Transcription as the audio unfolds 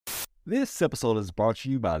This episode is brought to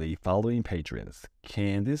you by the following patrons: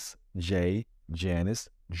 Candace, Jay, Janice,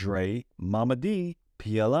 Dre, Mama D,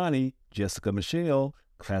 Pialani, Jessica Michelle,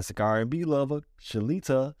 Classic R&B Lover,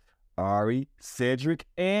 Shalita, Ari, Cedric,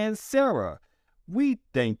 and Sarah. We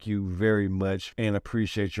thank you very much and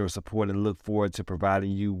appreciate your support and look forward to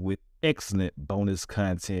providing you with excellent bonus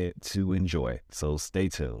content to enjoy. So stay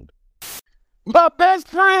tuned. My best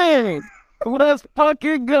friend! Let's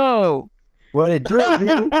fucking go! What it do?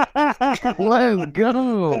 Let's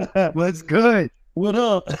go! What's good? What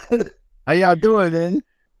up? How y'all doing, man?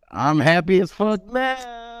 I'm happy as fuck, man.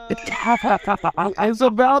 It's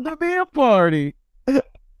about to be a party.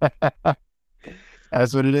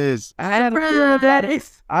 That's what it is. I had a feeling that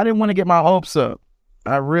I didn't want to get my hopes up.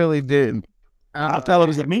 I really didn't. I thought it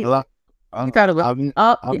was me. You thought it was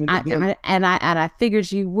and I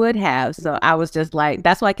figured you would have, so I was just like,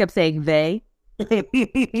 that's why I kept saying they.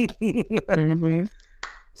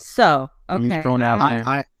 So okay, Thrown out there.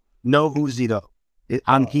 I know who's he though.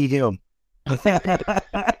 I'm he him. Oh,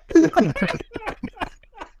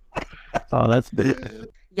 that's the.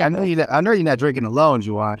 I know you're not drinking alone,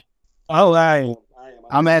 Juwan. Oh, I am.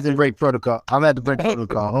 I'm at the break protocol.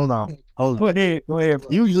 Hold on. Go ahead.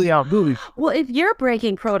 Usually I'll do this. well, if you're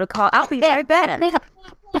breaking protocol, I'll be right back.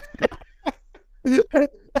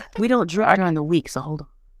 We don't drink on the week, so hold on.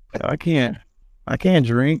 I can't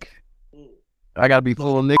drink. I gotta be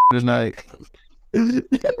full of nigga tonight.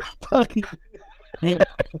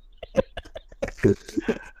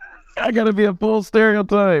 I gotta be a full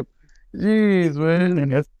stereotype. Jeez,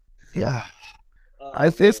 man. Yeah.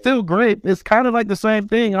 It's still great. It's kind of like the same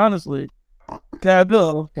thing, honestly.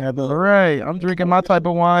 Taboo. Right. I'm drinking my type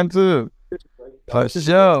of wine too. For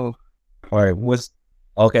sure. All right,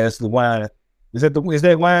 okay? That's the wine. Is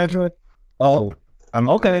that wine joint? Oh, I'm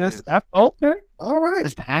okay. Okay. All right.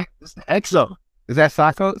 It's the EXO. Is that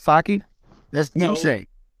sake? That's Dolce.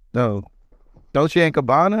 No. Dolce and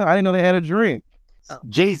Gabbana? I didn't know they had a drink.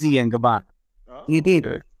 Jay-Z and Gabbana. You did.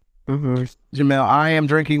 Okay. Jamel, I am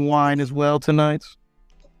drinking wine as well tonight.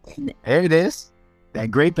 There it is. That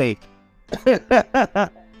grape ape.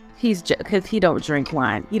 He's because he don't drink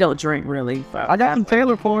wine. He don't drink really. So I got some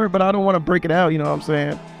Taylor for it, but I don't want to break it out. You know what I'm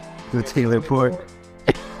saying? The Taylor port.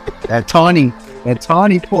 That tawny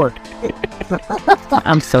port.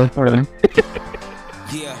 I'm so sorry.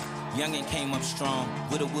 Yeah, youngin' came up strong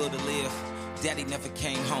with a will to live. Daddy never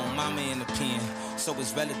came home, mama in the pen. So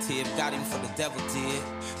his relative got him for the devil did.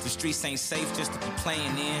 The streets ain't safe just to be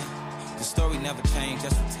playing in. The story never changed,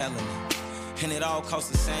 just for telling it. And it all costs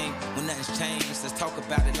the same when nothing's changed. Let's talk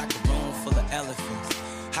about it like a room full of elephants.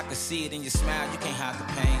 I can see it in your smile, you can't hide the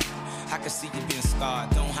pain. I can see you being scarred,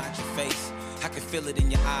 don't hide your face. I can feel it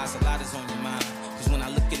in your eyes, a lot is on your mind. Cause when I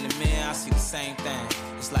look in the mirror, I see the same thing.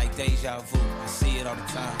 It's like deja vu, I see it all the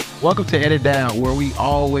time. Welcome to Edit Down, where we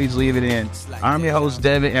always leave it in. I'm your host,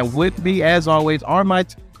 Devin, and with me, as always, are my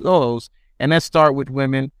two co-hosts. And let's start with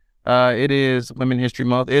women. It is Women History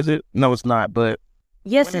Month. Is it? No, it's not, but...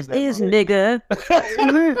 Yes, it is, nigga.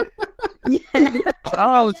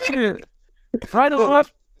 Oh, shit. Right on.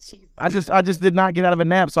 I just did not get out of a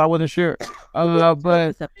nap, so I wasn't sure.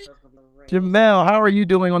 But Jamel, how are you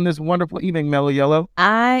doing on this wonderful evening, Mellow Yellow?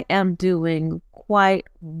 I am doing quite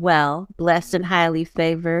well, blessed and highly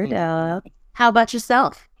favored. How about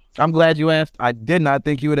yourself? I'm glad you asked. I did not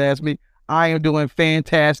think you would ask me. I am doing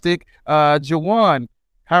fantastic. Jawan,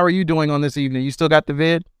 how are you doing on this evening? You still got the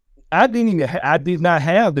vid? I did not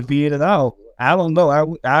have the vid at all. I don't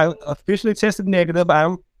know. I officially tested negative.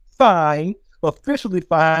 I'm fine. Officially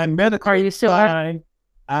fine. Medical. Are you still fine.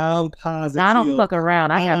 I'm positive. I don't fuck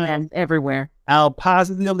around. I have them everywhere. I'm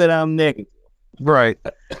positive that I'm negative. Right.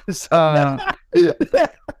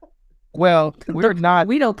 Well, we're not.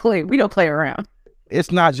 We don't play around.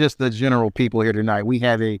 It's not just the general people here tonight. We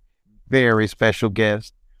have a very special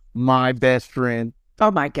guest, my best friend.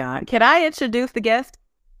 Oh my God! Can I introduce the guest?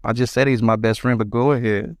 I just said he's my best friend, but go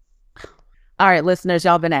ahead. All right, listeners,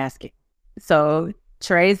 y'all been asking. So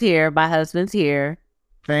Trey's here. My husband's here.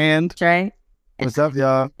 And Trey. What's up,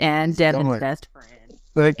 y'all? And Devin's best friend.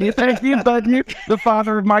 Thank you. The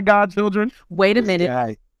father of my godchildren. Wait a minute.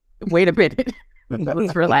 Hi. Wait a minute.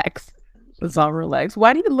 Let's relax. Let's all relax.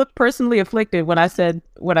 Why do you look personally afflicted when I said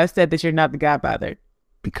that you're not the godfather?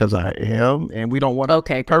 Because I am, and we don't want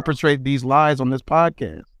to perpetrate these lies on this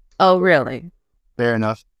podcast. Oh, really? Fair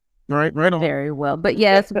enough. Right on. Very well. But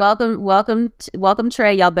yes, welcome,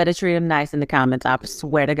 Trey. Y'all better treat him nice in the comments. I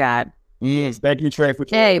swear to God. Yes, thank you, Trey, for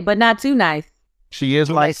Hey, but not too nice. She is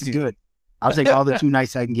Too like nice is good. I'll take all the too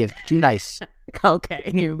nice I can get. Too nice. Okay,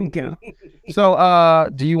 here we go. So,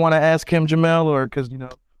 do you want to ask him, Jamel, or because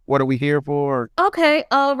What are we here for? Okay,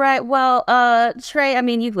 all right. Well, Trey, I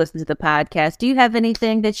mean, you've listened to the podcast. Do you have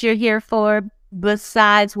anything that you're here for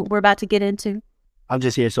besides what we're about to get into? I'm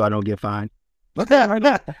just here so I don't get fined.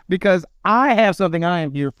 Because I have something I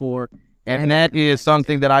am here for, and that is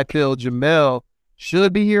something that I feel Jamel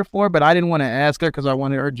should be here for, but I didn't want to ask her because I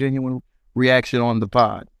wanted her genuine reaction on the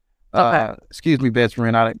pod. Okay. Excuse me, best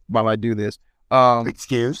friend, while I do this.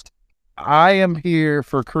 Excused. I am here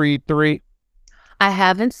for Creed 3. I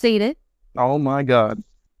haven't seen it, Oh my God.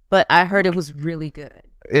 but I heard it was really good.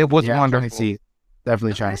 It was Yeah, I'm trying wonderful. to see it.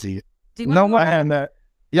 Definitely trying to see it. Do you No want one- I have that.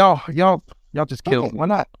 Y'all just killed Okay, me. why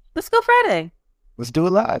not? Let's go Friday. Let's do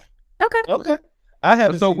it live. Okay. Okay. I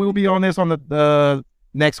have So we'll be on this on the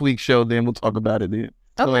next week's show, then we'll talk about it then.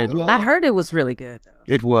 Okay. I heard it was really good, though.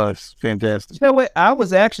 It was fantastic. You know what? I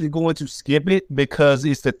was actually going to skip it because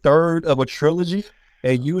it's the third of a trilogy,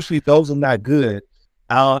 and usually those are not good.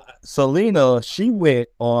 Selena, she went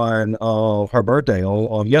on her birthday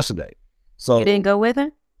on yesterday, so You didn't go with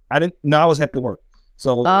her? I didn't. No, I was at the work.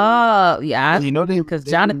 So Oh, yeah. You know Because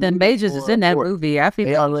Jonathan Majors is in that movie. I feel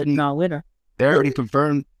They like already- he's gone with her. They already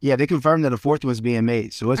confirmed. Yeah, they confirmed that a fourth one's being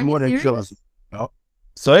made. So it's Are more you than a serious? trilogy.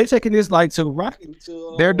 so they taking this like to rock. He's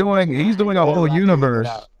doing a whole universe.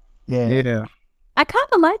 Yeah. Yeah. I kind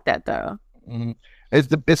of like that, though. Mhm.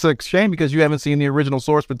 It's a shame because you haven't seen the original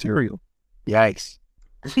source material. Yikes.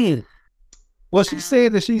 Well, she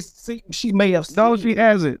said that she may have. No, seen she it.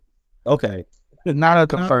 hasn't. Okay. Not a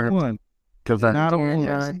Confirmed. one. Confirmed. Not a Yeah,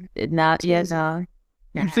 one. no, not yet, no.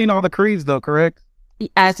 You've seen all the Creeds though, correct?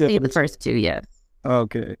 I've seen the first two, yes.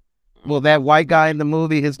 Okay. Well, that white guy in the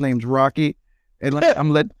movie, his name's Rocky. And I'm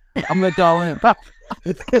let y'all in.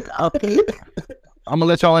 Okay. I'm gonna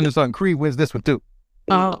let y'all into something. Creed wins this one too.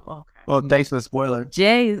 Oh, okay. Well, thanks for the spoiler.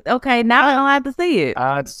 Jay, okay, now I don't have to see it.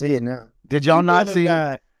 I'd see it now. Did y'all not see?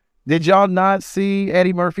 Did y'all not see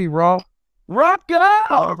Eddie Murphy Raw? Rocco!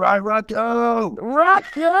 All right, Rocco.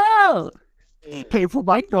 Rocco! Pay for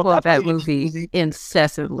my Love that movie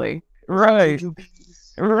incessantly. Right.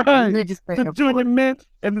 Right. The junior mint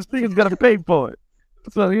and the speaker's gonna pay for it.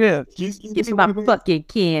 So yeah. Give me my fucking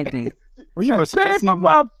candy. Well, you must Pay for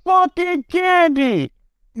my fucking candy.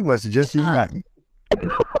 You must have just seen that.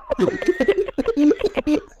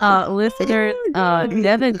 Listeners,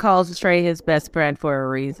 Devin calls Trey his best friend for a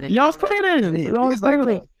reason. Y'all say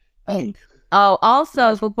that. Hey, Oh,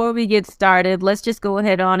 also, before we get started, let's just go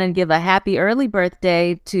ahead on and give a happy early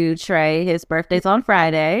birthday to Trey. His birthday's on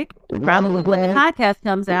Friday. Probably when the podcast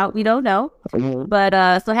comes out, we don't know.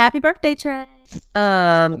 But so happy birthday, Trey.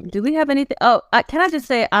 Do we have anything? Oh, can I just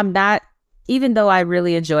say I'm not, even though I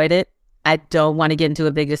really enjoyed it, I don't want to get into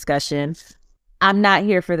a big discussion. I'm not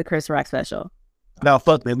here for the Chris Rock special. Now,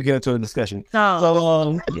 fuck that. We get into a discussion.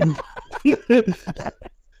 No. So,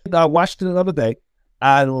 I watched it the other day.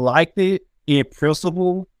 I liked it in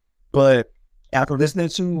principle, but after listening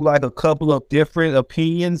to like a couple of different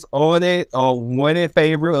opinions on it, one in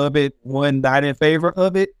favor of it, one not in favor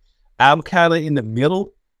of it, I'm kind of in the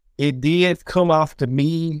middle. It did come off to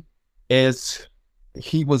me as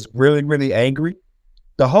he was really, really angry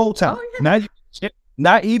the whole time.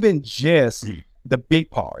 Not even just the big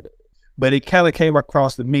part, but it kind of came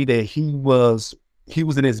across to me that he was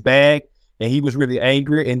in his bag and he was really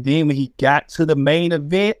angry. And then when he got to the main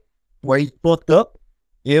event where he fucked up,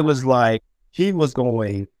 it was like he was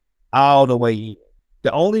going all the way in.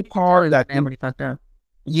 The only part that Everybody fucked up.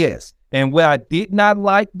 yes, and what I did not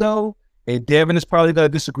like though, and Devin is probably gonna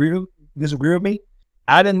disagree with me,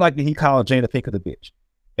 I didn't like that he called Jada Pinkett a bitch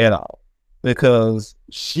at all. Because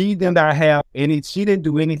she did not have she didn't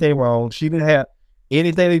do anything wrong. She didn't have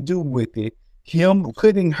anything to do with it. Him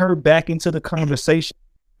putting her back into the conversation,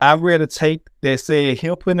 I read a take that said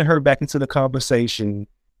him putting her back into the conversation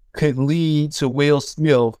could lead to Will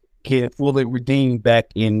Smith getting fully redeemed back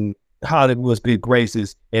in Hollywood's good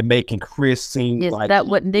graces and making Chris seem Is like that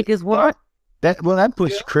what niggas want? That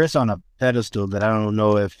puts Chris on a pedestal that I don't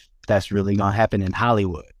know if that's really gonna happen in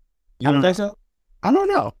Hollywood. You don't think so? I don't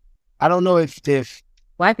know. I don't know if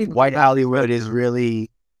White people. white Hollywood is really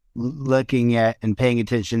looking at and paying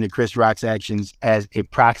attention to Chris Rock's actions as a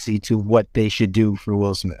proxy to what they should do for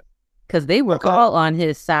Will Smith. Because they were all on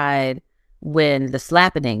his side when the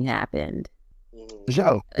slapping happened.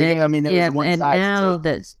 So, yeah, I mean, there was one and side. now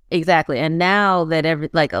that exactly, and now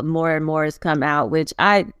that more and more has come out, which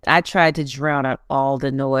I tried to drown out all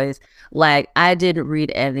the noise. Like I didn't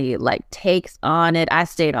read any takes on it. I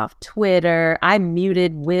stayed off Twitter. I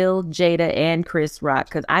muted Will, Jada, and Chris Rock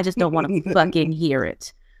because I just don't want to fucking hear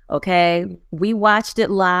it. Okay, we watched it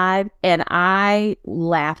live, and I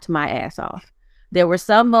laughed my ass off. There were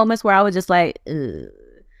some moments where I was just like, ugh.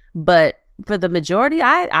 But for the majority,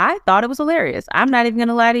 I thought it was hilarious. I'm not even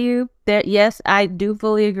gonna lie to you. That yes, I do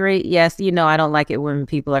fully agree. Yes, you know I don't like it when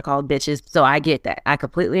people are called bitches, so I get that. I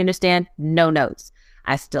completely understand. No notes.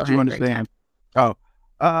 I still Do you had a great understand? time.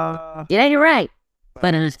 Oh, Yeah, you're right,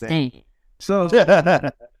 but understand. so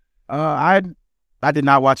I did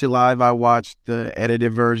not watch it live. I watched the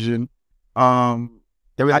edited version.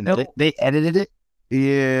 They edited it.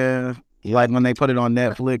 Yeah, like when they put it on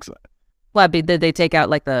Netflix, Did they take out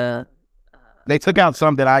like the? they took out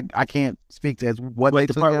some that I can't speak to as what they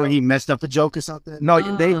The took part out. where he messed up the joke or something.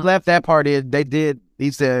 No, they left that part in. They did.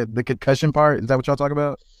 He said the concussion part. Is that what y'all talking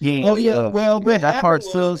about? Yeah. Oh yeah. Well, That part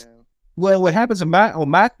still. Well, what happens on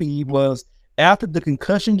my feed was after the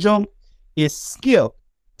concussion joke, it skipped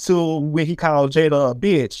to when he called Jada a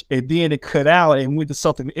bitch, and then it cut out and went to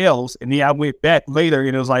something else, and then I went back later,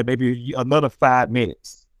 and it was like maybe another 5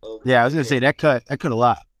 minutes. Yeah, I was gonna say that cut a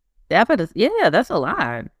lot. Yeah, that's a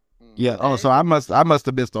lot. Yeah. Oh, so I must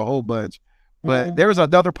have missed a whole bunch. But there was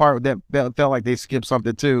another part that felt like they skipped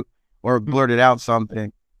something too, or blurted out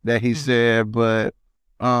something that he said. But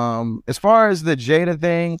as far as the Jada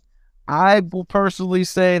thing, I will personally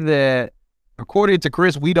say that according to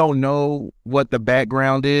Chris, we don't know what the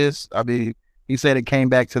background is. I mean, he said it came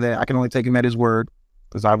back to that. I can only take him at his word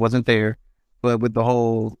because I wasn't there. But with the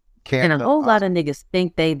whole And a whole lot of niggas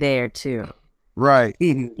think they there too. right,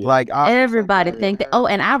 like Everybody think that. Oh,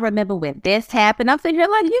 and I remember when this happened. I'm sitting here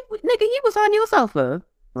like, you nigga, he was on your sofa.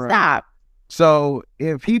 Right. Stop. So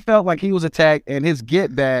if he felt like he was attacked and his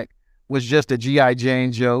get back was just a G.I.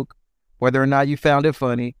 Jane joke, whether or not you found it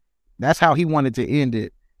funny, that's how he wanted to end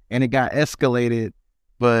it. And it got escalated,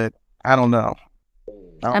 but I don't know.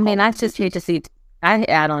 I mean, I just hate to see.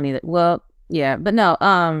 I don't either. Well, yeah, but no.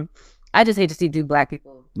 I just hate to see two black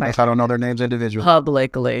people Nice, I don't know their names individually.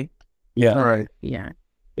 publicly. Yeah, All right. Yeah.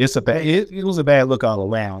 it's a bad. It was a bad look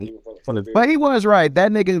all around. But he was right.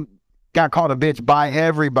 That nigga got called a bitch by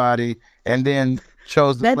everybody and then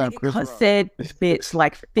chose to That slap Chris nigga Rock. said bitch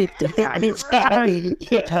like 50 times.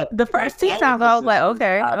 The first 2 times I was like,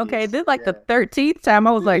 okay. This like the 13th time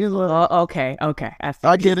I was like, oh, okay.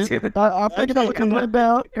 I get it. I figured I was coming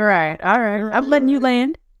about. Right. All right. I'm letting you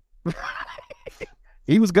land.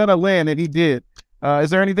 He was gonna land and he did. Is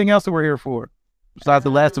there anything else that we're here for? Besides The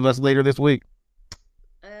Last of Us later this week,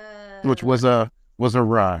 which was a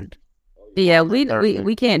ride. Yeah,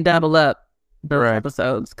 we can't double up those Right.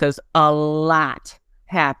 episodes because a lot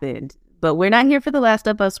happened. But we're not here for The Last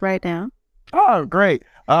of Us right now. Oh, great.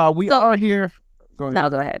 We So- are here. Go ahead. No,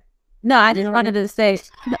 go ahead. No, I just wanted to say,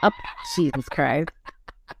 Jesus Christ.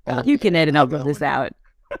 You can edit all of this out.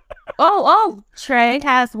 Oh, Trey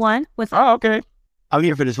has one. What's Oh, okay. I'm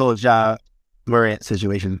here for this whole Ja Morant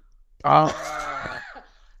situation.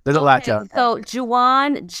 There's a lot, John. So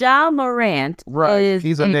Ja Morant Right. is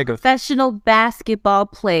He's a nigga. professional basketball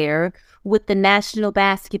player with the National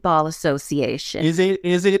Basketball Association. Is it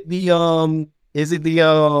the I'm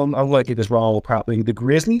gonna get this wrong probably. The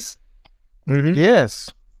Grizzlies. Yes.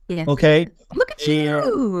 Yeah. Okay. Look at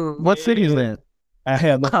you. What city is that? I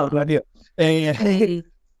have no Oh. idea. And Hey,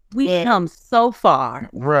 we come so far.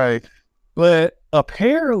 Right. but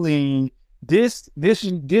apparently this young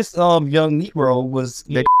Negro was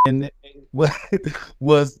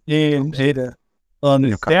in an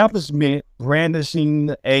establishment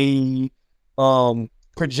brandishing a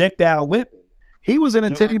projectile weapon. He was in a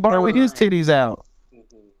titty bar with his titties out.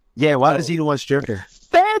 Yeah, why is he the one stripping?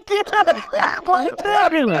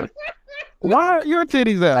 Why are your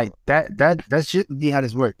titties out? Like that shouldn't be how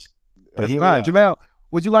this works. But That's here we fine. are. Jamal,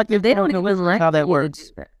 would you like to They don't explain even like how that you to works?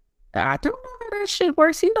 do that. I don't know how that shit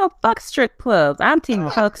works. You know, fuck strip clubs. I'm team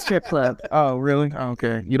fuck strip clubs. Oh, really? Oh,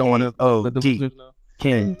 okay. You don't want to let the deep. listeners know?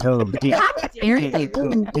 Ken, tell him.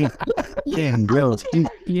 Ken, bro.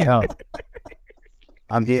 Yeah.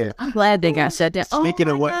 I'm here. I'm glad they got shut down. Speaking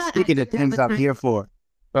Oh of my what, God, speaking I of do things have I'm a here for.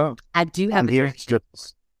 Oh, I do have I'm a here drink. for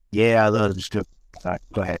strippers. Yeah, I love the strippers. All right,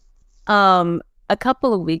 go ahead. A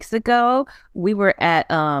couple of weeks ago, we were at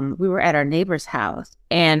our neighbor's house,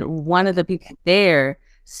 and one of the people there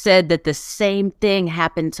said that the same thing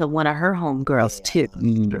happened to one of her homegirls too.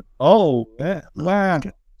 Oh, wow.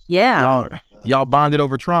 Yeah, y'all bonded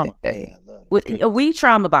over trauma. we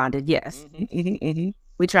trauma bonded. Yes,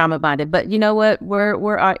 we trauma bonded. But you know what?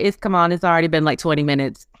 It's already been like 20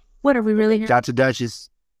 minutes. What are we really here? Shout to Duchess.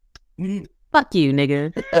 Fuck you,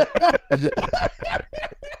 nigga.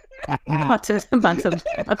 I'm about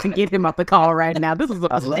to get him off the call right now. This is a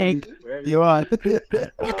mistake. You're on.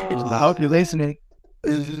 I hope you're listening.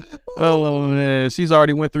 Oh man, she's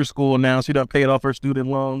already went through school now. She done paid off her student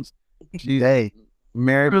loans. She's Hey,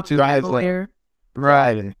 married to drive Lawyer.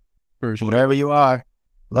 right. for sure. Wherever you are,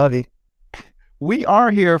 love you. We are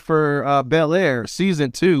here for Bel Air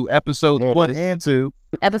season 2, episode 1 and 2.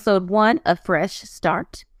 Episode 1, A Fresh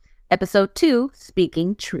Start. Episode 2,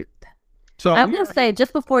 Speaking Truth. So I will say,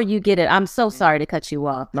 just before you get it, I'm so sorry to cut you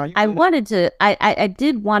off. No, you I good. wanted to, I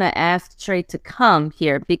did want to ask Trey to come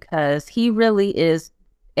here because he really is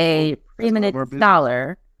a preeminent more business.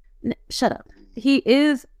 scholar. Shut up. He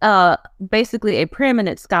is basically a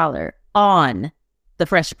preeminent scholar on the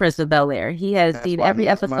Fresh Prince of Bel Air. He has That's seen why every he's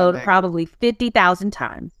my episode nigga. probably 50,000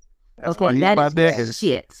 times. That's why he's that my is biggest.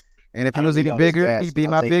 shit. And if he was even bigger, he'd be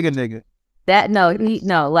my bigger nigga.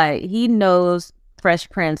 He knows Fresh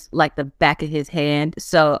Prince like the back of his hand.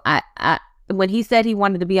 So I when he said he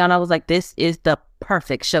wanted to be on, I was like, this is the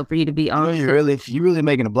perfect show for you to be Oh, on. you're really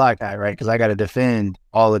making a black guy, right? Because I got to defend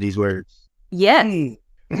all of these words. Yes.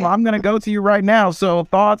 Well, I'm going to go to you right now. So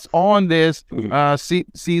thoughts on this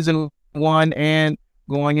season 1 and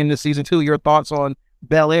going into season 2, your thoughts on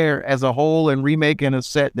Bel Air as a whole and remaking a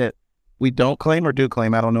set that we don't claim or do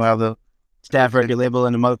claim. I don't know how the Staff record label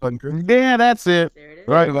and the motherfucking crew. Yeah, that's it. There it is.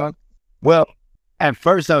 Right, Yvonne. Well, at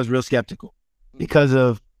first I was real skeptical because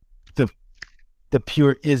of the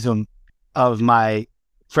pure ism of my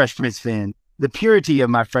Fresh Prince fan, the purity of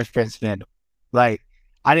my Fresh Prince fandom. Like,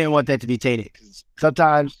 I didn't want that to be tainted. 'Cause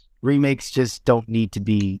sometimes remakes just don't need to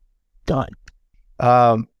be done.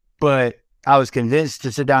 But I was convinced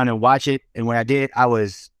to sit down and watch it, and when I did, I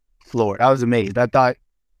was floored. I was amazed. I thought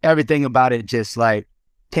everything about it just like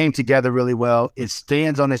came together really well. It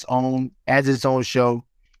stands on its own as its own show.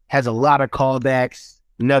 Has a lot of callbacks,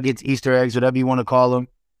 nuggets, Easter eggs, whatever you want to call them,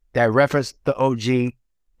 that reference the OG,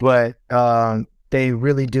 but they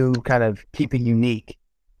really do kind of keep it unique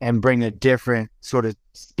and bring a different sort of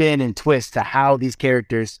spin and twist to how these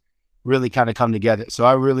characters really kind of come together. So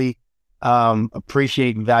I really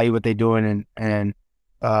appreciate and value what they're doing and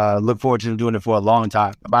look forward to them doing it for a long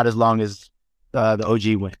time, about as long as the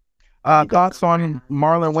OG went. Thoughts on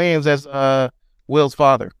Marlon Wayans as Will's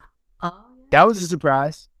father? Oh, That was a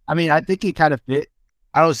surprise. I mean, I think he kind of fit.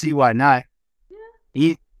 I don't see why not.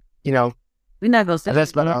 He, we're not gonna say.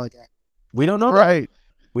 that's about all I got. We don't know that. Right.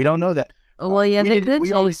 We don't know that. Well, yeah, they could.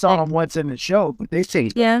 We only change saw things. him once in the show, but they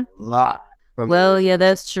changed Yeah. a lot. from- Well, yeah,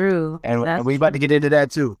 that's true. and That's we about to get into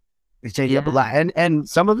that too. They changed up a Yeah. lot, and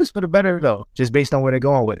some of it's for the better though, just based on where they're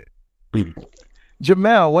going with it.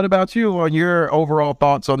 Jamel, what about you on your overall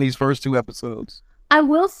thoughts on these first 2 episodes? I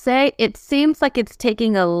will say it seems like it's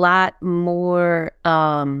taking a lot more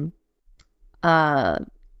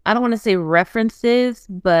I don't want to say references,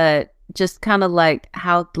 but just kind of like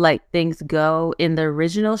how like things go in the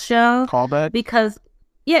original show. Callback? Because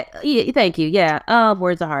yeah, thank you. Yeah.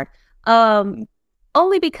 Words are hard.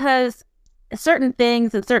 Only because certain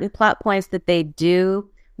things and certain plot points that they do,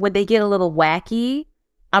 when they get a little wacky,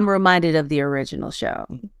 I'm reminded of the original show.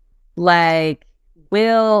 Like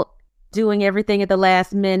Will doing everything at the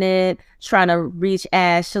last minute, trying to reach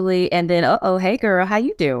Ashley, and then, hey girl, how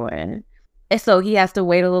you doing? And so he has to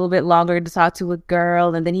wait a little bit longer to talk to a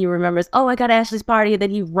girl, and then he remembers, I got Ashley's party, and then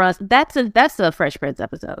he runs. That's a Fresh Prince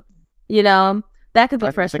episode. That could be I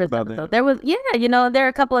a didn't Fresh think Prince about that. episode. There was, there are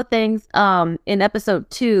a couple of things in episode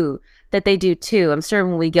 2 that they do too. I'm sure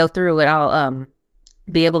when we go through it, I'll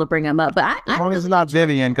be able to bring them up. But As long as it's not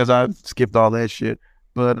Vivian, because I skipped all that shit.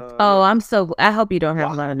 But I hope you don't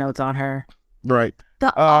have a lot of notes on her. right.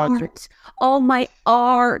 The art. Oh, my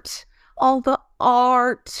art. All the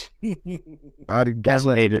art. That's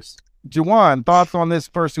what haters. Juwan, thoughts on this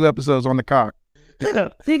first 2 episodes on the cock?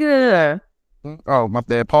 Oh, my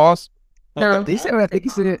bad. Pause. No. He said, I think he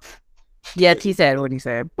said it. Yes, he said what he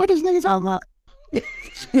said. What is niggas talking about?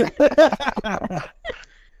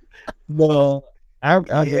 No,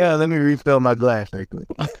 Yeah, let me refill my glass very quick.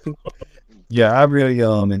 yeah, I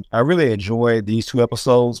really enjoyed these 2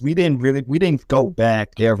 episodes. We didn't go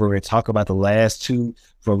back ever and talk about the last 2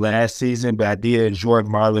 from last season, but I did enjoy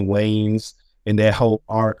Marlon Wayans and that whole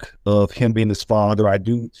arc of him being his father. I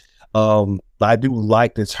do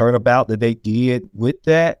like the turnabout that they did with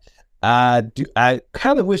that. I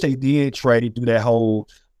kind of wish they did try to do that whole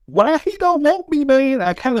why he don't want me, man.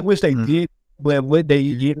 I kind of wish they did, but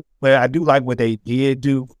I do like what they did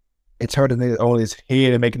do and turning it on his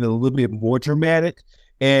head and making it a little bit more dramatic.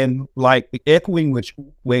 And like echoing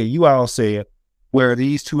where you all said, where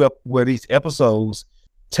these episodes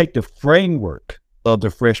take the framework of the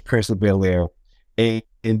Fresh Prince of Bel Air and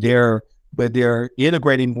they're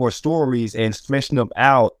integrating more stories and fleshing them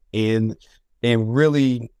out in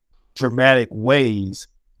really dramatic ways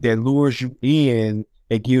that lures you in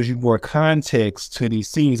and gives you more context to these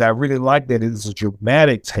scenes. I really like that it's a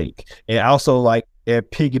dramatic take, and also like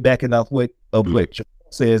piggybacking off what Joe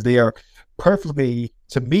says, they are perfectly,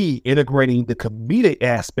 to me, integrating the comedic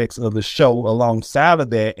aspects of the show alongside of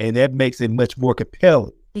that, and that makes it much more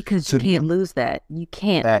compelling. Because you can't lose that. You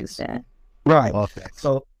can't lose that. Right.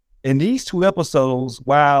 So in these 2 episodes,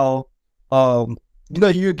 while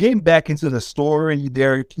you're getting back into the story, and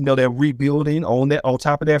they're rebuilding on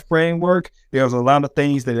top of that framework. There's a lot of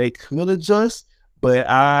things that they could adjust, but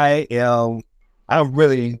I'm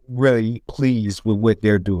really, really pleased with what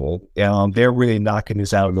they're doing. They're really knocking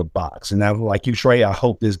this out of the box. And I'm like you, Trey, I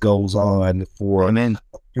hope this goes on for a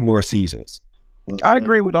few more seasons. I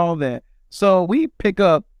agree with all that. So we pick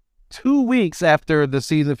up 2 weeks after the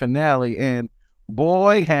season finale, and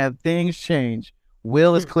boy, have things changed.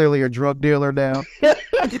 Will is clearly a drug dealer now.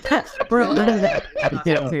 Bro, That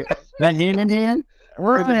hand in hand?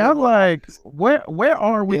 Right. I'm like, where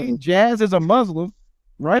are we? Jazz is a Muslim.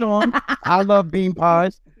 Right on. I love bean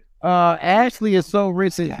pies. Ashley is so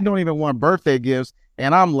rich that she don't even want birthday gifts.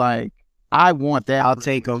 And I'm like, I want that. I'll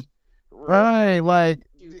take them. Right. Like,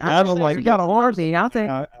 I don't like, you got a Harvey. I'll take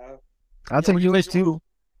I'll take you too.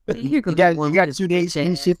 You got 2 days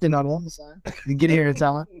in shifting on one side. You get here in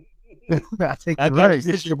time. I got you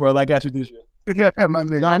this year, bro. I got you this year. They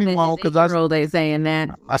saying that.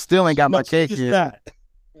 I still ain't got my cake yet.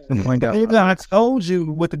 Maybe I told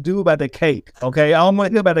you what to do about the cake. Okay, I don't want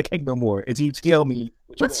to hear about the cake no more. If you tell me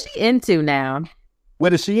what's she into now?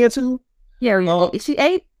 What is she into? Yeah, is she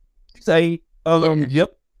 8? She's 8.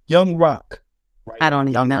 Yep, Young Rock. Right. I don't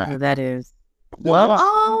even know who that is.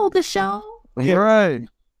 Well, the show. Yeah. Right.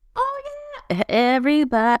 Oh yeah,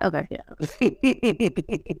 everybody. Okay, yeah.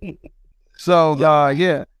 So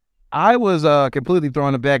yeah, I was completely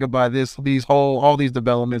thrown aback by all these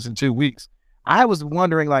developments in 2 weeks. I was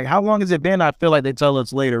wondering, like, how long has it been? I feel like they tell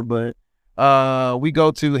us later, but we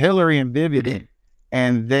go to Hillary and Vivian,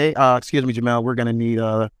 and they, excuse me, Jamel, we're gonna need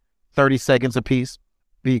 30 seconds apiece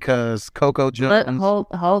because Coco Jones.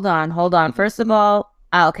 Hold on. First of all,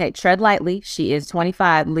 okay, tread lightly. She is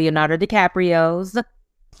 25. Leonardo DiCaprio's.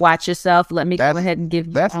 Watch yourself. Let me go ahead and give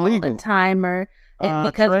you a timer.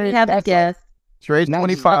 Because we have a guest. Trey's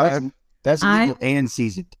 25. That's legal and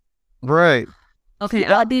seasoned. Right. Okay,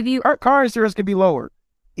 I'll give you. Our car insurance can be lower.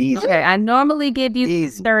 Easy. Okay, I normally give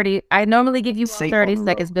you 30. I normally give you 30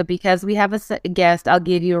 seconds, but because we have a guest, I'll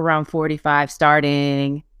give you around 45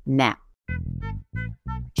 starting now.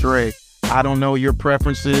 Trey, I don't know your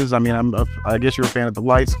preferences. I mean, I guess you're a fan of the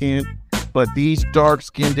light skin, but these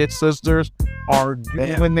dark-skinned sisters are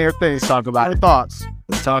doing their thing. Let's talk about it. Thoughts?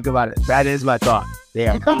 Let's talk about it. That is my thought. They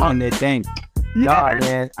are on their thing. Yeah,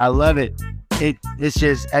 man, I love it. It's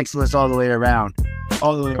just excellence all the way around.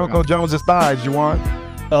 All the way around. Coco Jones' thighs, you want?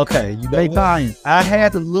 Okay, they dying. I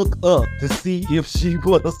had to look up to see if she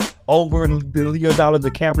was over the Leonardo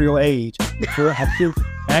DiCaprio age before I could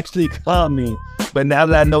actually comment. But now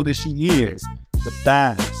that I know that she is, the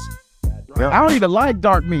thighs. I don't even like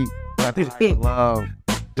dark meat, but I love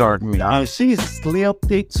dark meat. She's slim,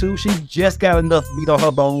 thick too. She just got enough meat on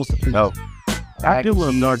her bones. No, I do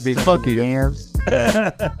love dark meat. Fuck it, yams.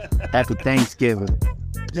 After Thanksgiving.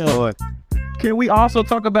 Lord. Can we also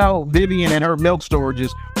talk about Vivian and her milk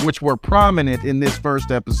storages, which were prominent in this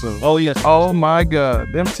first episode? Oh, yes. Oh, my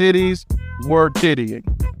God. Them titties were tittying.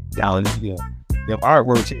 Yeah. Them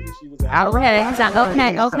artwork titties.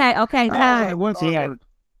 Okay.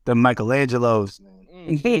 The Michelangelos.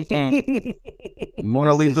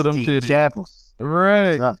 Mona Lisa, them titties. Chapels.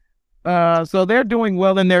 Right. So they're doing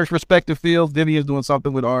well in their respective fields. Vivian's doing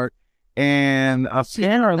something with art. And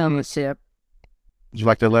fellowship. Would you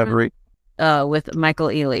like to elaborate? With Michael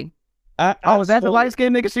Ealy. Is that the light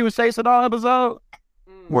skinned nigga she was chasing all episode?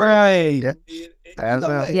 Right.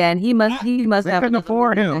 Yeah, and he must have couldn't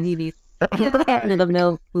afford him. He the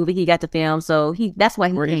no movie he got to film, so that's why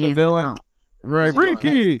he's a villain. Right,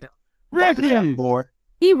 Ricky.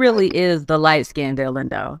 He really is the light skinned villain,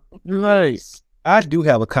 though. Nice. I do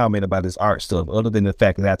have a comment about this art stuff, other than the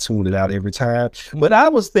fact that I tune it out every time. But I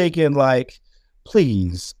was thinking, like,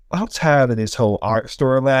 please, I'm tired of this whole art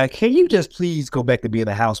storyline. Can you just please go back to being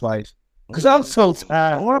a housewife? Because I'm so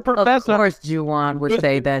tired. Or a professor. Of course, Juwan would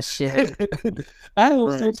say that shit.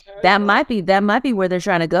 That might be where they're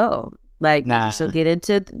trying to go. Like, she'll get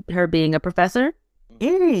into her being a professor.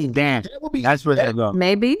 Damn, that's where they go.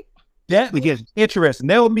 Maybe that would get interesting.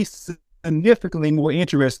 That would be significantly more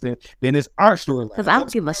interesting than this art storyline. Because I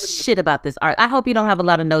don't give a shit about this art. I hope you don't have a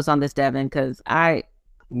lot of notes on this, Devin, because I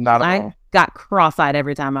got cross-eyed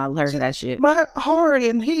every time I heard that shit. My heart,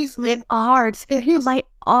 and he's in art. He's like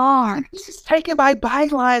art. He's taking my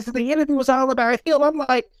bylines, and the interview was all about him. I'm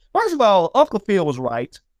like, first of all, Uncle Phil was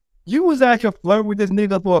right. You was out here flirting with this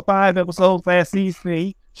nigga for 5 episodes last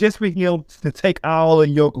season just for him to take all of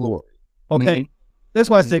your glory. Okay, that's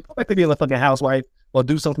why I said go back to being a fucking housewife or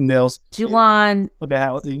do something else. Juwan, For the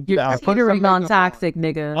house, you're non-toxic,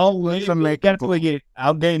 nigga.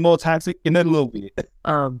 I'll gain more toxic in a little bit.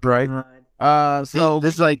 Right. So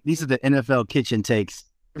this is like these are the NFL kitchen takes.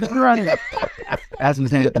 right. That's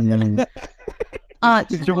what's happening.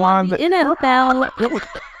 Juwan, The NFL.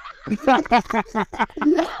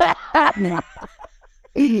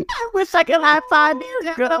 I wish I could high five you.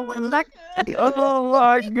 oh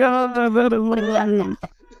my god.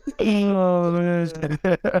 Oh, man.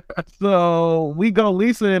 So we go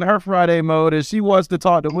Lisa in her Friday mode and she wants to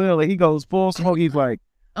talk to Will and he goes full smoke. He's like,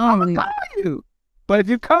 I'm gonna call you. But if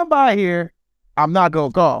you come by here, I'm not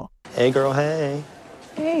gonna call. Hey, girl, hey.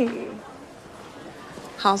 Hey,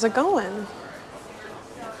 how's it going?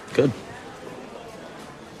 Good.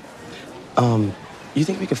 You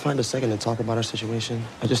think we could find a second to talk about our situation?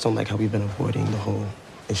 I just don't like how we've been avoiding the whole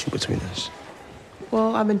issue between us.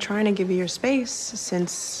 Well, I've been trying to give you your space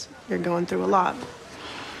since you're going through a lot.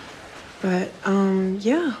 But,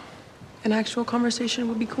 yeah, an actual conversation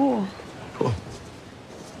would be cool. Cool.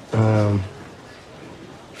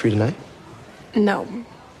 Free tonight? No,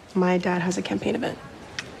 my dad has a campaign event.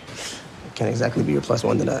 Can't exactly be your plus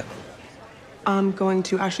one to that. I'm going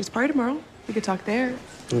to Ashley's party tomorrow. We could talk there.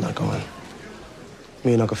 I'm not going.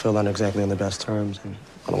 Me and Uncle Phil aren't exactly on the best terms, and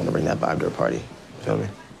I don't want to bring that vibe to a party. You feel me?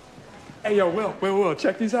 Hey, yo, Will,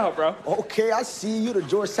 check these out, bro. Okay, I see you, the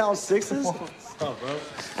Georgetown Sixers. What's up, bro?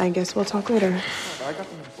 I guess we'll talk later. I got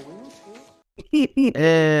them.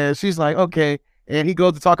 And she's like, okay. And he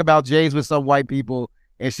goes to talk about Jays with some white people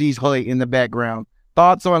and she's Hoyt in the background.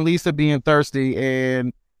 Thoughts on Lisa being thirsty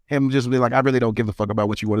and him just be like, I really don't give a fuck about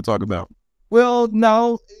what you want to talk about. Well,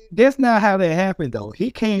 no, that's not how that happened, though.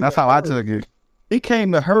 That's how I took it. He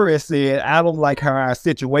came to her and said, I don't like how our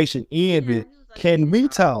situation ended. Can we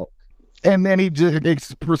talk? And then he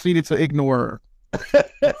just proceeded to ignore her.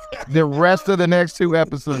 The rest of the next 2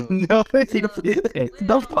 episodes. No, he didn't.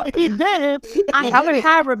 The fuck he did.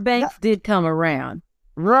 Tyra Banks did come around.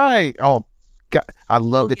 Right. Oh, God. I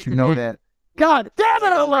love that you know that. God damn it,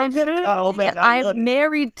 I love it. Oh, man. I'm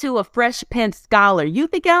married to a Fresh Penn scholar. You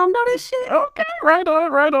think I don't know this shit? Okay, right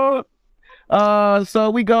on. So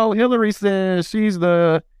we go. Hillary says she's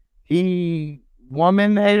the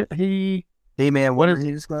woman. Man, what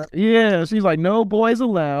is it? Yeah, she's like, no boys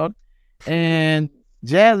allowed. And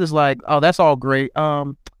Jazz is like, oh, that's all great.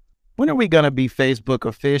 When are we gonna be Facebook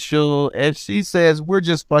official? And she says, we're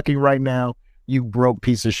just fucking right now, you broke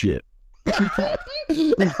piece of shit.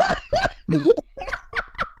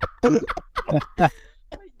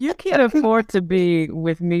 You can't afford to be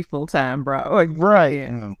with me full time, bro. Like, right.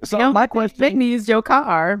 Yeah. So my question, they can use your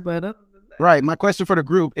car, but right. My question for the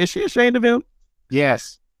group: is she ashamed of him?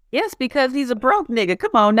 Yes. Yes, because he's a broke nigga.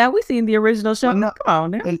 Come on, now we seen the original show. No, come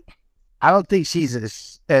on, now. I don't think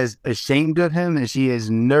she's as ashamed of him as she is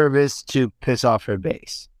nervous to piss off her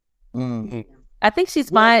base. Mm-hmm. I think she's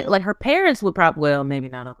fine. Like her parents would probably, well, maybe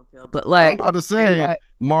not Uncle Phil, but like, I'm about to say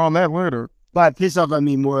more on that later. By piss off, I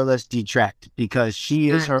mean more or less detract, because she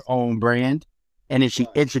is her own brand. And if she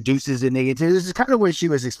introduces a negative, this is kind of what she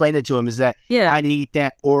was explaining to him, is that I need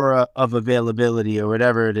that aura of availability or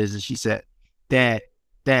whatever it is that she said, that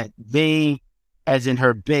they, as in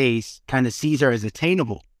her base, kind of sees her as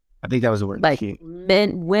attainable. I think that was the word. Like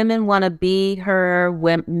women want to be her,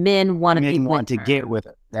 men want to be want to get with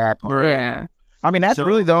her. That part. Yeah. I mean, that's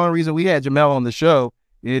really the only reason we had Jamel on the show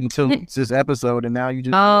until this episode, and now you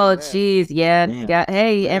just. Oh, jeez, yeah.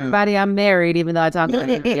 Hey, everybody, I'm married, even though I talked about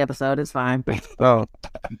it in the episode. It's fine. Oh,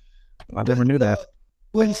 I never knew that.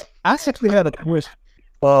 Well, I actually had a question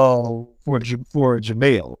for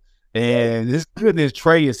Jamel, and it's good that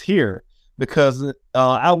Trey is here because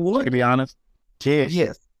I would, to be honest.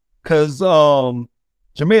 Yes, because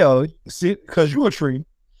Jamel, because you're a tree.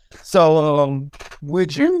 So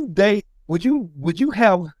would you date? Would you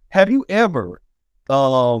have you ever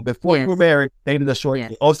before you were married dated a short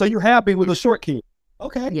kid? Oh, so you're happy with a short kid?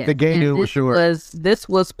 Okay, yeah. The gay dude was short. This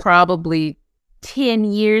was probably 10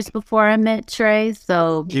 years before I met Trey.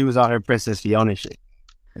 So she was on her Princess Fiona shit.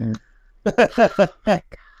 Oh,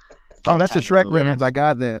 that's a Shrek reference. I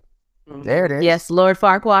got that. There it is. Yes, Lord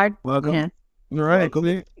Farquaad. Welcome. Yeah. Right.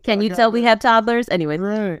 Can you tell we have toddlers? Anyway.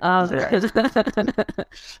 Right. No,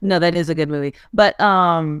 that is a good movie. But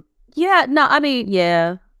yeah, no, I mean,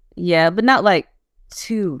 yeah, but not like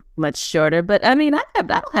too much shorter. But I mean, I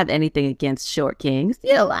don't have anything against short kings.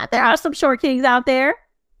 You know, there are some short kings out there.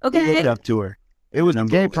 Okay. Look up to her. It was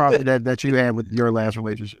gay profit that you had with your last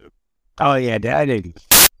relationship. Oh yeah, I did.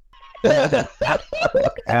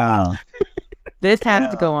 This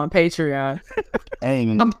has to go on Patreon.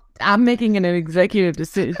 Hey, I'm making an executive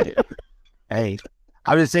decision. Hey,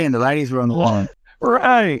 I was just saying the ladies were on the wall.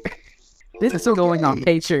 Right. This is going on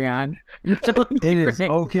Patreon. It is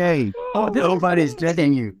okay. Nobody's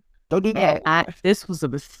judging you. Don't do that. This was a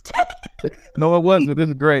mistake. No, it wasn't. This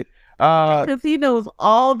is great. Because he knows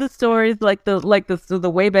all the stories, like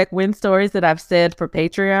the way back when stories that I've said for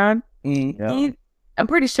Patreon. I'm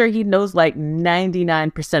pretty sure he knows like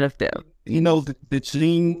 99% of them. He knows the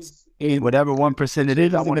genes And whatever 1% it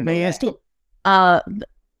is, I want to be asked.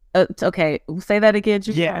 Okay, say that again.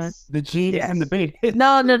 Juwan. Yes, the gene and the baby.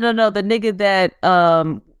 No. The nigga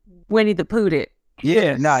that Winnie the Pooh it.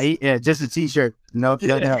 Yeah, just a t-shirt. No.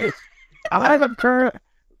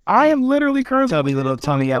 I am literally currently Tubby little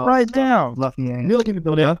tummy out. right down. Fluffy ass. Look at it,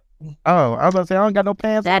 there. Oh, I was about to say I don't got no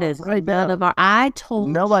pants. That is none of our. I told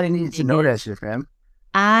Nobody needs to know that shit, fam.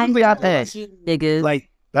 I We got told that. you niggas Like,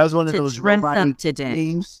 that was one of to those dress robotic up today.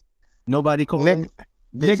 themes. Nobody called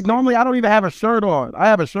Nick, normally I don't even have a shirt on. I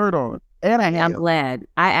have a shirt on. And I I'm have glad.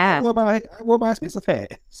 I asked. What about expensive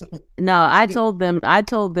hat? No, I told them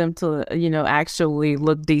to, actually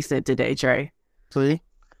look decent today, Trey. See?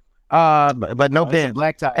 but no pants.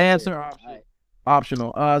 Black tie. Answer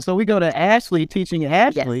optional. So we go to Ashley teaching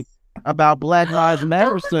Ashley about Black Lives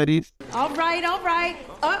Matter studies. All right.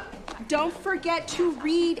 Don't forget to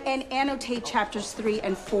read and annotate chapters 3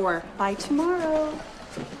 and 4 by tomorrow.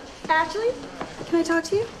 Ashley, can I talk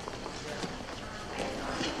to you?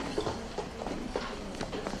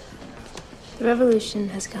 The revolution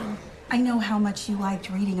has come. I know how much you liked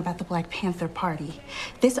reading about the Black Panther Party.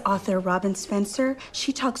 This author, Robin Spencer,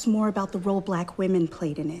 she talks more about the role Black women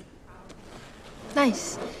played in it.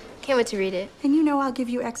 Nice. Can't wait to read it. And I'll give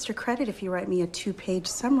you extra credit if you write me a 2-page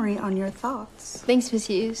summary on your thoughts. Thanks, Miss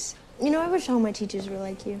Hughes. I wish all my teachers were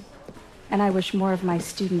like you. And I wish more of my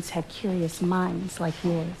students had curious minds like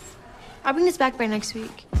yours. I'll bring this back by next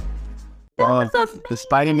week. The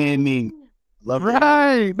Spider-Man meme. Love it.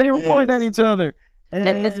 Right. They were pointing at each other. And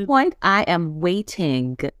at this point, I am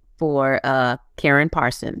waiting for Karen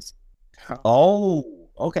Parsons. Oh,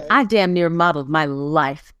 okay. I damn near modeled my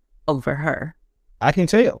life over her. I can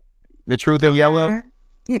tell. The truth of yellow.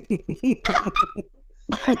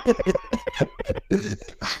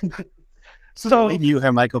 So you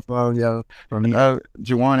have microphone, yo.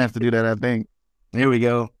 Juwan has to do that, I think. Here we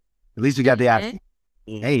go. At least we got the option.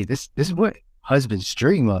 Hey, this is what husbands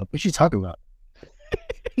dream of. What you talking about?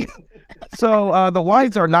 So the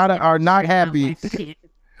whites are not happy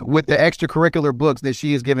with the extracurricular books that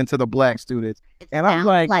she is giving to the Black students, and I'm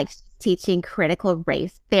like teaching critical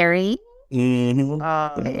race theory.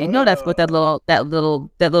 Mm-hmm. That's what that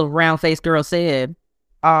little round faced girl said.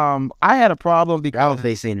 I had a problem because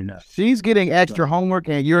they seen enough. She's getting extra homework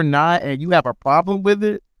and you're not, and you have a problem with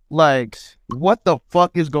it. Like, what the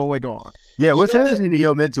fuck is going on? Yeah, what's happening to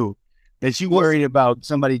your mental? That you worried about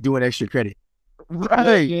somebody doing extra credit?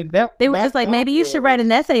 Right. They were just like, maybe you should write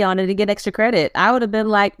an essay on it and get extra credit. I would have been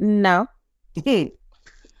like, no.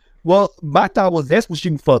 Well, my thought was that's what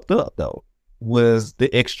you fucked up though, was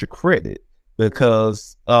the extra credit.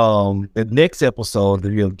 Because the next episode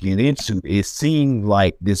that we'll get into, it seemed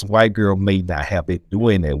like this white girl may not have been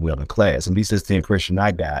doing that well in class. At least that's the impression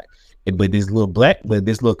I got. But this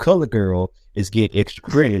little colored girl is getting extra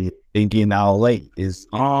credit and getting all late.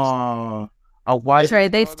 A white Trey,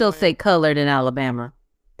 they still say colored in Alabama.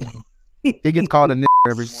 It gets called a nigger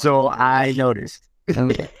every So I noticed.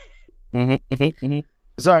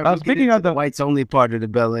 Sorry, speaking of the whites only part of the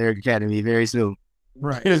Bel Air Academy very soon.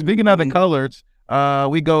 Right. Speaking of the colors,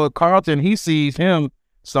 we go with Carlton. He sees him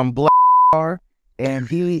some black and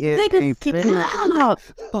he is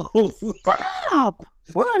Stop.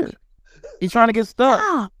 What? He's trying to get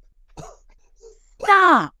stuck.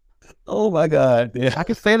 Stop. Oh my God. Yeah. I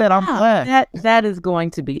can say that I'm black. That is going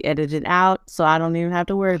to be edited out, so I don't even have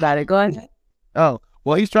to worry about it. Go ahead. Oh,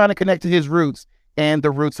 well, he's trying to connect to his roots and the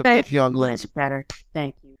roots of this young lady. Much better.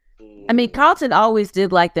 Thank you. I mean, Carlton always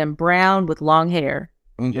did like them brown with long hair.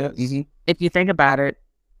 Yes. If you think about it.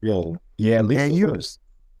 Yeah, at least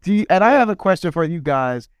and I have a question for you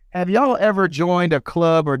guys. Have y'all ever joined a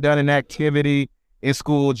club or done an activity in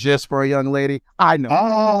school just for a young lady? I know.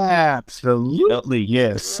 Oh, absolutely.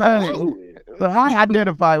 Yes. So I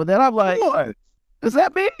identify with that. I'm like, what? Is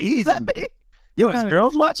that me? Is that me? Yo, is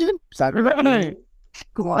girls watching? Somebody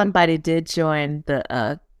did join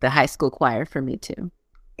the high school choir for me too.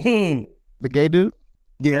 The gay dude?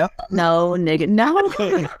 Yeah. No, nigga. No.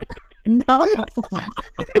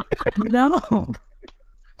 No.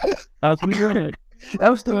 That's what you're doing. That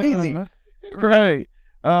was too easy. Right.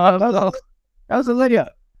 That was a layup.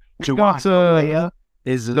 Layup.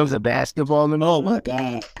 Is a basketball and oh my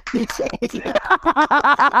God.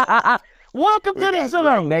 Welcome to the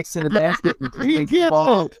show. Next to the basket,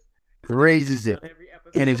 raises it,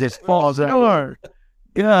 and it just falls out.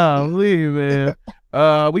 Golly, man.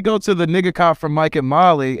 We go to the nigga cop from Mike and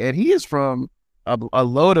Molly, and he is from a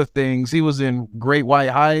load of things. He was in Great White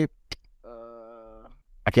Hype.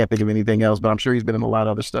 I can't think of anything else, but I'm sure he's been in a lot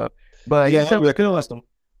of other stuff. But Yeah, we could list them.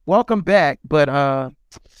 welcome back, but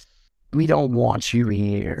we don't want you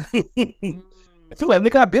here. I feel like,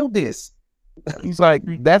 look, I built this. He's like,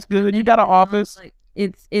 that's good. You got an office. Like,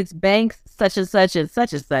 it's banks such and such and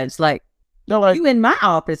such and such. Like, They're like, you in my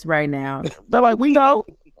office right now. they're like, we know.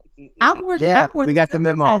 I'm working. Yeah, I'm working we got the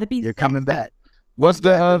memo. to be You're coming back. What's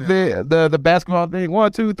the basketball thing?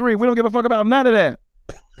 1, 2, 3. We don't give a fuck about none of that.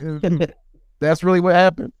 That's really what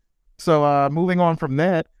happened. So moving on from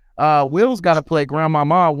that, Will's got to play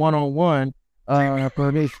Grandmama 1-on-1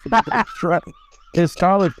 for his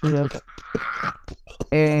college trip,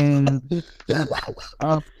 and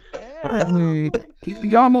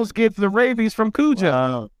he almost gets the rabies from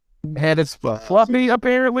Cujo. Had his Fluffy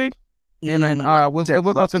apparently, and then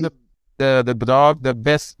we'll go to the dog,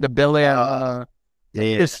 the Bel Air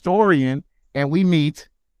historian, and we meet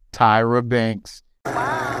Tyra Banks.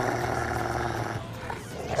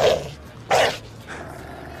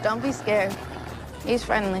 Don't be scared. He's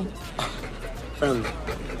friendly. Friendly.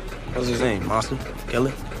 What's his name? Austin?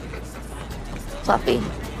 Kelly? Fluffy.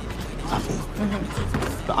 Fluffy.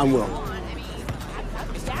 Mm-hmm. I'm Will.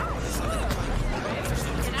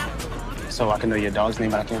 So I can know your dog's name,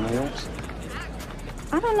 but I can't know yours?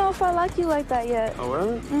 I don't know if I like you like that yet. Oh,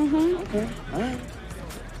 really? Mm-hmm. Okay, all right.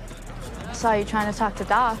 Saw you trying to talk to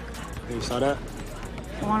Doc. You saw that?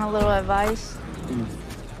 You want a little advice? Mm. If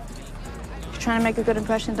you're trying to make a good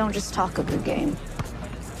impression, don't just talk a good game.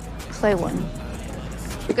 Play one.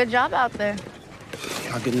 Good job out there.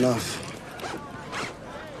 Not good enough.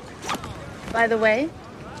 By the way,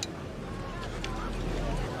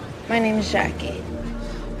 my name is Jackie.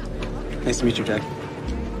 Nice to meet you, Jack.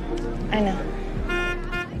 I know.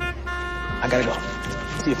 I gotta go.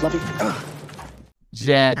 See you, Fluffy.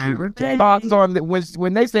 Jackie, thoughts on that?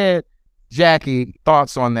 When they said Jackie,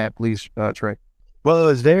 thoughts on that, please, Trey. Well, it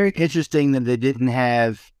was very interesting that they didn't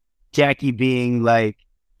have Jackie being like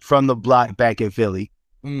from the block back in Philly.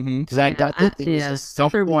 Because I got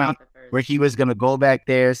some point where he was going to go back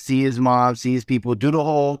there, see his mom, see his people, do the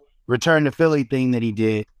whole return to Philly thing that he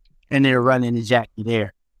did, and they're running into Jackie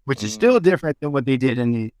there, which is still different than what they did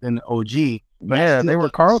in the OG. But yeah, they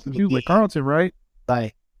were Carlton too, with Carlton, right?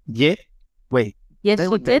 Like, yeah, wait. Yes,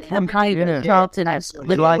 she did have Carlton.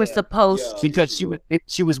 Like, we're supposed to. Because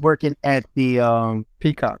she was working at the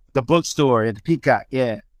Peacock, the bookstore at the Peacock.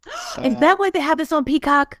 Yeah. Is that why they have this on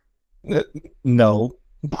Peacock? No.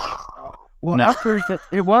 Well, no.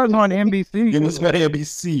 It was on NBC. It was on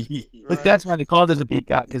NBC. But that's why they called it the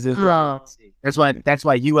Peacock, because that's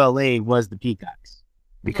why ULA was the Peacocks,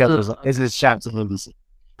 because it's a shot to NBC.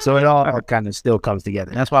 So it all kind of still comes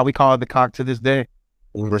together. That's why we call it the cock to this day.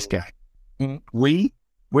 Where's guy?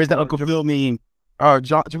 Where's the Uncle Phil meme? Oh,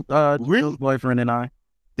 Jill's boyfriend and I.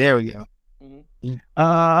 There we go.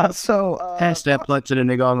 Pass that blunt to the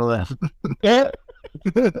nigga on the left.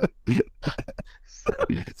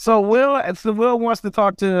 So Will wants to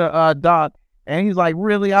talk to Doc, and he's like,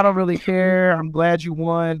 really, I don't really care. I'm glad you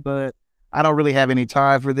won, but I don't really have any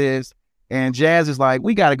time for this. And Jazz is like,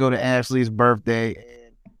 we got to go to Ashley's birthday.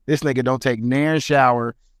 And this nigga don't take near a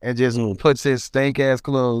shower and just puts his stank ass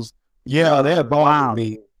clothes. Yeah, they're bothering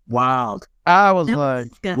me. Wild. I was like,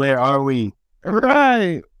 where are we?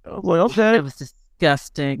 Right. I was like, okay. It was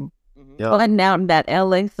disgusting. Yep. Going out in that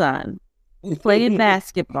LA sun, playing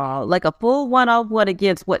basketball, like a full 1-on-1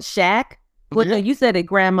 against Shaq? Well, no, you said it,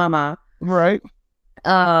 Grandmama. Right.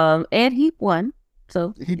 And he won.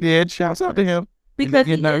 So he did. Shouts out to him. Because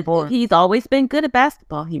he's always been good at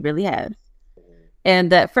basketball. He really has.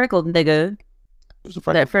 And that freckled nigga.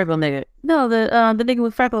 That freckled nigga. No, the nigga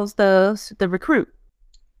with freckles, the recruit.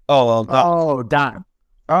 Don. Don.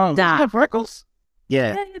 Have freckles.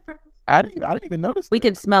 Yeah. I didn't even notice. We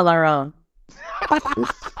can smell our own.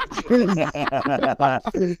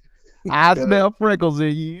 I smell freckles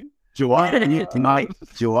in you. Juwan, you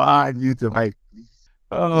tonight.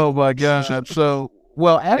 Oh my gosh. So,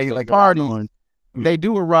 well, at the party, they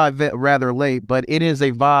do arrive rather late, but it is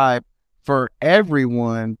a vibe for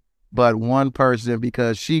everyone but one person,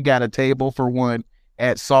 because she got a table for one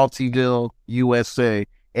at Saltyville, USA.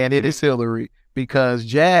 And it is Hillary, because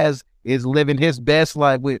Jazz is living his best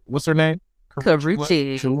life with, what's her name?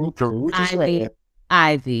 Karuchi.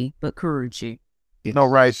 Ivy, but Karuchi. No,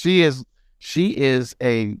 right. She is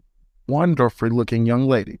a wonderful looking young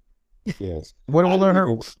lady. Yes. What do we learn her?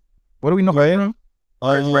 What do we know her from?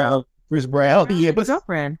 Chris Brown. Yeah, His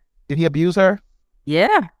girlfriend. Did he abuse her?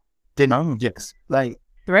 Yeah. Didn't yes. Like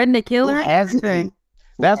Threatened to kill her.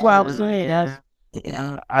 That's why I was saying.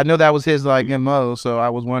 I know that was his like MO, so I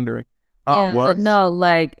was wondering. Yeah, no,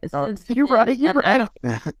 like You're right. You're right.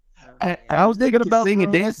 I was thinking about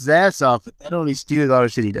singing, dance his ass off. That only steals all the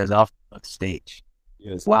shit he does off the stage.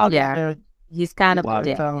 Yes. Wow. Yeah. He's kind of Wow,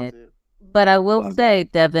 addicted. But I will say,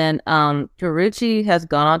 Devin, Karrueche has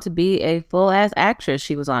gone on to be a full-ass actress.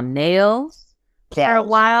 She was on Nails for a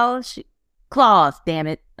while. Claws, damn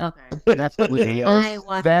it. Okay.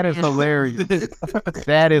 That is hilarious.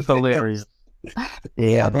 That is hilarious.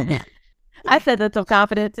 Yeah. I said that so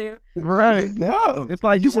confident too. Right. No. It's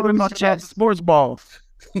like you would have chat sports ball.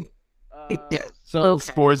 So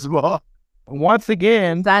sports ball. Once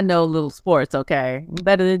again, I know little sports, okay?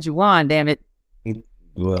 Better than Juwan, damn it.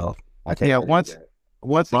 Well, I can't. Yeah, once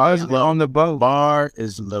on the boat. Bar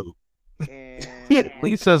is low.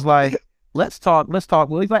 Lisa's like, let's talk.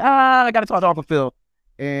 Well, he's like, I gotta talk to Phil.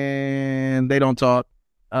 And they don't talk.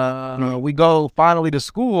 We go finally to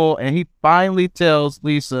school, and he finally tells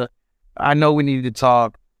Lisa, I know we need to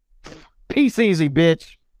talk. Peace easy,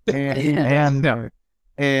 bitch.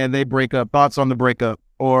 And they break up. Thoughts on the breakup,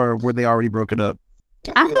 or were they already broken up?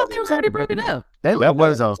 I thought they was already broken up. That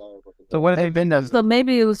was all. So what have they been done? So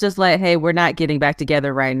maybe it was just like, hey, we're not getting back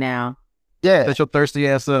together right now. Yeah. Set your thirsty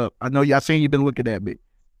ass up. I know. I seen you been looking at me.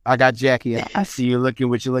 I got Jackie. I see you looking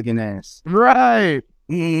with your looking ass. Right.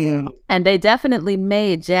 Yeah. And they definitely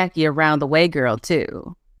made Jackie a round the way girl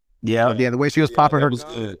too. Yeah. Yeah. The way she was popping her.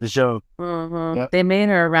 The show. Mm-hmm. Yep. They made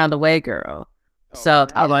her a round the way girl. So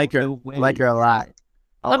I like her. Like her a lot.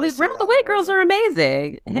 I mean, round the way girls are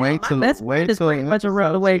amazing. Wait till That's pretty much a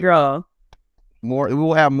round the way girl. More. We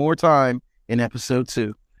will have more time in episode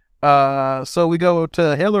 2. So we go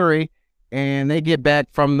to Hillary, and they get back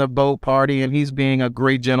from the boat party, and he's being a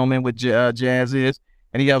great gentleman with Jazz is,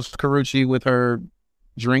 and he helps Karrueche with her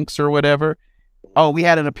drinks or whatever. Oh, we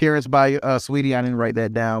had an appearance by Sweetie. I didn't write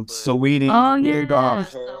that down. Sweetie. Oh yeah.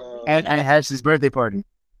 And Hash's birthday party.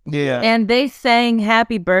 Yeah. And they sang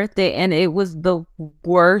happy birthday, and it was the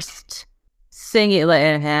worst singing. Like,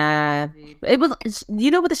 happy. It was, you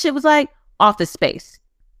know what the shit was like? Office Space.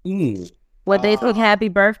 When they sang happy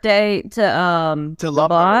birthday to the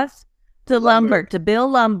boss, to Lumberg, to Bill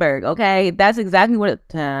Lumberg. Okay, that's exactly what it.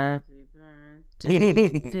 Happy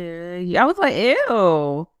birthday. I was like,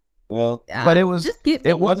 ew. Well, but it was.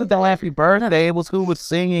 It wasn't the happy birthday. It was who was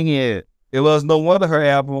singing it. It was no wonder her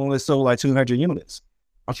album only sold like 200 units.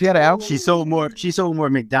 Oh, she had an album. She sold more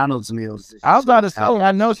McDonald's meals. I was about to say.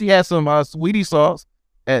 I know she had some sweetie sauce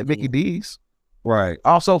at Mickey D's. Right.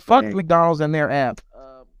 Also, fuck McDonald's and their app.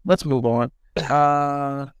 Let's move on.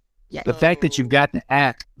 The fact that you've got the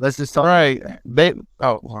app. Let's just talk. Right.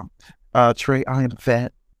 Trey, I am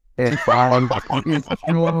fat. And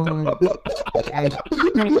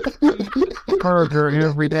burger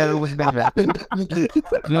every day was better.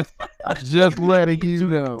 Just letting you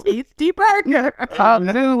know. Tasty burger. I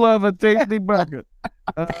do love a tasty burger.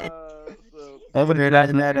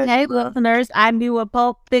 Hey, listeners, I knew a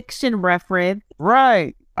Pulp Fiction reference.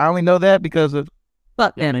 Right. I only know that because of.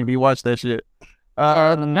 Fuck that. Maybe watch that shit.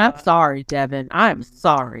 I'm sorry, Devin. I'm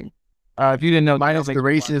sorry. If you didn't know, minus the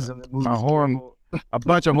racism, a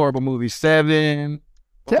bunch of horrible movies. Seven.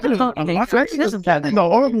 Let's move on to the next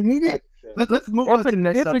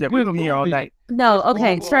subject. We're here all night. No,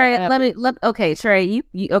 okay, Trey. Okay, Trey.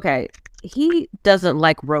 You okay? He doesn't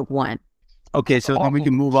like Rogue One. Okay, so then we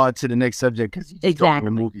can move on to the next subject. Exactly.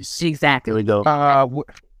 Movies. Exactly. Here we go.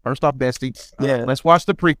 First off, bestie. Yeah. Let's watch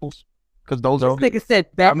the prequels because those are. Nigga said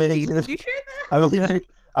best.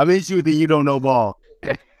 I'm issue with the you don't know ball.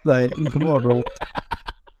 Like, come on, bro.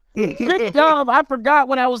 Good job. I forgot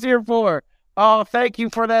what I was here for. Oh, thank you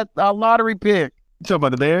for that lottery pick. You talking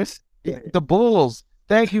about the Bears? Yeah, the Bulls.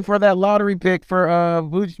 Thank you for that lottery pick for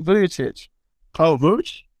Vucevic. Oh,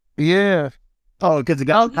 Vuce? Yeah. Oh, because it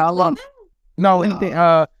got how long? No,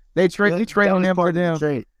 they traded on him for them.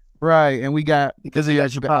 Trade. Right, and we got because he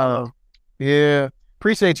got Chicago. Yeah,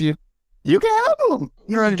 appreciate you. You can help him.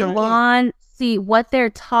 You're on Juwan. See what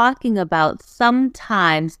they're talking about.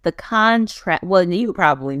 Sometimes the contract. Well, you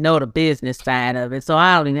probably know the business side of it, so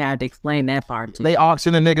I don't even have to explain that part to you. They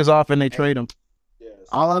auction the niggas off and they trade them.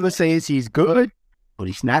 All I'm gonna say is he's good, but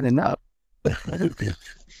he's not enough.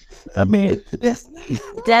 I mean,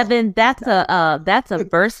 Devin, that's a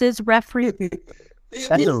versus reference.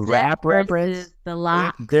 That's a rap reference. The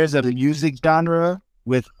lot. There's a music genre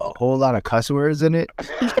with a whole lot of cuss words in it. I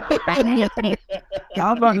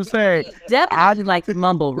was about to say, I like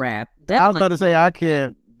mumble rap. I was about to say I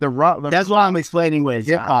can't. The rock. That's what I'm explaining with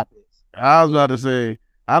hip hop. I was about to say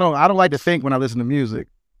I don't like to think when I listen to music.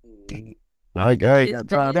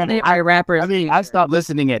 Rappers. I mean, I stopped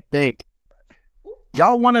listening at think.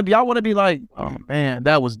 Y'all want to be like, oh man,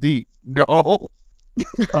 that was deep. No.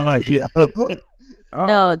 Yeah.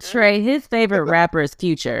 No, Trey, his favorite rapper is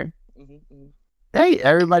Future. Hey,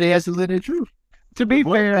 everybody has to live their truth. To be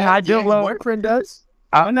fair, I do. Boyfriend does.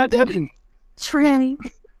 I'm not telling. Trey.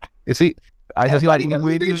 You see, I just like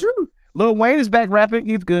Lil Wayne is back rapping.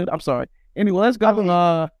 He's good. I'm sorry. Anyway, let's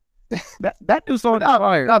go. That new song is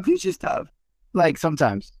fire. No, Future's tough. Like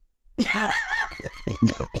sometimes.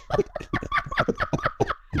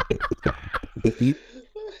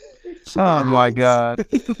 Oh my God.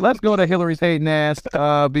 Let's go to Hillary's hating ass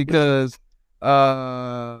because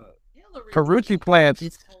Karrueche plants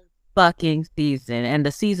It's fucking season, and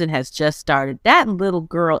the season has just started. That little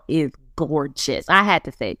girl is gorgeous. I had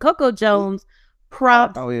to say, Coco Jones,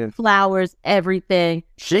 props, flowers, everything.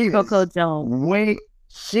 Coco Jones.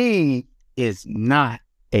 She is not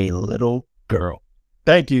a little girl.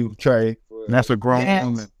 Thank you, Trey. And that's a grown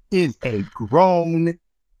woman. Is a grown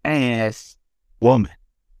ass woman.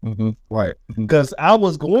 Right. Because I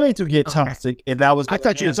was going to get toxic, and I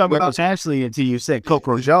thought you were talking about Ashley until you said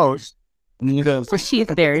Coco Jones. Because she's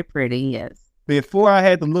very pretty, yes. Before I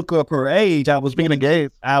had to look up her age, I was being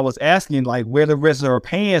engaged. I was asking like where the rest of her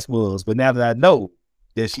pants was, but now that I know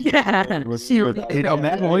that she, it don't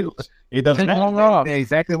matter. It doesn't matter. They're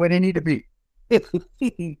exactly where they need to be.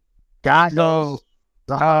 God knows.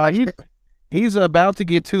 He's about to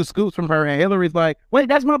get 2 scoops from her, and Hillary's like, "Wait,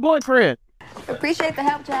 that's my boyfriend." Appreciate the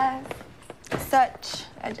help, Jazz. Such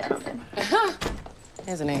a gentleman.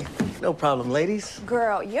 Isn't he? No problem, ladies.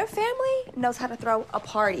 Girl, your family knows how to throw a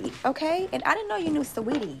party, okay? And I didn't know you knew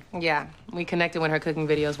Saweetie. Yeah, we connected when her cooking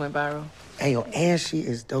videos went viral. Hey, yo, and she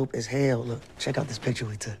is dope as hell. Look, check out this picture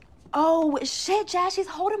we took. Oh, shit, Jazz, she's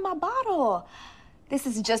holding my bottle. This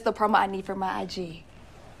is just the promo I need for my IG.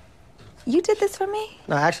 You did this for me?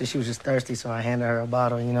 No, actually, she was just thirsty, so I handed her a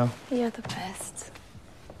bottle, you know? You're the best.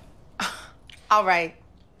 All right.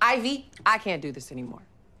 Ivy, I can't do this anymore.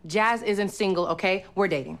 Jazz isn't single, okay? We're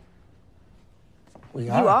dating. We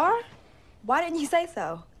are? You are? Why didn't you say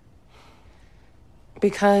so?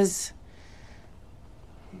 Because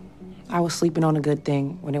I was sleeping on a good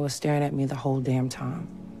thing when it was staring at me the whole damn time.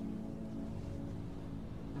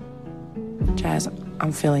 Jazz,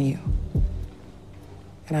 I'm feeling you.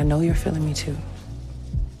 And I know you're feeling me too.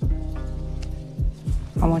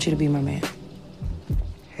 I want you to be my man.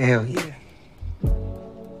 Hell yeah.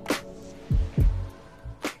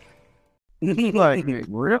 Like,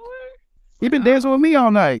 really? You been dancing with me all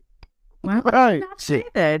night. Right. Shit.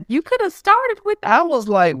 You could have started with I was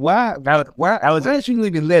like, why? I was actually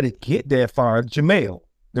even let it get that far. Jamel,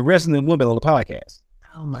 the resident woman on the podcast.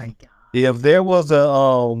 Oh my God. If there was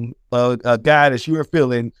a guy that you were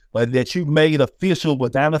feeling, but that you made official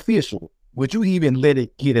but not official, would you even let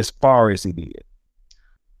it get as far as he did?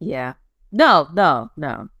 Yeah. No.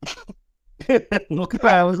 Look,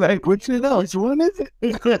 I was like, "What you know? Which one is it?"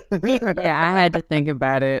 Yeah, I had to think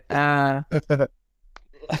about it. No,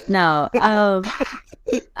 I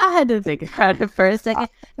had to think about it for a second.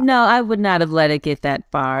 No, I would not have let it get that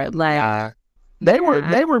far. Like they were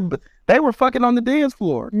fucking on the dance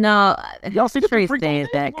floor. No, y'all see Trey saying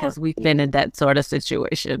that because we've been in that sort of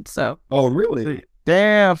situation. So. Oh really?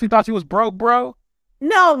 Damn, she thought she was broke, bro.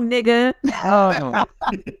 No, nigga. Oh.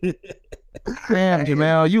 Damn,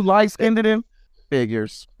 Jamel, you light-skinned him?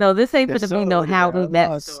 Figures. No, this ain't for me know how we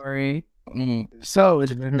met story. So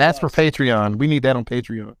that's for Patreon. We need that on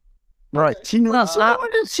Patreon. Right. She knew what's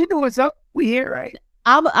up. We here, right?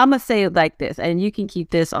 I'm gonna say it like this, and you can keep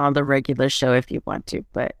this on the regular show if you want to,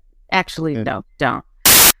 but actually, no, don't.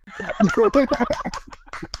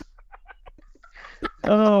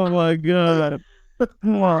 Oh my God.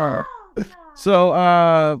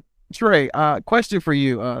 So, Trey, question for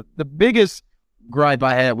you. The biggest gripe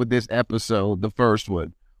I had with this episode, the first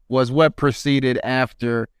one, was what proceeded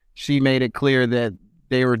after she made it clear that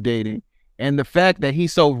they were dating. And the fact that he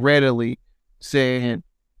so readily said,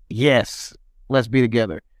 yes, let's be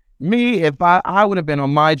together. Me, if I would have been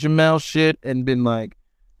on my Jamel shit and been like,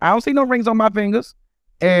 I don't see no rings on my fingers,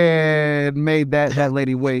 and made that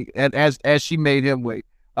lady wait, and as she made him wait.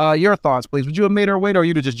 Your thoughts, please. Would you have made her wait, or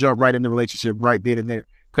you'd have just jumped right in the relationship right then and there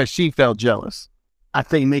because she felt jealous? I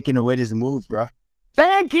think making her wait is a move, bro.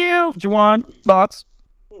 Thank you, Juwan. Thoughts?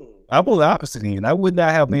 I'm on the opposite end. I would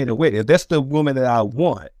not have made her wait. If that's the woman that I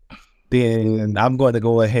want, then I'm going to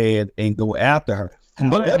go ahead and go after her.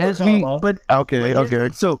 Okay.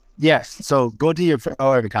 So yes. So go to your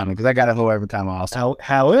however comment because I got a however comment also.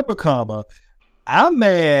 However, I'm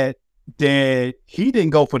mad that he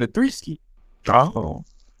didn't go for the 3-ski. Oh.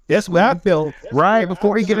 That's what I felt. Right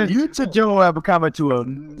before he get in, You took Joe Abercrombie to a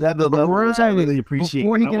level I really appreciate.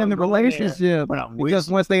 before he get in the relationship. Because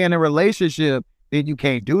once they in a relationship, then you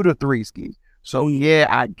can't do the threeski. So yeah,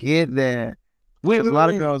 I get that. A lot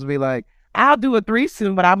of girls be like, I'll do a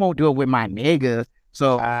threesome, but I won't do it with my nigga.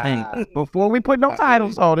 So hey, before we put no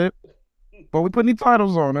titles on it,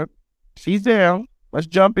 she's down. Let's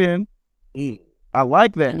jump in. I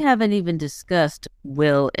like that. We haven't even discussed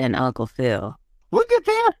Will and Uncle Phil. We'll get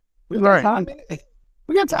there. We got time.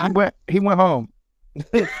 He went home.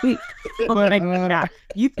 You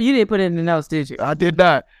didn't put it in the notes, did you? I did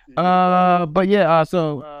not. But yeah.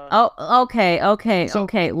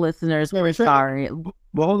 Okay, listeners. We're sorry.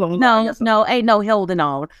 Well, hold on. No, ain't no holding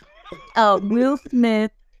on. Will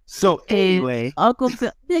Smith. So anyway, Uncle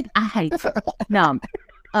Phil. I hate it. No.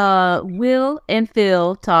 Will and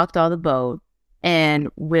Phil talked on the boat, and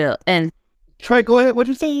Will and Trey, go ahead. What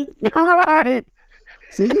you saying?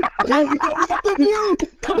 see, well,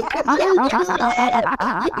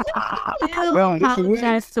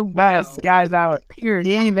 apologize to Will. guys out.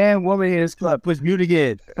 Any man, woman in this club, push mute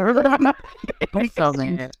again. So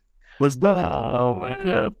man. What's that? Oh my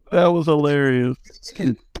god, that was hilarious.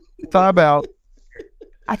 Time out.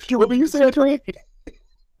 I feel what you said to it.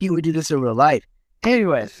 You would do this in real life.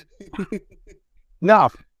 Anyways, no.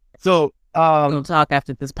 So We'll talk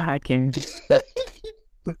after this podcast.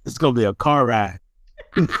 it's gonna be a car ride.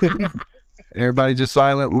 Everybody just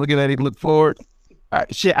silent, looking at him, look forward. All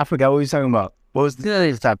right, shit, I forgot what we was talking about. What was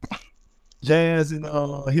the topic? Jazz and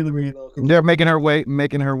Hillary. They're making her way.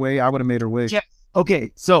 I would have made her way. Yeah.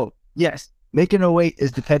 Okay, so yes, making her way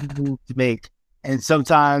is the petty move to make, and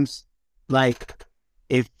sometimes, like,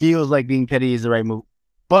 it feels like being petty is the right move.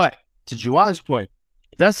 But to Juwan's point,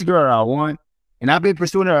 if that's the girl I want, and I've been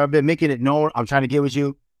pursuing her, I've been making it known I'm trying to get with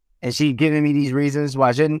you, and she giving me these reasons why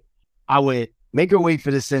I shouldn't, I would make her wait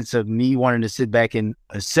for the sense of me wanting to sit back and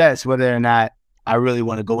assess whether or not I really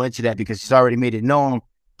want to go into that, because she's already made it known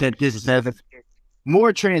that this is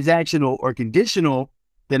more transactional or conditional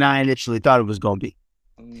than I initially thought it was going to be.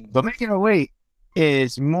 But making her wait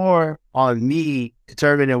is more on me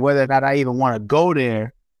determining whether or not I even want to go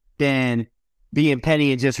there than being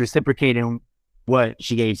petty and just reciprocating what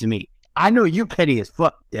she gave to me. I know you petty as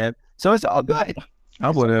fuck, Deb. So it's all good. I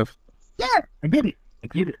would have. Yeah, I get it.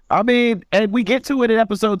 I mean, and we get to it in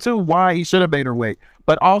episode 2, why he should have made her wait.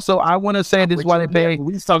 But also, I want to say this is why they pay.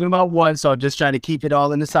 We was talking about one, so I'm just trying to keep it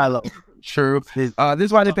all in the silo. True. This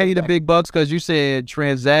is why they pay you the big bucks, because you said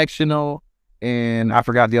transactional, and I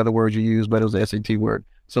forgot the other word you used, but it was the SAT word.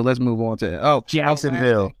 So let's move on to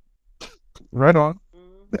Jacksonville. Right on.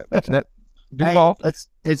 That Duval. It's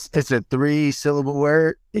a 3-syllable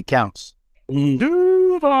word. It counts.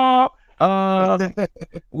 Duval.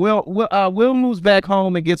 Will moves back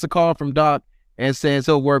home and gets a call from Doc and says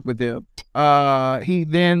he'll work with him. He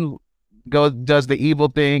then does the evil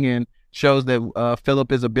thing and shows that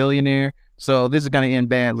Philip is a billionaire. So this is going to end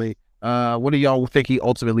badly. What do y'all think he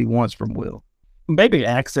ultimately wants from Will? Maybe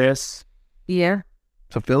access. Yeah.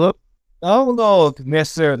 To Philip? I don't know if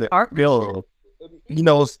necessarily Philip. You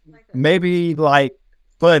know, maybe like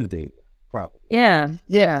funding, probably. Yeah.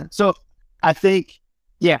 Yeah. So I think,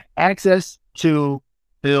 access to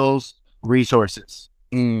Phil's resources.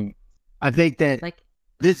 I think that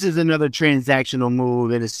this is another transactional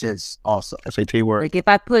move in a sense also. SAT word. Like if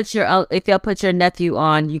y'all put your nephew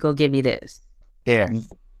on, you go give me this. Yeah.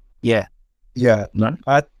 No.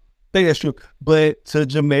 I think that's true. But to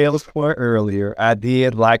Jamel's point earlier, I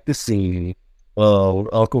did like the scene of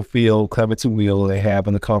Uncle Phil coming to Will and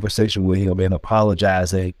having a conversation with him and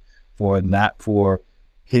apologizing for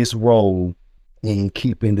his role in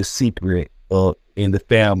keeping the secret in the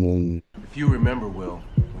family. If you remember, Will,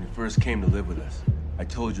 when you first came to live with us, I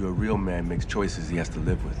told you a real man makes choices he has to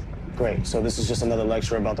live with. Great. So this is just another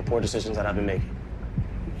lecture about the poor decisions that I've been making.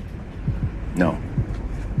 No,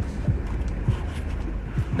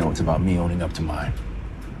 it's about me owning up to mine.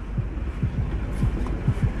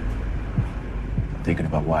 Thinking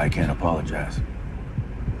about why I can't apologize.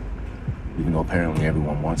 Even though apparently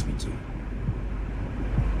everyone wants me to.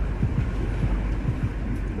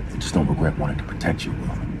 I just don't regret wanting to protect you,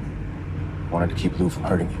 Will. Wanted to keep Lou from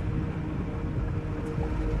hurting you.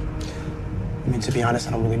 I mean, to be honest,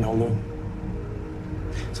 I don't really know Lou.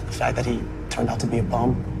 So the fact that he turned out to be a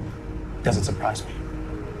bum doesn't surprise me.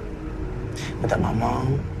 But that my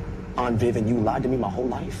mom, Aunt Viv, and you lied to me my whole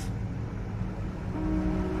life,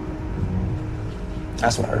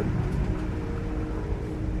 that's what hurt.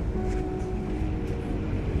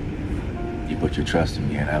 You put your trust in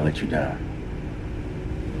me and I let you down.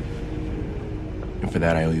 And for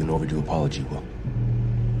that, I owe you an overdue apology, Will.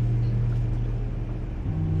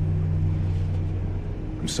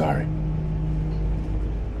 I'm sorry.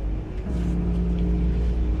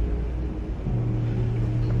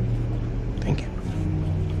 Thank you.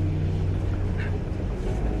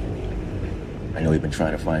 I know you've been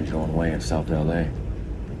trying to find your own way in South LA.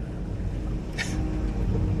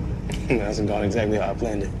 It hasn't gone exactly how I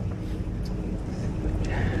planned it.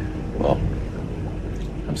 Well,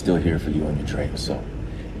 I'm still here for you and your dreams, so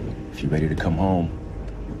if you're ready to come home,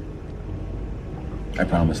 I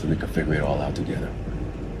promise that we can figure it all out together.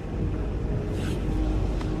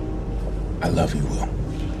 I love you, Will.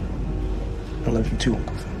 I love you too,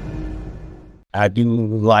 Uncle. I do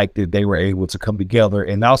like that they were able to come together.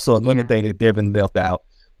 And also another thing that Devin left out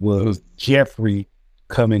was Jeffrey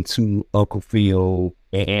coming to Uncle Phil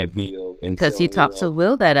and Aunt Ville. Because he talked to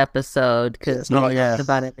Will that episode. Because he talked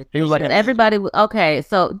about everything. He was like, everybody. Okay,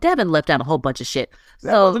 so Devin left out a whole bunch of shit.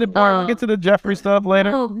 So we'll get to the Jeffrey stuff later.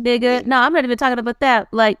 Oh, nigga. No, I'm not even talking about that.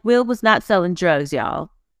 Like, Will was not selling drugs, y'all.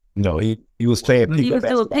 No, he was playing. He was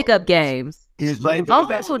doing pickup games. He was playing Oh,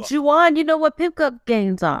 that's what Juwan, you know what pickup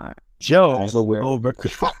games are. Joe, I'm aware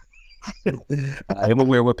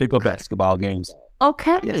what pickup basketball games are.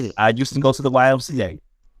 Okay. I used to go to the YMCA.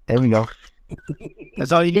 There we go.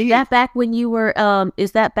 That's all you need. Is that back when you were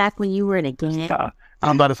in a gang?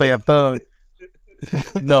 I'm about to say a thug.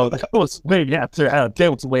 No, that was way after.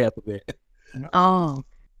 That was way after that. Oh.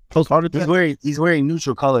 He's wearing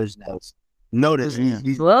neutral colors now. Notice.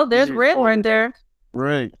 Well, there's red right there.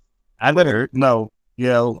 Right. I better no,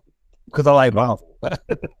 because I like Marvel.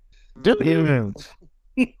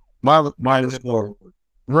 Mine is more.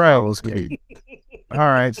 Right. All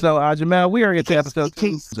right. So, Jamel, we are getting to episode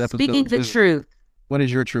 2. Speaking the truth. What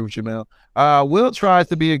is your truth, Jamel? Will tries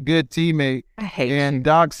to be a good teammate. I hate and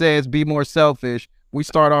Doc says be more selfish. We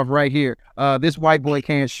start off right here. This white boy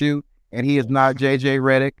can't shoot, and he is not JJ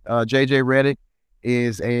Redick. JJ Redick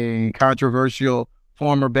is a controversial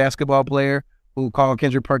former basketball player who called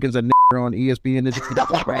Kendrick Perkins a nigger on ESPN.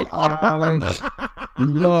 I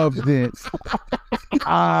loved it.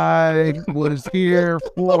 I was here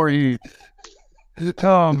for you.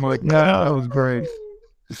 Oh my God, that was great.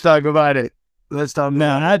 Let's talk about it. Let's talk.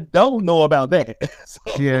 Now, I don't know about that.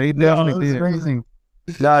 Yeah, he definitely did. Crazy.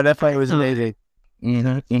 No, that fight was amazing.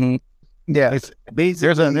 Yeah, it's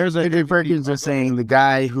basically there's a Perkins are saying the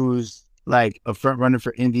guy who's like a front runner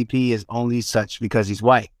for MVP is only such because he's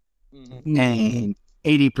white, and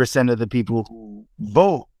 80% of the people who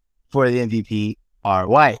vote for the MVP are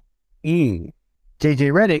white. JJ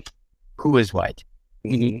Redick, who is white,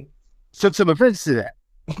 took some offense to that.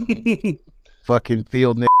 Fucking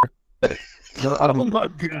field nigger. Oh my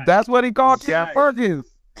God. That's what he called Kendrick Perkins.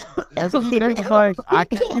 That's what he's like. I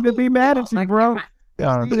can't even be mad at you, bro.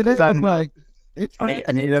 It's like,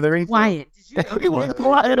 I need another ring. Quiet.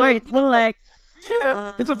 Relax.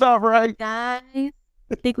 It's about right. Guys, I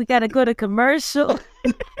think we gotta go to commercial.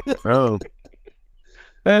 Bro.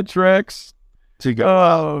 That tracks. To go.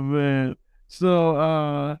 Oh man.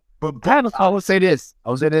 So but I will say this.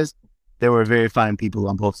 There were very fine people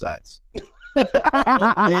on both sides.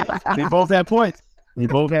 They both had points. They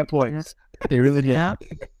really did. Yeah.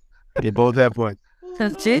 They both had points.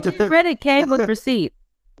 Because JJ Redick came with receipt.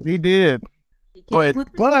 He did. But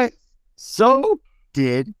so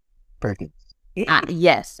did Perkins.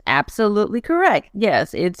 Yes, absolutely correct.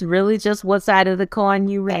 Yes, it's really just what side of the coin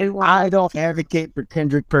you really want. I don't advocate for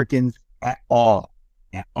Kendrick Perkins at all.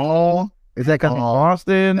 At all. Is that because of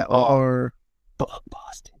Boston or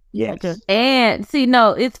Boston? Yes. Okay. And see,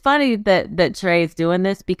 no, it's funny that Trey's doing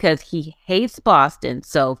this because he hates Boston.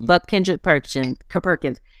 So fuck Kendrick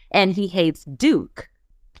Perkins. And he hates Duke.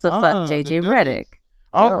 So fuck JJ Redick.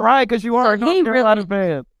 All right, because you are a North Carolina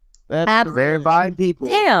fan. That's very fine people.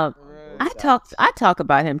 Damn. I talk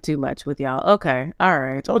about him too much with y'all. Okay. All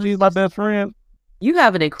right. I told you he's my best friend. You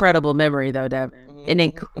have an incredible memory though, Devin. An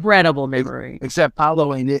incredible memory. Except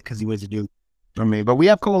Paolo ain't it because he went to Duke. I mean, but we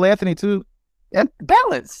have Cole Anthony too. And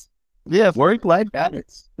balance. Yeah, work-life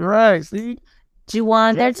balance. Right. See,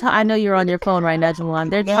 Juwan, I know you're on your phone right now, Juwan.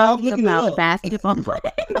 They're talking about basketball.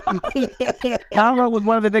 Paolo was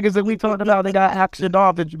one of the niggas that we talked about. They got actioned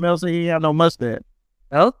off, and Jamel said he had no mustache.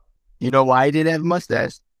 Oh, you know why he didn't have a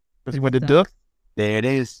mustache? Because he went to Duke. There it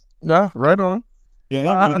is. Yeah, right on.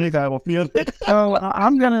 Yeah, I think I will feel it. So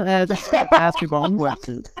I'm gonna ask basketball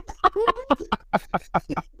questions.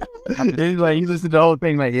 He's like, you listened to the whole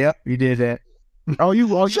thing, like, yep, you did that. Oh, you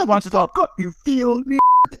want to talk up? You feel me?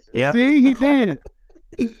 Yeah. See, he did.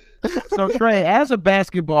 So Trey, as a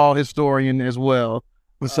basketball historian as well,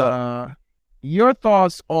 what's up? Your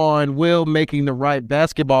thoughts on Will making the right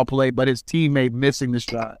basketball play, but his teammate missing the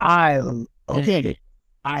shot? So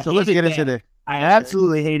let's get into this. I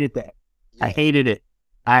absolutely hated that. I hated it.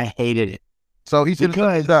 I hated it. So he should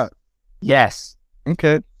have up. Yes.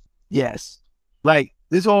 Okay. Yes. Like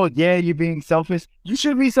this whole you're being selfish. You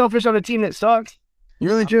should be selfish on a team that sucks. You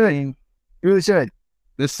really should. You really should.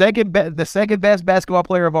 The second best basketball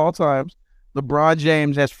player of all time, LeBron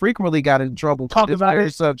James, has frequently got in trouble Talk with about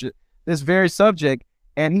this very subject,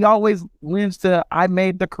 and he always leans to I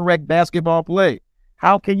made the correct basketball play.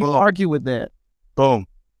 How can you argue with that? Boom.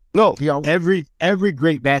 No, every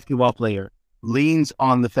great basketball player leans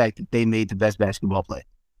on the fact that they made the best basketball play.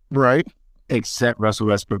 Right. Except Russell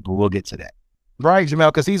Westbrook, but we'll get to that. Right, Jamel,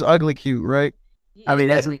 because he's ugly cute, right? I mean,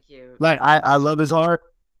 that's cute. Like I love his heart.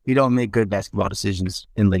 He don't make good basketball decisions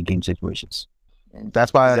in late game situations.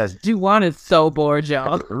 That's why Juwan is so bored,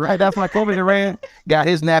 y'all. Right, that's why Kobe Durant got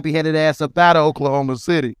his nappy headed ass up out of Oklahoma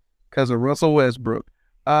City because of Russell Westbrook.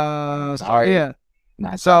 Sorry. Yeah.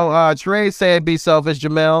 So Trey said be selfish.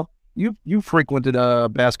 Jamel, you frequented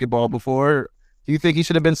basketball before. Do you think he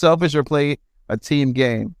should have been selfish or play a team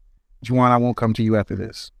game? Juwan, I won't come to you after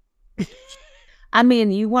this. I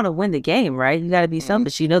mean, you want to win the game, right? You got to be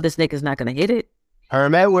selfish. You know this nigga's not going to hit it.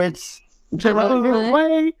 Herm Edwards.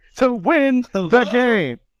 Way to win the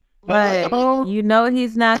game. But you know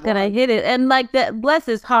he's not going to hit it. And like that, bless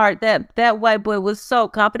his heart, that white boy was so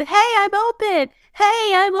confident. Hey, I'm open.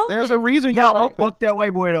 Hey, I'm open. There's a reason y'all fuck that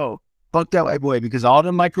white boy though. Fuck that white boy because all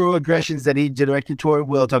the microaggressions that he directed toward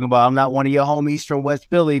Will, talking about I'm not one of your homies from West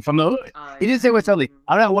Philly, from the hood. He didn't say West Philly.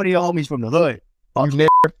 I'm not one of your homies from the hood.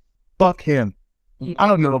 Fuck him. I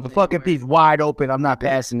don't know if the fucking piece wide open. I'm not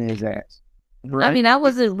passing his ass. Right? I mean, I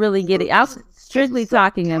wasn't really getting. I was strictly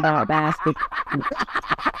talking about basketball.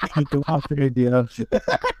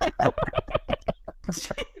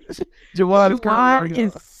 Juwan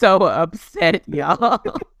is so upset, y'all.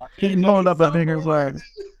 He's blowing up that nigga's legs.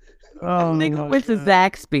 Oh, nigga went to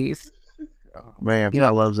Zaxby's. Man, I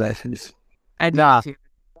love Zaxby's.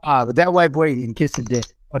 But that white boy can kiss the dick.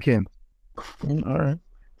 Fuck him. All right.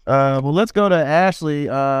 Well, let's go to Ashley,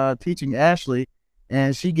 teaching Ashley,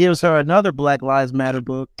 and she gives her another Black Lives Matter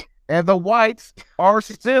book, and the whites are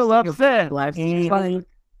still upset.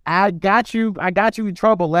 I got you in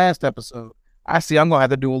trouble last episode. I see I'm gonna have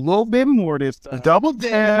to do a little bit more this time. Double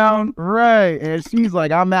down. Right. And she's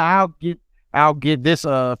like, I'll get this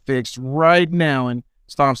fixed right now, and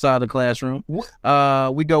stomps out of the classroom.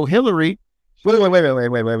 We go Hillary. Wait.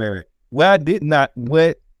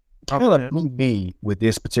 What killing me with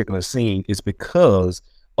this particular scene is because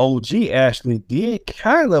OG Ashley did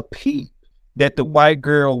kind of peep that the white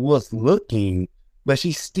girl was looking, but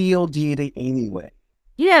she still did it anyway.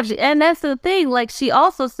 Yeah, and that's the thing. Like, she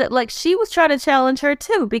also said, like, she was trying to challenge her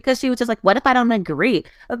too, because she was just like, what if I don't agree?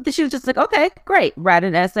 She was just like, okay, great. Write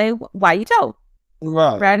an essay why you don't.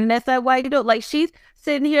 Right. Write an essay why you don't. Like, she's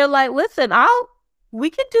sitting here like, listen,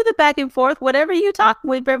 we can do the back and forth. Whatever you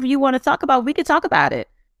want to talk about, we can talk about it.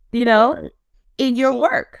 You know, right. In your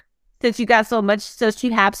work. Since you have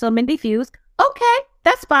so many views, okay,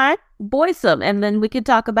 that's fine. Voice them, and then we can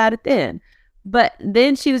talk about it then. But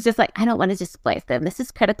then she was just like, I don't want to displace them. This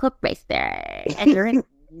is critical race theory. And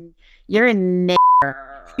you're a nigger.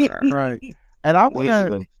 Right. And I want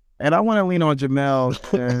to lean on Jamel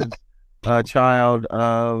as a child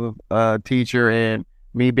of a teacher and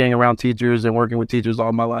me being around teachers and working with teachers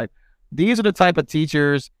all my life. These are the type of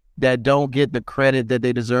teachers that don't get the credit that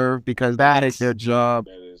they deserve because that is their job.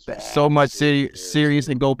 So much serious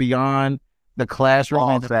and go beyond the classroom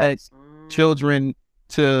and affect children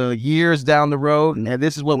to years down the road, and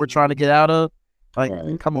this is what we're trying to get out of.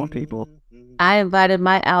 Like, come on, people. I invited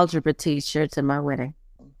my algebra teacher to my wedding.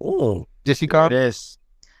 Oh, did she come? Yes.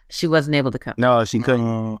 She wasn't able to come. No, she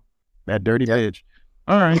couldn't. That dirty bitch.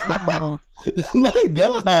 All right.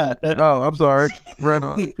 Oh, I'm sorry.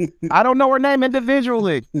 I don't know her name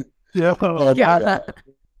individually. Yeah.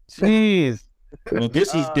 Jeez.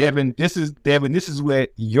 This is Devin. This is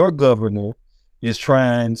what your governor is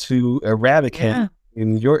trying to eradicate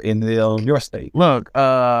in your state. Look,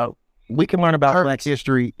 we can learn about Black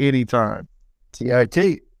history anytime.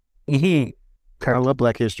 TRT. I love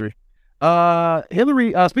Black history.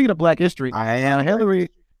 Hillary, speaking of Black history,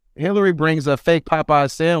 Hillary brings a fake Popeye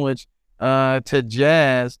sandwich to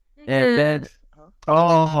Jazz, and then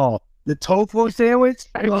the tofu sandwich.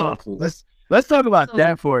 Let's talk about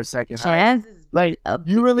that for a second. Jazz, like,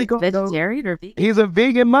 you really go vegetarian or vegan? He's a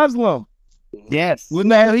vegan Muslim. Yes. Well,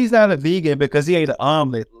 no, he's not a vegan because he ate an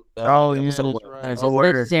omelet. He's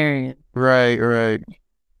vegetarian. Right.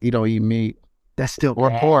 He don't eat meat. That's still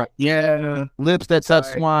or pork. Yeah. Lips that touch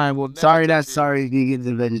swine. Well, sorry, vegans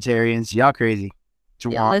and vegetarians. Y'all crazy.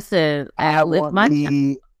 Yeah, listen, I want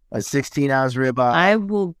me a 16-ounce ribeye. I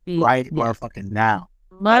will be right motherfucking now.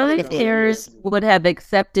 My parents would have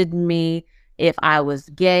accepted me if I was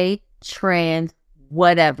gay, trans,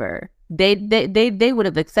 whatever. They would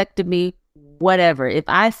have accepted me, whatever. If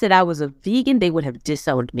I said I was a vegan, they would have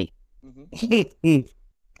disowned me.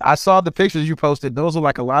 I saw the pictures you posted. Those are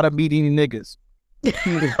like a lot of meat-eating niggas.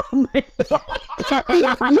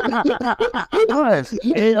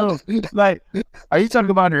 Like, are you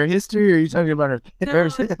talking about her history or are you talking about her?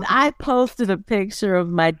 I posted a picture of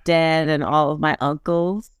my dad and all of my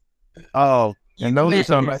uncles. Oh, and those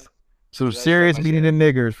are some serious meat-eating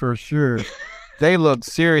niggers for sure. They look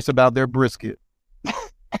serious about their brisket.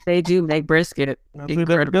 They do make brisket.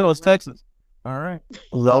 Incredible. It's Texas. All right.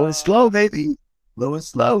 Low and slow, baby. Low and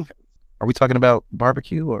slow. Are we talking about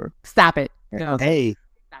barbecue or? Stop it. No. Hey,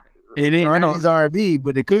 it ain't R&B,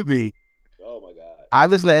 but it could be. Oh my God. I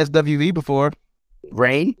listened to SWV before.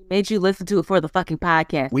 Rain? Made you listen to it for the fucking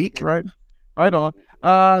podcast. Week? Right. Right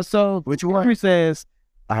on. So which one? Henry says,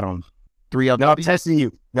 I don't know. 3LW. No, I'm testing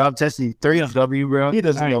you. 3LW, bro. He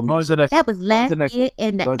doesn't know most of that. That was last year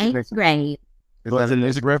in the 8th grade. Is that a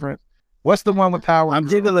music reference? What's the one with Power? I'm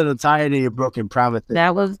getting a little tired of your broken promise.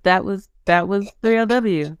 That was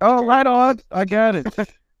 3LW. Oh, right on. I got it.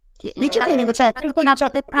 Promise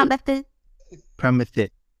it.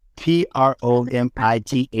 PROMITHTH.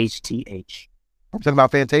 I'm talking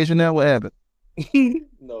about Fantasia now. What happened?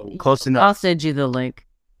 No. Close enough. I'll send you the link.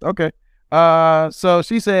 Okay. So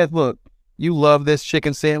she says, look, you love this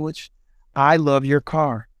chicken sandwich. I love your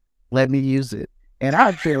car. Let me use it. And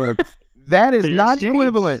I feel that is not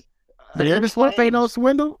equivalent. This one ain't no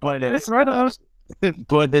swindle. But it's right on.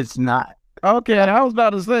 But it's not. Okay, I was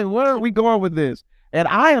about to say, where are we going with this? And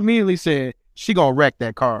I immediately said, she gonna wreck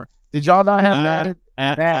that car. Did y'all not have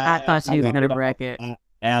that? I thought she was gonna wreck it.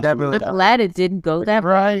 Definitely. But glad it didn't go that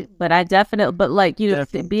right. But I definitely,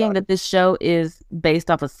 being that this show is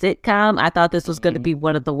based off a sitcom, I thought this was going to be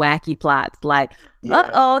one of the wacky plots. Like,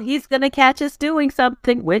 he's going to catch us doing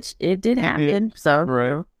something, which it did happen.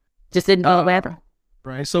 So, just didn't know what happened.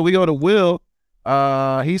 Right. So we go to Will.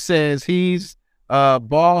 He says he's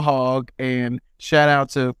ball hog, and shout out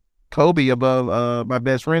to Kobe above my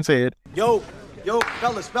best friend's head. Yo,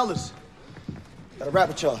 fellas. Gotta rap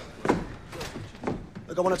with y'all.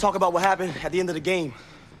 Look, I want to talk about what happened at the end of the game.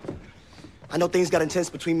 I know things got intense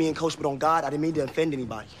between me and Coach, but on God, I didn't mean to offend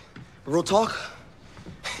anybody. But real talk,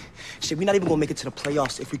 shit, we're not even gonna make it to the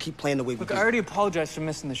playoffs if we keep playing the way we do. Look, I already apologized for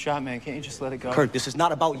missing the shot, man. Can't you just let it go? Kirk, this is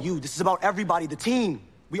not about you. This is about everybody, the team.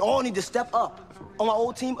 We all need to step up. On my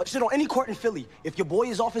old team, shit, on any court in Philly, if your boy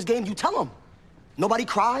is off his game, you tell him. Nobody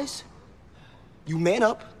cries. You man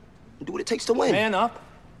up and do what it takes to win. Man up?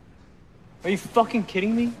 Are you fucking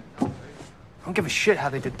kidding me? I don't give a shit how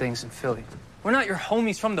they did things in Philly. We're not your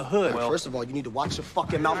homies from the hood. Well, first of all, you need to watch your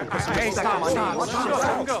fucking mouth and put some respect on my name. Let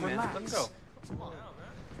him go, man. Let him go.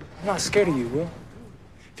 I'm not scared of you, Will.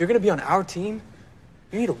 If you're gonna be on our team,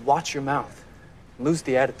 you need to watch your mouth. Lose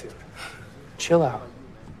the attitude. Chill out.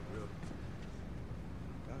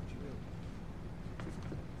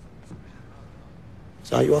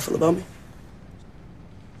 So how you all feel about me?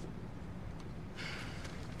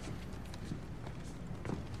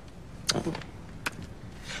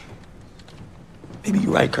 Maybe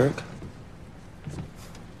you're right, Kirk.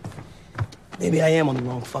 Maybe I am on the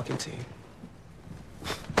wrong fucking team.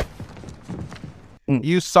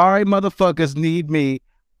 You sorry motherfuckers need me.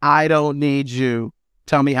 I don't need you.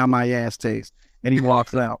 Tell me how my ass tastes. And he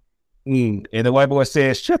walks out. And the white boy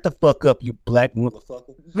says, shut the fuck up, you black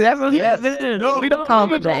motherfucker. That's what no, we don't call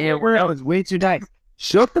him that. That was way too nice.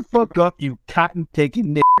 Shut the fuck up, you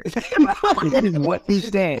cotton-taking nigger. That is what he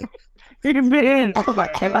said. Oh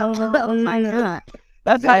my God.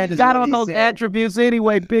 That's how you got on those attributes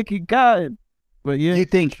anyway, Picky Cotton. But yeah. You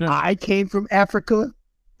think I came from Africa?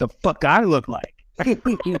 The fuck I look like?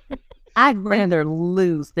 I'd rather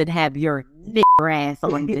lose than have your nigger ass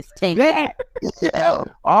on this team. Yeah.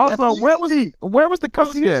 Also, where was he? Where was the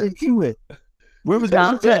coach at? Where was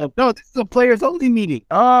that? No, this is a players only meeting.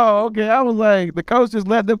 Oh, okay. I was like, the coach just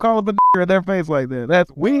let them call him a nigger in their face like that.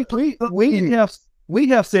 That's we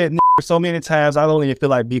have said nigger so many times. I don't even feel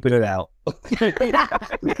like beeping it out.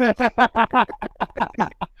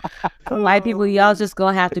 White people, y'all just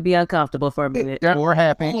gonna have to be uncomfortable for a minute. We're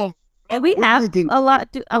happy. And we have a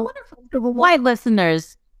lot. I wonder if white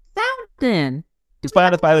listeners sound in.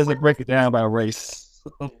 Spotify doesn't break it down by race.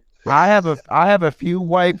 I have a few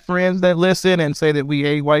white friends that listen and say that we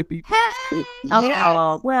hate white people.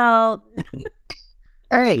 Oh, well.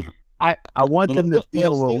 Hey, I want them to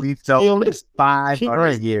feel what we felt 5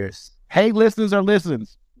 years. Hey, listeners or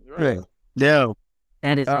listens. Right. No.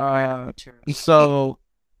 That is true. So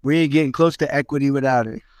we ain't getting close to equity without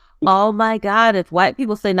it. Oh my God, if white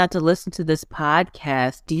people say not to listen to this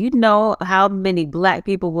podcast, do you know how many black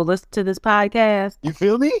people will listen to this podcast? You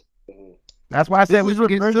feel me? That's why I said we should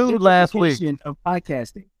get sued last week. Of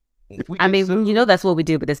podcasting. I mean, you know that's what we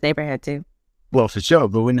do, but this neighborhood too. Well, for sure,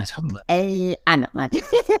 but we're not talking about. I know.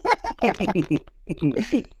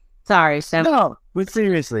 Sorry, Sam. No, but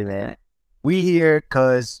seriously, man, we here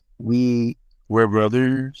because we're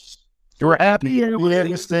brothers. We're happy and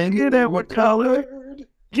we're singing and we're colored.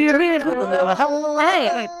 Hey,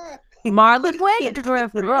 Marlon Wayne.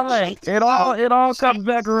 It all comes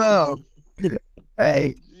back around.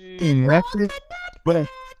 Hey, but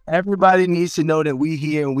everybody needs to know that we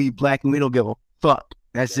here and we black and we don't give a fuck.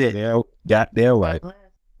 That's it. Goddamn right.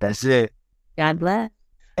 That's it. God bless.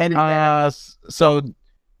 And so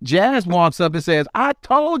Jazz walks up and says, I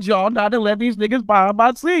told y'all not to let these niggas buy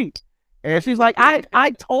my seat. And she's like,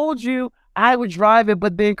 I told you I would drive it,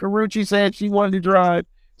 but then Karrueche said she wanted to drive.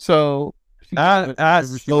 So I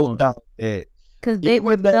slowed down it. Because they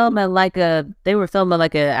were filming like a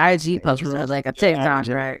IG post, like a TikTok,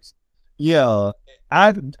 right? Yeah,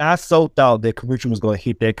 I so thought that Karrueche was going to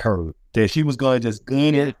hit that curve, that she was going to just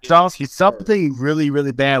gain it. Something really,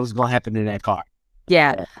 really bad was going to happen in that car.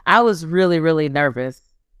 Yeah, I was really, really nervous.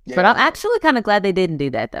 Yeah. But I'm actually kind of glad they didn't do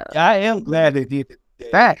that, though. I am glad they did it.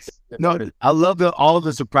 Facts. No, I love all of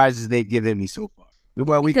the surprises they've given me so far.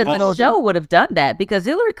 Because the show would have done that, because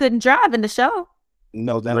Hillary couldn't drive in the show.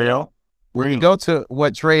 No, that real. We're going to go to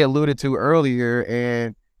what Trey alluded to earlier,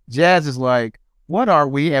 and Jazz is like, what are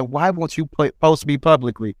we, and why won't you post me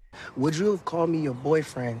publicly? Would you have called me your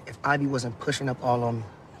boyfriend if Ivy wasn't pushing up all on me?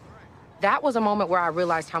 That was a moment where I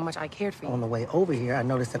realized how much I cared for you. On the way over here, I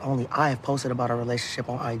noticed that only I have posted about our relationship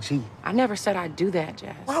on IG. I never said I'd do that,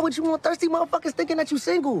 Jazz. Why would you want thirsty motherfuckers thinking that you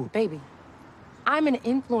single? Baby, I'm an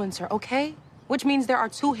influencer, okay? Which means there are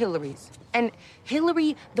two Hillarys. And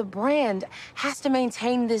Hillary, the brand, has to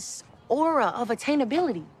maintain this aura of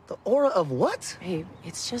attainability. The aura of what? Babe,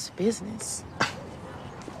 it's just business.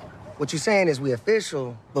 What you're saying is we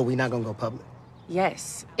official, but we not gonna go public.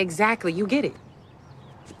 Yes, exactly. You get it.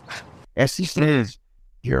 As she says,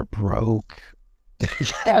 you're broke.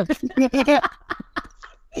 I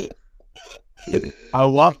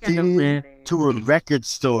walked into a record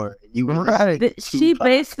store. You were right. She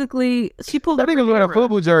basically pulled. That nigga wearing a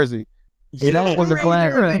football jersey. It was a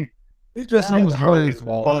plan. It just was really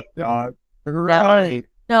fault. Right.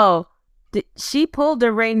 No, she pulled a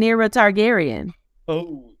Rhaenyra Targaryen.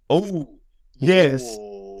 Oh, yes.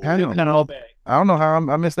 I don't know how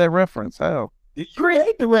I missed that reference. How?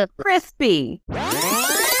 Create the reference. Crispy. So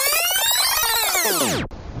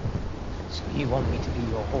you want me to be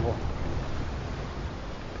your whore?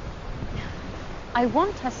 I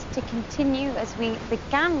want us to continue as we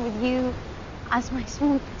began with you as my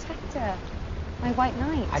small protector, my white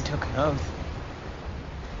knight. I took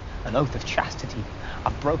an oath of chastity.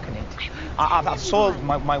 I've broken it. I've soiled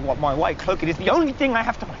my white cloak. It is the only thing I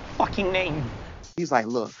have to my fucking name. He's like,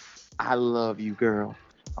 look, I love you, girl.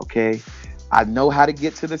 Okay, I know how to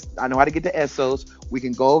get to this. I know how to get to Essos. We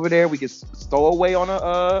can go over there. We can stow away on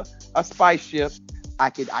a spice ship. I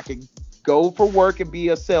could go for work and be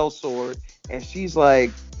a sellsword. And she's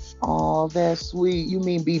like, oh, that's sweet. You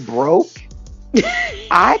mean be broke?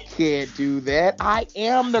 I can't do that. I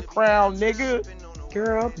am the crown, nigga.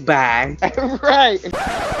 Girl, bye. Right.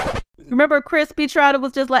 Remember Crispy Trotter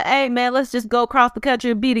was just like, hey, man, let's just go across the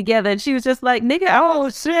country and be together. And she was just like, nigga, oh,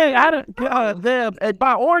 shit. I don't, God damn. And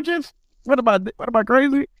buy oranges? What am I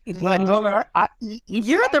crazy? Like,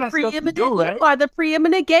 you're the preeminent. You are the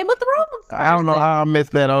preeminent Game of Thrones. I don't know how I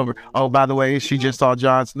missed that over. Oh, by the way, she just saw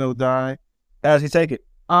Jon Snow die. How does he take it?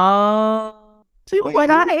 She was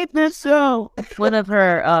like, I hate this show. One of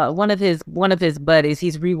his buddies.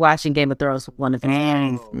 He's rewatching Game of Thrones with one of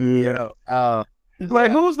his. Yeah.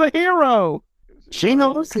 Like, who's the hero? She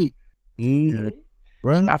knows he.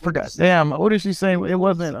 I forgot. Damn. What did she say? It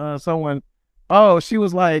wasn't someone. Oh, she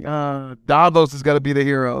was like, Davos is gonna be the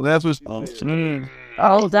hero. That's what.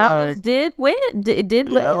 Davos did win.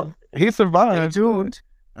 Did win. He survived.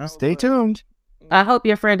 Stay tuned. I hope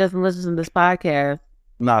your friend doesn't listen to this podcast.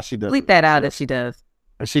 Nah, she doesn't. Bleep that out if she does.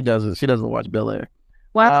 She doesn't. She doesn't watch Bel Air.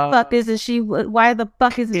 Why the fuck isn't she? Why the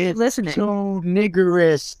fuck isn't she listening? So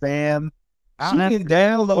niggerish, fam. She can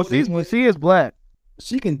download it. When she is black,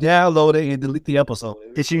 she can download it and delete the episode.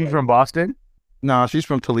 Is she from Boston? No, she's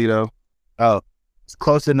from Toledo. Oh, it's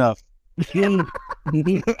close enough.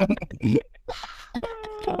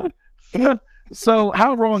 So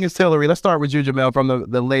how wrong is Hillary? Let's start with you, Jamel, from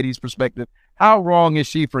the lady's perspective. How wrong is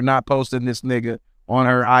she for not posting this nigga on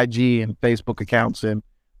her IG and Facebook accounts and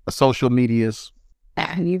social medias?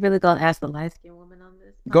 You really gonna ask the light-skinned woman on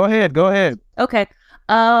this? Go ahead. Okay.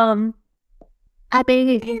 I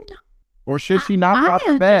mean, Or should she not drop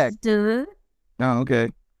the bag? understood. No, okay.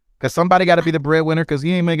 Because somebody got to be the breadwinner because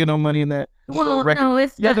he ain't making no money in that. Well, no,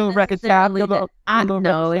 it's not necessarily that. I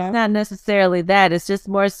know it's not necessarily that. It's just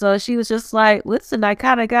more so she was just like, listen, I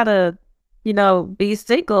kind of gotta, be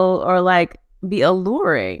single or like be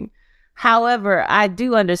alluring. However, I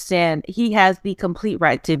do understand he has the complete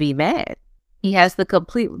right to be mad. He has the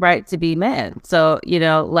complete right to be mad. So,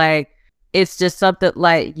 it's just something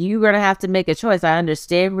like you're gonna have to make a choice. I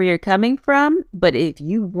understand where you're coming from, but if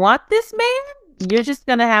you want this man, you're just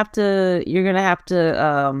gonna have to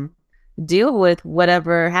deal with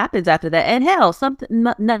whatever happens after that. And hell,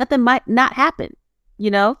 nothing might not happen.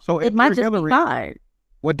 So it might just be fine.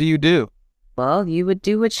 What do you do? Well, you would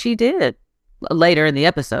do what she did later in the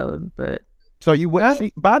episode, but so you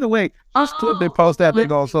would. By the way, they post that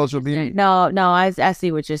thing on social media. No, I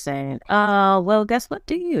see what you're saying. Well, guess what?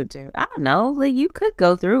 Do you do? I don't know. Like, you could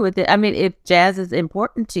go through with it. I mean, if jazz is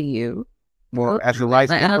important to you, well, as a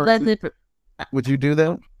license, would you do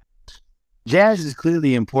that? Jazz is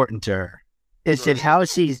clearly important to her. It's just how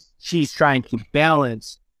she's trying to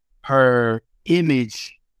balance her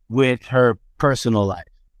image with her personal life.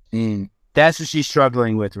 That's what she's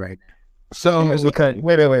struggling with right now. So, okay,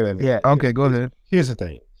 wait. Yeah. Okay, go ahead. Here's the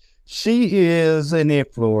thing. She is an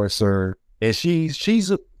influencer, and she's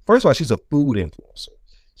first of all, she's a food influencer.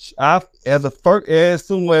 As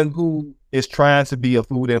someone who is trying to be a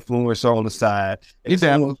food influencer on the side, and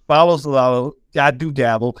someone who follows a lot of, I do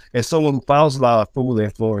dabble, and someone who follows a lot of food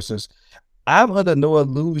influencers, I'm under no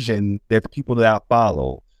illusion that the people that I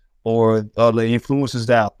follow or the influencers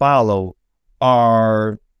that I follow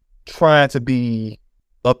are trying to be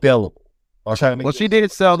available. Well, she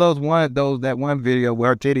did sell that one video where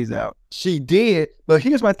her titties out. She did, but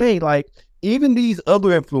here's my thing: like, even these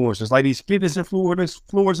other influencers, like these fitness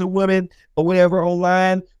influencer women or whatever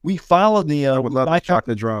online, we follow them. I would love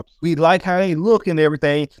chocolate drops. We like how they look and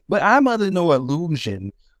everything, but I'm under no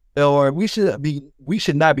illusion, or we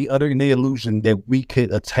should not be under the illusion that we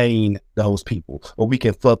could attain those people, or we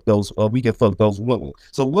can fuck those women.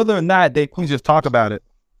 So whether or not we just talk about it.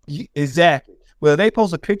 Exactly. Well, they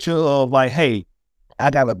post a picture of like, hey, I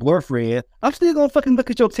got a boyfriend. I'm still gonna fucking look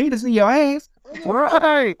at your titties and your ass.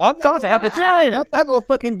 Right. I'm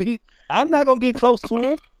not gonna get close to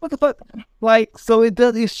him. What the fuck? Like, so it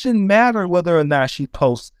shouldn't matter whether or not she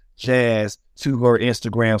posts jazz to her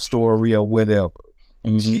Instagram story or whatever.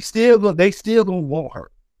 Mm-hmm. They still gonna want her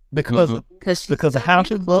because of how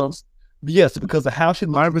she looks. Yes, because of how she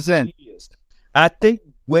looks. 100%. I think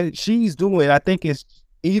what she's doing, it's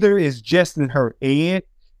either is just in her head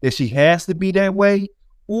that she has to be that way,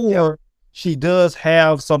 or she does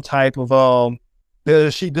have some type of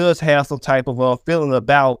feeling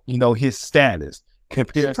about his status. She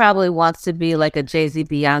probably wants to be like a Jay-Z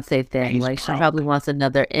Beyonce thing. Like, she probably wants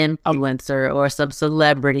another influencer or some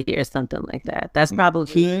celebrity or something like that. That's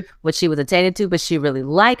probably what she was attaining to, but she really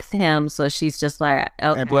likes him, so she's just like,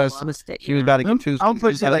 okay, she was about to get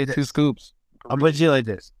two scoops. I'll put you like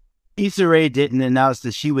this. Issa Rae didn't announce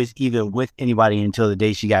that she was even with anybody until the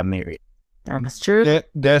day she got married. That's true.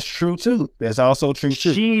 That's true too. That's also true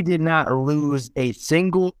too. She did not lose a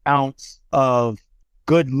single ounce of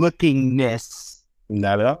good lookingness.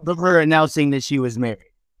 Not at all. Of her announcing that she was married.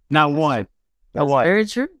 Not one. That's very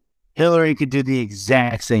true. Hillary could do the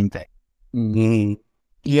exact same thing. Mm-hmm.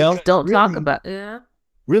 Yeah. Don't talk about it. Yeah.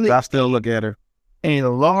 Really? I still look at her. A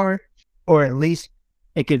large, or at least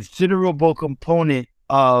a considerable component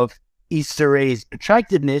of Issa Rae's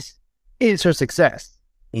attractiveness is her success.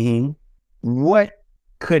 Mm-hmm. What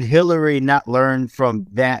could Hillary not learn from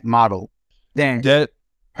that model? Then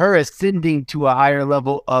her ascending to a higher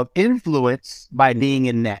level of influence by being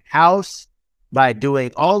in that house, by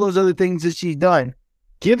doing all those other things that she's done,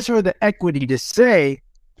 gives her the equity to say,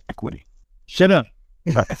 shut up.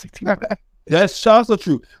 That's also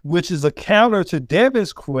true, which is a counter to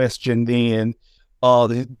Devin's question then.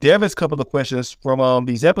 Devin's couple of questions from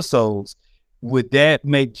these episodes. Would that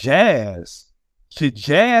make Jazz? Should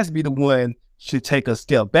Jazz be the one should take a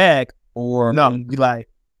step back, or be like,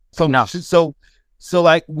 so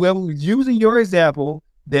like, well, using your example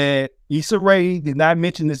that Issa Rae did not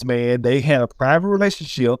mention this man, they had a private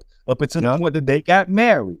relationship up until the point that they got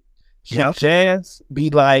married. Should Jazz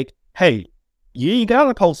be like, hey, you ain't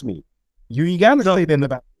gotta post me, you ain't gotta say anything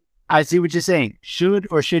about? I see what you're saying. Should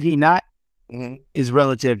or should he not? Is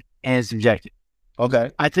relative and subjective.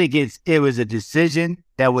 Okay. I think it was a decision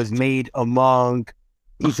that was made among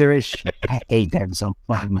Issa Rae. I hate that so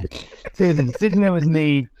fucking much. It's a decision that was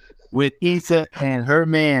made with Issa and her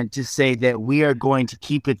man to say that we are going to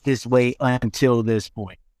keep it this way until this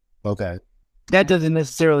point. Okay. That doesn't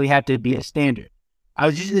necessarily have to be a standard. I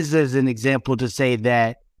was just this as an example to say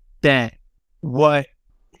that what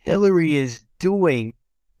Hillary is doing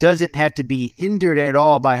doesn't have to be hindered at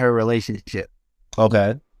all by her relationship.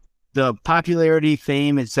 Okay. The popularity,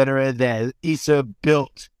 fame, etc. that Issa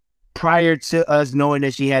built prior to us knowing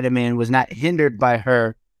that she had a man was not hindered by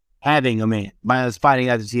her having a man, by us finding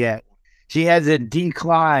out that she had. She hasn't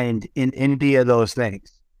declined in any of those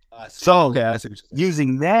things. So,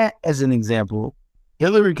 using that as an example,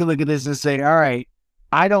 Hillary could look at this and say, all right,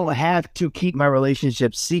 I don't have to keep my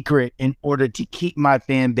relationship secret in order to keep my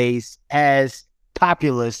fan base as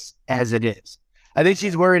populous as it is. I think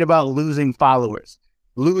she's worried about losing followers,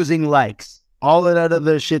 losing likes, all of that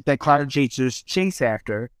other shit that clout chasers chase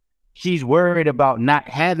after. She's worried about not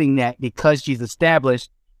having that because she's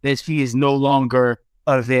established that she is no longer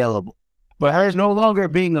available. But her no longer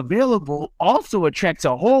being available also attracts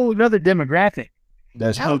a whole other demographic.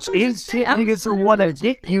 That's how niggas who want to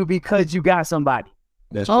get you because you got somebody.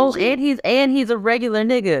 And he's a regular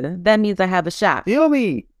nigga. That means I have a shot. Feel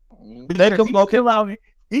me?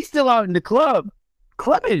 He's still out in the club,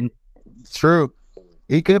 clubbing. True.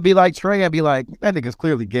 He could be like Trey and be like, that nigga's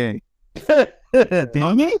clearly gay.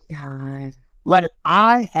 Feel me? God. Like,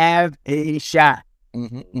 I have a shot.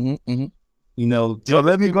 You know,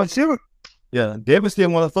 let me go shoot. Yeah, Devin still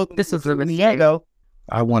want to fuck. This is Diego.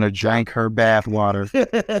 I want to drink her bath water.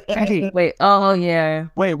 Wait, oh yeah.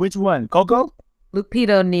 Wait, which one? Coco?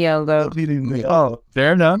 Lupito Nyong'o. Oh,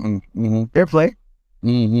 fair enough. Fair play.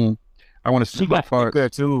 I want to see my part there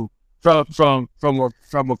too. From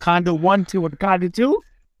Wakanda 1 to Wakanda 2.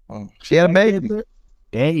 She had a baby.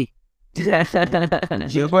 Hey.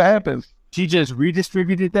 Here's what happened. She just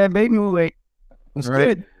redistributed that baby away. That's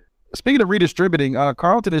good. Speaking of redistributing,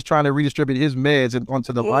 Carlton is trying to redistribute his meds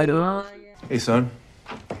onto the light. Hey, son.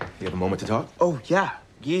 You have a moment to talk? Oh, yeah.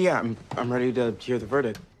 Yeah. I'm ready to hear the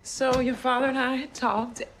verdict. So your father and I had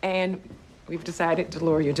talked, and we've decided to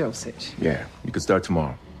lower your dosage. Yeah, you could start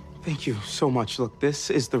tomorrow. Thank you so much. Look, this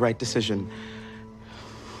is the right decision.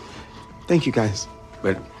 Thank you, guys.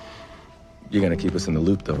 But you're gonna keep us in the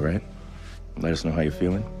loop, though, right? Let us know how you're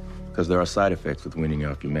feeling. Because there are side effects with weaning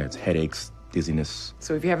off your meds. Headaches, dizziness.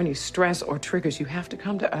 So if you have any stress or triggers, you have to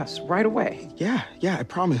come to us right away. Yeah, I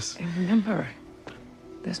promise. And remember,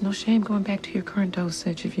 there's no shame going back to your current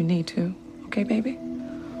dosage if you need to. Okay, baby?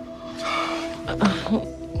 I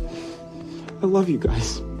love you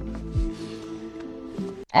guys.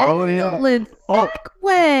 Oh, yeah.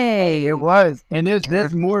 Way. It was. And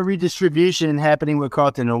there's more redistribution happening with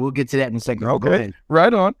Carlton, and we'll get to that in a second. Okay.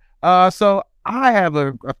 Right on. So I have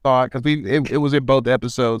a thought, because it was in both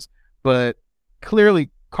episodes, but clearly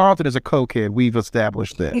Carlton is a cokehead. We've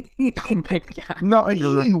established that. No,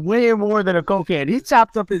 he's way more than a cokehead. He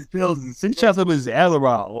chopped up his pills and he chopped up his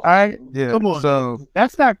Adderall. All right? Yeah. Come on. So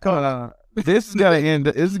that's not coke. This is gonna end.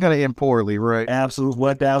 This is gonna end poorly, right? Absolute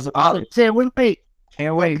 1,000. Can't wait.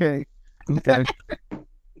 Can't wait. Okay.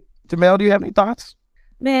 Jamel, do you have any thoughts?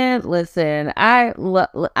 Man, listen, I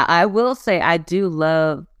will say I do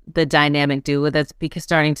love the dynamic duo that's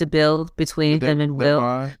starting to build between him and Will.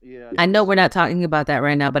 I know we're not talking about that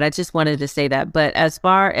right now, but I just wanted to say that. But as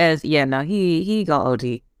far as he go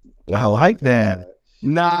OD. I like that.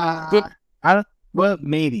 Nah, well,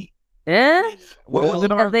 maybe. Yeah, what was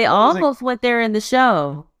it? They almost went there in the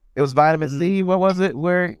show. It was vitamin C. What was it?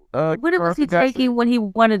 Where? What was he taking when he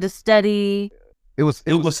wanted to study? It was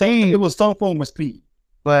some form of speed.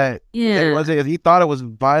 But was it? He thought it was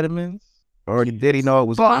vitamins, or did he know it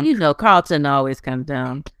was? Well, you know, Carlton always comes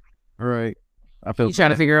down. Right. I feel. You trying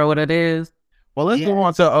to figure out what it is? Well, let's go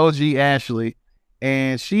on to OG Ashley,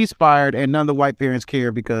 and she's fired, and none of the white parents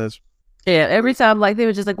care because. Yeah, every time, like, they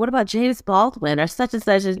were just like, what about James Baldwin or such and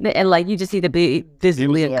such? And, like, you just see to be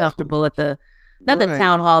visibly uncomfortable at the, not the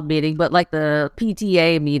town hall meeting, but, like, the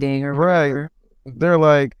PTA meeting or whatever. They're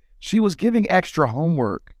like, she was giving extra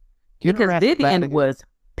homework. Because Vivian was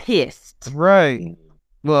pissed. Right.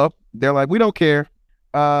 Well, they're like, we don't care.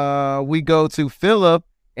 We go to Philip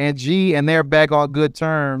and G, and they're back on good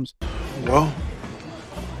terms. Well,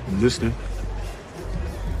 I'm listening.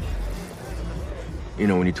 You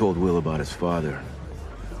know, when he told Will about his father,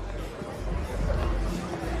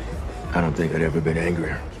 I don't think I'd ever been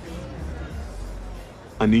angrier.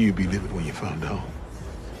 I knew you'd be livid when you found out.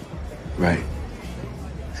 Right.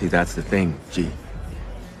 See, that's the thing, G.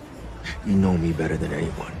 You know me better than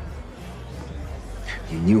anyone.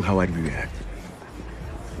 You knew how I'd react.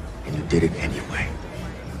 And you did it anyway.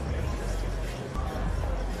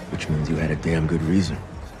 Which means you had a damn good reason.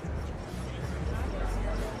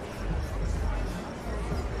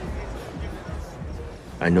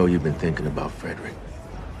 I know you've been thinking about Frederick.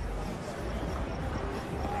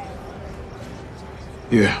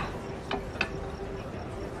 Yeah.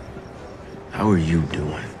 How are you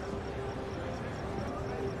doing?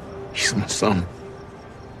 He's my son.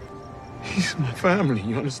 He's my family,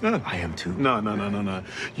 you understand? I am too. No.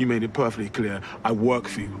 You made it perfectly clear. I work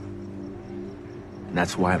for you. And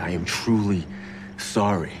that's why I am truly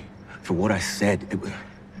sorry for what I said.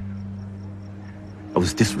 I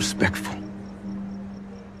was disrespectful.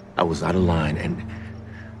 I was out of line, and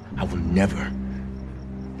I will never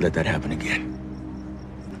let that happen again.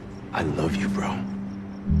 I love you, bro.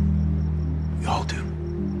 We all do.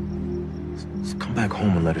 So come back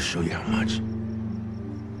home and let us show you how much.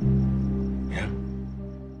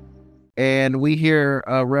 And we hear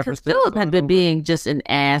a reference. Philip had been being just an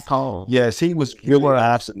asshole. Yes, he was really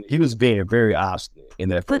obstinate. He was being very obstinate in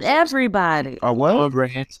that. But everybody. Well,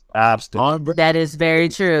 obstinate. That is very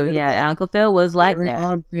true. Yeah, Uncle Phil was like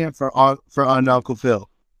that. Yeah, for Uncle Phil.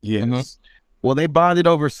 Yes. Well, they bonded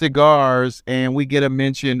over cigars, and we get a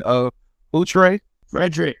mention of who, Trey?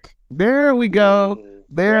 Frederick. There we go.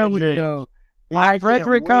 There we go. Why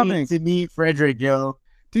Frederick coming to meet Frederick, yo?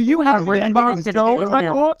 Do you have red box at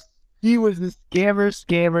all? He was the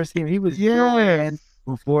scammer. He was Joanne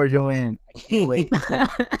before Joanne. I can't wait.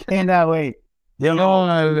 Cannot wait.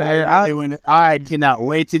 I cannot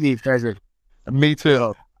wait to meet Frederick. Me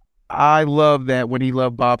too. I love that when he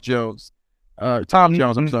loved Bob Jones. Tom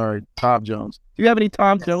Jones, I'm sorry. Tom Jones. Do you have any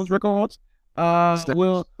Tom Jones records?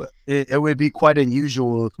 Will it would be quite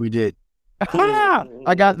unusual if we did.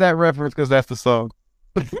 I got that reference because that's the song.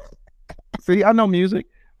 See, I know music.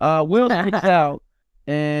 Will reached out,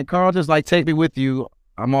 and Carl just like, take me with you.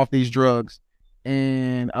 I'm off these drugs.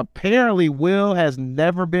 And apparently Will has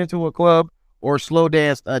never been to a club or slow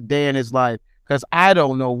danced a day in his life, because I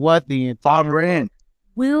don't know what the entire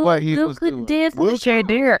Will couldn't dance with Shay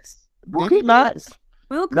Derricks. Will he not?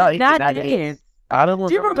 Will could not dance. I don't know.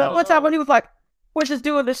 Do you remember one time when he was like, was just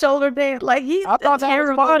doing the shoulder dance? Like, he's a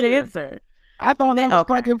terrible dancer. I thought that was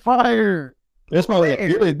fucking fire. That's why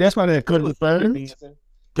they couldn't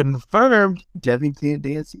confirmed. Definitely can't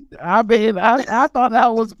dance. I mean, I thought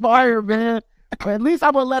that was fire, man. But at least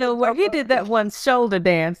I'm gonna let him. Where he did that one shoulder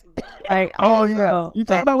dance. Like, oh yeah, you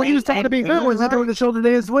talking about when he was talking to me? Who was he doing the shoulder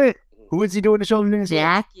dance with? Who was he doing the shoulder dance with?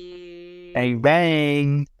 Jackie. Bang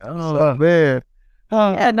bang. Oh man.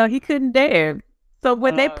 Yeah, no, he couldn't dance. So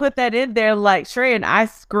when they put that in there, like Trey and I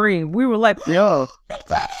screamed. We were like, yo,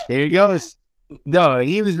 there he goes. No,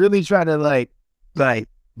 he was really trying to like,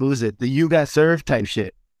 lose it. The you got served type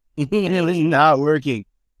shit. It was not working.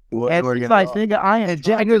 And it's like, nigga, I am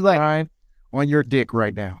Jagger's like on your dick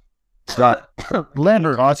right now. Stop.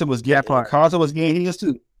 Leonard. Carlton was getting his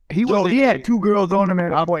too. He had two girls on him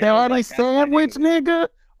at a point. Like sandwich, nigga.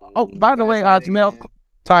 Oh, by the way, Jamel,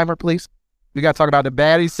 timer, please. We got to talk about the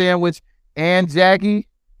baddie sandwich and Jackie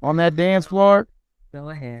on that dance floor. Go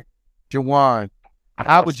ahead. Jawan,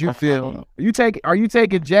 how would you feel? Are you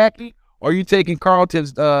taking Jackie or are you taking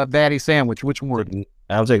Carlton's baddie sandwich? Which one?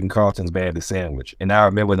 I'm taking Carlton's baddie sandwich. And I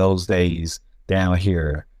remember those days down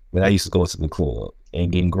here when I used to go to the club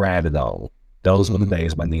and getting grinded on. Those were the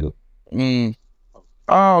days, my nigga.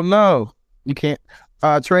 Oh, no. You can't.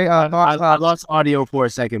 Trey, I lost audio for a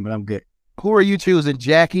second, but I'm good. Who are you choosing,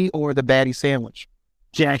 Jackie or the baddie sandwich?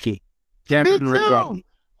 Jackie. Definitely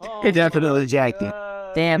Jackie.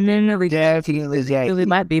 Damn, definitely Jackie. We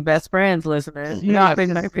might be best friends, listeners. No,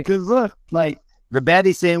 because look, like, the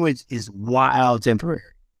baddie sandwich is wild temporary.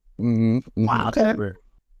 Wild temporary.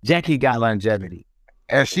 Jackie got longevity.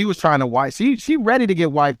 And she was trying to wipe. She ready to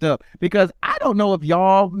get wiped up, because I don't know if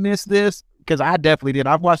y'all missed this, because I definitely did.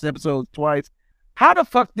 I've watched the episode twice. How the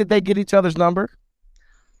fuck did they get each other's number?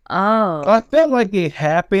 Oh, I felt like it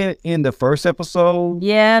happened in the first episode.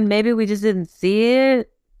 Yeah, maybe we just didn't see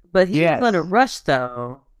it. But he's gonna rush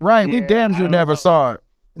though. Right, we damn sure never saw it.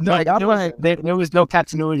 No, like, there was no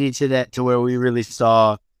continuity to that, to where we really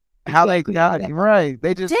saw how they got it. Right,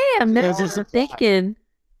 they just that's just thinking.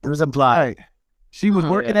 It was implied. Right. She was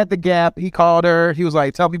working at the Gap. He called her. He was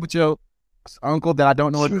like, "Tell me what your uncle that I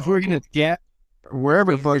don't know." She was working at the Gap,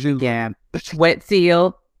 wherever the fuck she was. Gap, Wet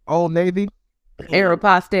Seal, Old Navy,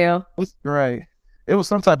 Aeropostale. Right, it was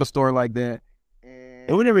some type of store like that.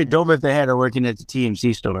 It would have been dope if they had her working at the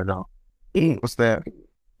TMC store, though. What's that?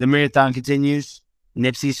 The Marathon Continues,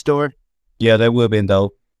 Nipsey's store. Yeah, that would have been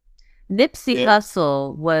dope. Nipsey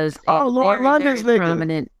Hussle was Lord London's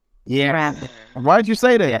prominent. Yeah. Rapper. Why'd you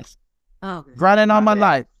say that? Yes. Oh, grinding on my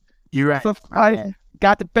life. You're right. So I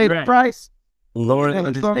got to pay the price. Lord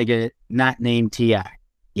London's nigga, not named T.I.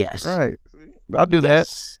 Yes. Right. I'll do that.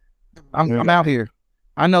 I'm out here.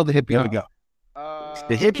 I know the hippie. Here we go.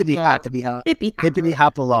 The hippity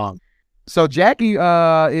hop along. So Jackie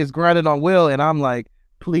is grinding on Will, and I'm like,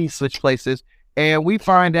 please switch places. And we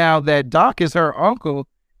find out that Doc is her uncle,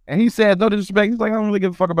 and he said, no disrespect. He's like, I don't really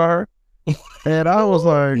give a fuck about her. And I was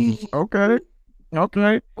like, okay.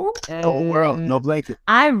 Oh, world, no blanket.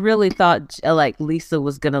 I really thought like Lisa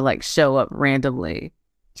was gonna like show up randomly.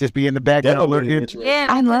 Just be in the background. Yeah,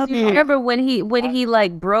 I love it. Remember when he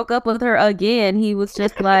like broke up with her again? He was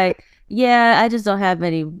just like, "Yeah, I just don't have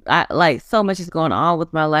like so much is going on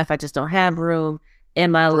with my life. I just don't have room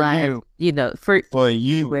in my life, for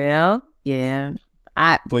you." Well, yeah,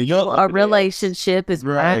 a relationship is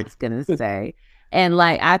what I was gonna say, and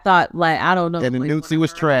like I thought, like I don't know, and the Newsy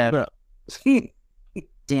was trash.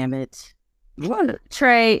 Damn it. What?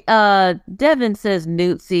 Trey, Devin says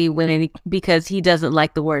Newtsy because he doesn't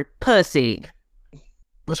like the word pussy.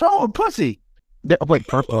 What's wrong with pussy? Wait,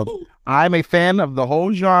 purple. I'm a fan of the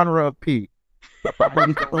whole genre of P.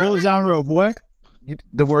 The whole genre of what?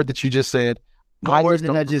 The word that you just said. What word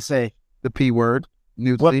did I just say? The P word.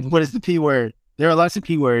 Newtsy. What is the P word? There are lots of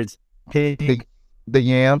P words. The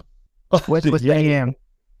yam. What's the yam?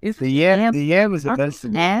 The yam is a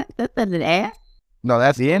vegetable. That's an ass? No,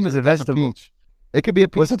 that's the yam is a vegetable. It could be a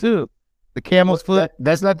peach too. The camel's foot.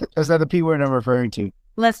 That's not the P word I'm referring to.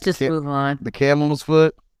 Let's just move on. The camel's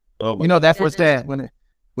foot. That's what's that when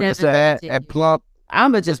it's that at plump.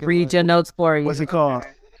 I'm gonna just read your notes for you. What's it called?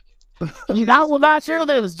 I will not do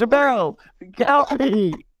this, Jamel. Help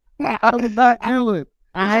me. I will not do it.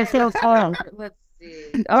 I feel sorry. Let's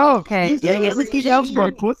see. Oh, okay. Yeah. Let's get out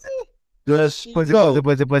for pussy. Pussy.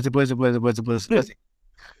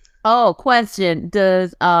 Oh, question.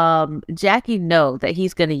 Does Jackie know that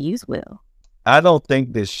he's going to use Will? I don't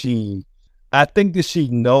think that I think that she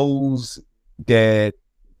knows that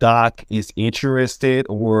Doc is interested,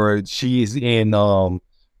 or she is in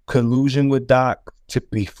collusion with Doc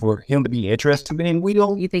for him to be interested in.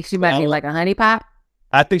 You think she might be like a honeypot?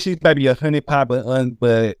 I think she's maybe a honeypot,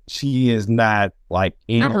 but she is not like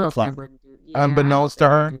in her plot. Unbeknownst to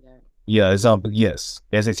her. Yeah, it's yes.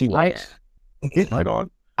 As I see right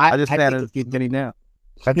on. I just had a few things now.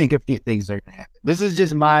 I think a few things are gonna happen. This is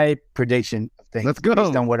just my prediction of things. Let's go.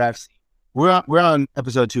 Based on what I've seen. We're on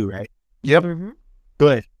episode 2, right? Yep. Mm-hmm.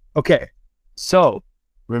 Good. Okay. So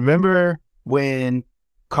remember when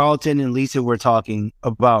Carlton and Lisa were talking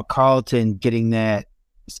about Carlton getting that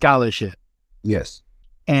scholarship? Yes.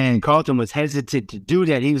 And Carlton was hesitant to do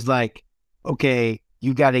that. He was like, okay,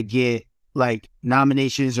 you got to get like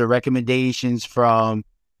nominations or recommendations from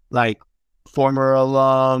like former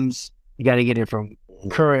alums. You got to get it from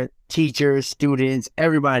current teachers, students,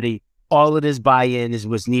 everybody. All of this buy-in is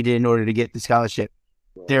what's needed in order to get the scholarship.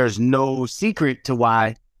 There's no secret to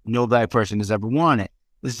why no Black person has ever won it.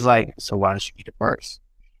 This is like, so why don't you get it first?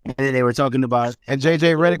 And then they were talking about, and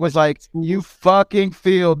JJ Redick was like, you fucking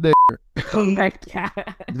feel nigger. Oh my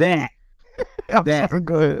God. That.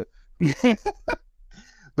 Go ahead.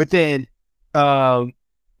 But then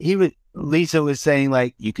Lisa was saying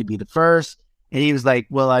like, you could be the first. And he was like,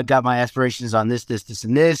 well, I got my aspirations on this,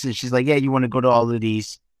 and this. And she's like, yeah, you want to go to all of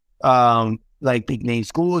these like big name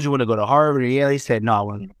schools? You want to go to Harvard or Yale? He said, no, I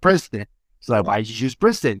want to go to Princeton. She's like, why did you choose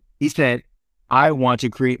Princeton? He said, I want to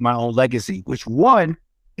create my own legacy, which one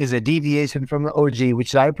is a deviation from the OG,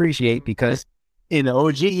 which I appreciate, because in the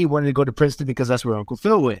OG, he wanted to go to Princeton because that's where Uncle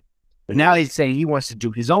Phil went. But now he's saying he wants to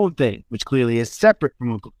do his own thing, which clearly is separate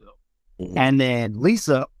from Uncle Phil. And then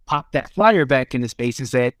Lisa popped that flyer back into space and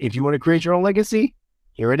said, if you want to create your own legacy,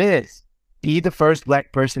 here it is. Be the first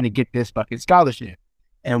Black person to get this fucking scholarship.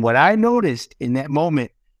 And what I noticed in that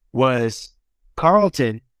moment was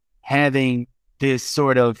Carlton having this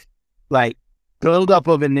sort of like build-up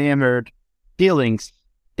of enamored feelings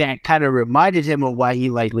that kind of reminded him of why he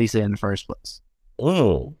liked Lisa in the first place.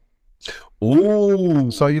 Oh.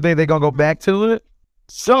 Ooh. So you think they're going to go back to it?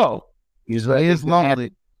 So, he's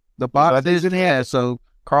lonely. The box is in here, so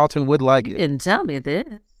Carlton would like it. You didn't tell me this.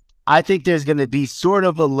 I think there's going to be sort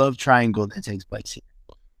of a love triangle that takes place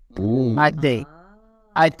here. Ooh.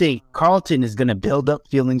 I think Carlton is going to build up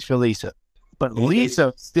feelings for Lisa, but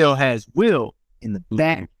Lisa still has Will in the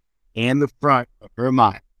back and the front of her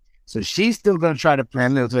mind. So she's still going to try to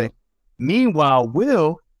plan those things. Meanwhile,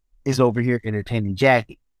 Will is over here entertaining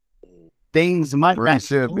Jackie. Things might not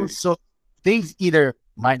go so. Things either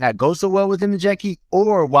might not go so well with him and Jackie,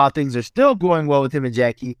 or while things are still going well with him and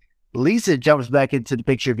Jackie, Lisa jumps back into the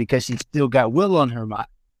picture because she's still got Will on her mind.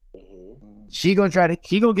 She gonna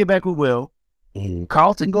get back with Will.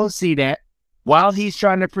 Carlton gonna see that while he's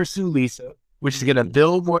trying to pursue Lisa, which is gonna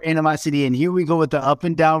build more animosity. And here we go with the up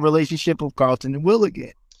and down relationship of Carlton and Will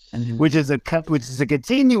again, which is a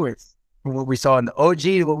continuous from what we saw in the OG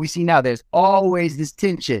to what we see now, there's always this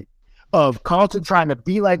tension of Carlton trying to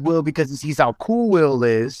be like Will because he sees how cool Will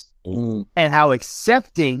is and how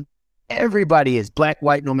accepting everybody is, black,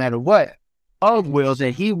 white, no matter what, of Will's,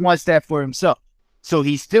 and he wants that for himself. So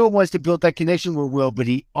he still wants to build that connection with Will, but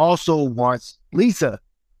he also wants Lisa.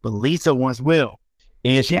 But Lisa wants Will.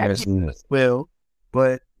 Interesting. Jackie Will,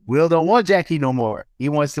 but Will don't want Jackie no more. He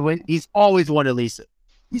wants to win. He's always wanted Lisa.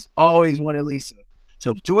 He's always wanted Lisa.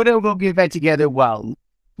 So two of them will get back together while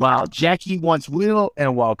Jackie wants Will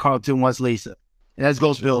and while Carlton wants Lisa. And that's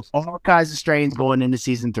going to build all kinds of strains going into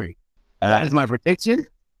season 3. That is my prediction.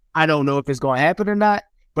 I don't know if it's going to happen or not,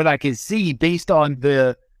 but I can see based on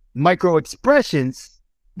the micro expressions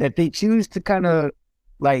that they choose to kind of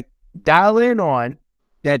like dial in on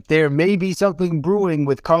that there may be something brewing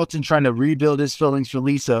with Carlton trying to rebuild his feelings for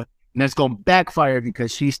Lisa, and that's going to backfire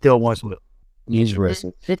because she still wants Will.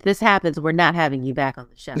 Interesting. If this happens, we're not having you back on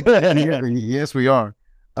the show. Yes, we are.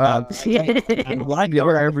 I like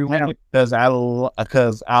everyone because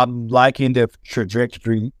I'm liking the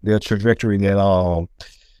trajectory that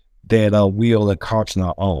Will and Carlton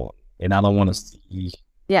are on, and I don't want to see.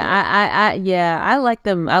 Yeah, I like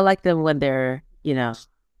them. I like them when they're,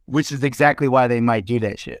 which is exactly why they might do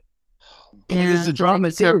that shit. It is a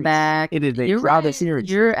drama series. It is a drama series.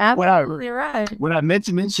 You're absolutely right. What I meant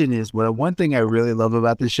to mention is one thing I really love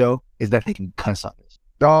about the show is that they can cuss on this.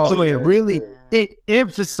 So it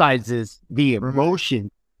emphasizes the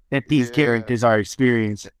emotion that these characters are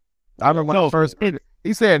experiencing. I remember when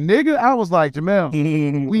he said nigga, I was like,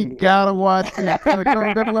 Jamel, we gotta watch that.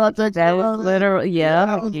 That was literal,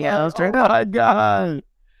 yeah. Straight up. My God.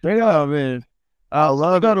 Straight up, man. I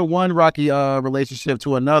love go to one rocky relationship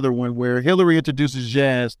to another one where Hillary introduces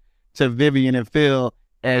Jazz to Vivian and Phil,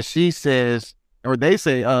 as she says, or they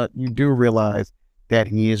say, you do realize that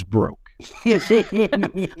he is broke. I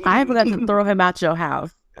forgot to throw him out your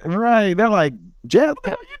house. Right. They're like, Jazz, what the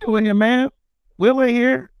hell are you doing here, man? Will ain't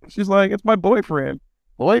here. She's like, it's my boyfriend.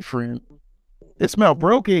 It smell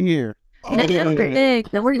broke in here. Can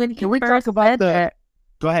we talk about that?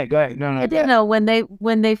 Go ahead. No. I didn't know when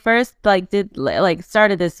they first started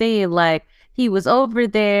the scene, like he was over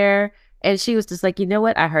there and she was just like, you know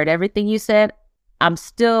what? I heard everything you said. I'm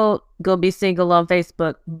still gonna be single on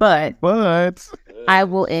Facebook, but I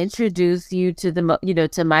will introduce you to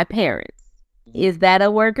to my parents. Is that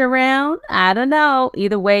a workaround? I don't know.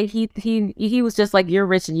 Either way, he was just like, you're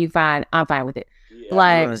rich and you fine. I'm fine with it.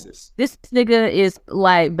 This nigga is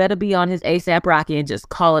like, better be on his ASAP Rocky and just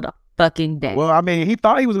call it a fucking day. Well, I mean, he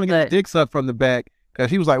thought he was gonna get his dick sucked from the back because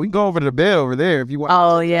he was like, we can go over to the bed over there if you want.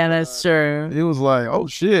 Oh yeah, that's true. It was like, oh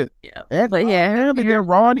shit. Yeah, but yeah, they're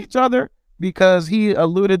raw on each other because he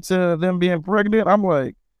alluded to them being pregnant. I'm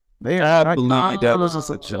like, I believe that was just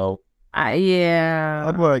a joke. Yeah.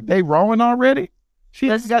 I'm like, they wrong already? She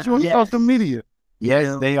got you on social media.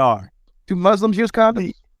 Yes, they are. Do Muslims use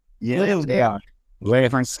condoms? Yes, they are.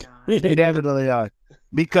 They definitely are.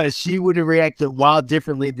 Because she would have reacted wild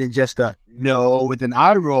differently than just a no with an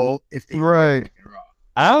eye roll. Right.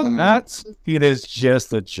 I'm not. It is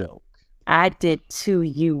just a joke. I did too.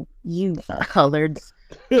 You colored.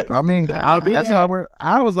 I mean, that's how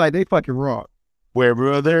I was like, they fucking wrong. We're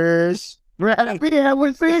brothers. Yeah,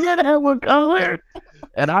 we're singing and we're colored.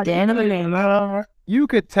 And you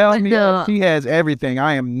could tell me that she has everything.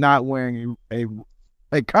 I am not wearing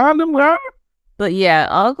a condom with her. But yeah,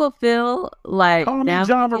 Uncle Phil, like, call me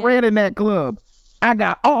John Moran in that club. I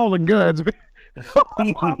got all the guns.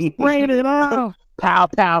 Rain it out. Pow,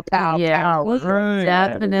 pow, pow, pow. Right.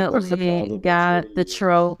 Definitely got the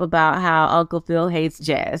trope about how Uncle Phil hates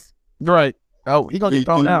Jazz. Right. Oh, he gonna get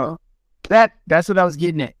thrown out. That's what I was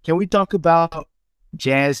getting at. Can we talk about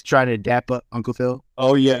Jazz trying to dap up Uncle Phil?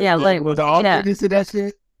 Oh yeah. Yeah, like with the awkwardness of that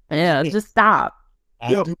shit. Yeah, just stop.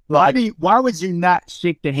 Why would you not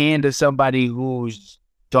shake the hand of somebody whose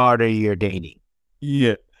daughter you're dating?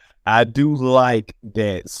 Yeah, I do like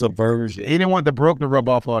that subversion. He didn't want the broke to rub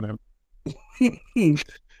off on him.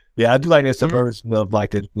 Yeah, I do like that subversion of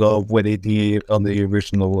like what they did on the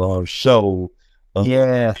original show.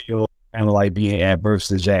 Yeah, kind of like being adverse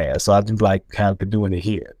to Jazz. So I do like kind of doing it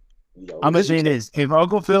here. I'm gonna say this: if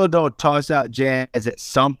Uncle Phil don't toss out Jazz at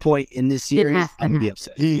some point in this series, I'm gonna be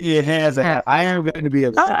upset. It has. I am going to be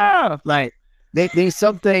upset. Like there's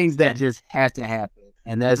some things that just have to happen,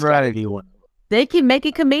 and that's gotta be one. They can make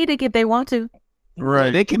it comedic if they want to.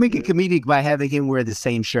 Right? They can make it comedic by having him wear the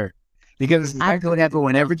same shirt, because that's what happened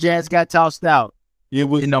whenever Jazz got tossed out. It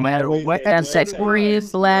was no matter what that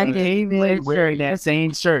sex-oriented black wearing that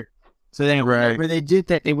same shirt. So then, whenever they did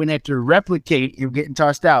that, they wouldn't have to replicate him getting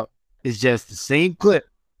tossed out. It's just the same clip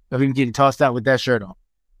of him getting tossed out with that shirt on.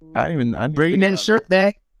 I Bring that shirt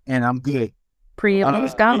back, and I'm good.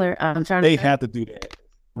 Pre-approved scholar. I'm trying to. They have to do that.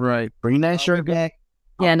 Right. Bring that shirt back.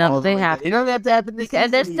 Yeah, no, they have. It don't have to happen this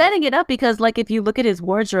And they're season. setting it up because, like, if you look at his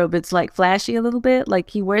wardrobe, it's like flashy a little bit. Like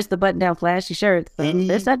he wears the button-down flashy shirts. So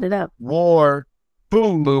they're setting it up. War.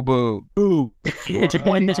 Boom. Boo boo. Boo.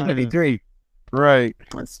 2023. Right.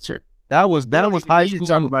 That's true. That was high You school.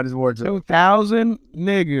 talking about his wardrobe. 2000,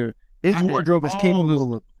 nigga. His wardrobe is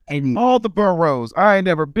capable of any. All the boroughs. I ain't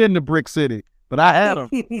never been to Brick City, but I had them.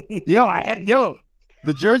 Yo,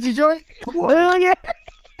 the Jersey joint? Hell yeah.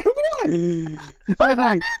 I'm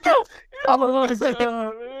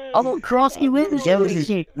gonna cross you with this.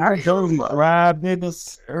 Ride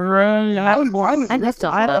niggas. Right. I just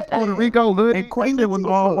don't know. Puerto Rico hood and Quaker was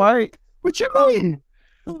all white. What you mean?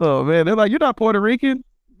 Oh man, they're like, you're not Puerto Rican.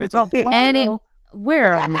 It's all And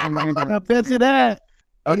where am I bet you that.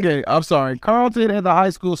 Okay, I'm sorry. Carlton and the high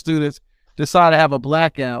school students decide to have a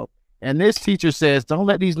blackout, and this teacher says, "Don't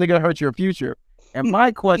let these niggas hurt your future." And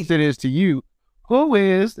my question is to you: who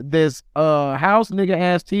is this house nigga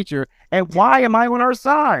ass teacher, and why am I on her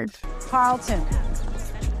side? Carlton,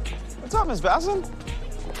 What's up, Miss Basson?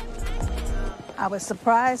 I was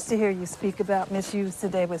surprised to hear you speak about Miss Hughes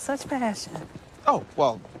today with such passion. Oh,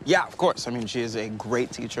 well, yeah, of course. I mean, she is a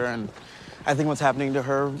great teacher, and I think what's happening to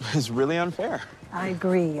her is really unfair. I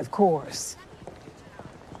agree, of course.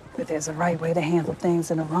 But there's a right way to handle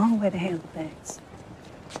things and a wrong way to handle things.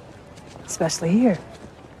 Especially here.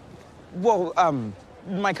 Well,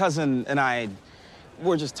 my cousin and I,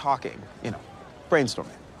 we're just talking, brainstorming.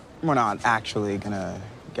 We're not actually gonna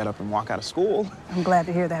get up and walk out of school. I'm glad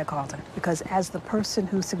to hear that, Carlton, because as the person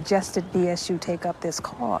who suggested BSU take up this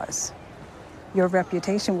cause, your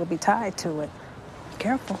reputation will be tied to it. Be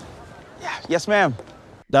careful. Yeah, yes, ma'am.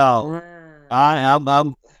 No,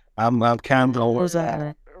 I'm kind of over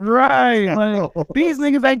that. Right. Like, these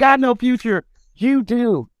niggas ain't got no future. You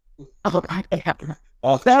do.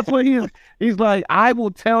 Oh, that's what he's like, I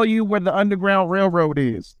will tell you where the Underground Railroad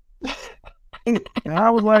is. And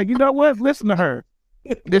I was like, you know what? Listen to her.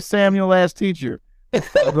 This Samuel ass teacher.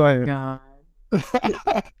 Go ahead. God.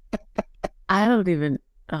 I don't even.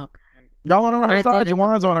 Oh. Y'all on her side.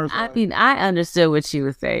 Juwan's on her side. I mean, I understood what she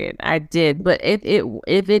was saying. I did, but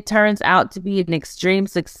if it turns out to be an extreme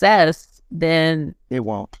success, then it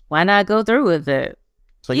won't. Why not go through with it?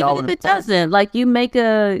 So even y'all if it doesn't, like you make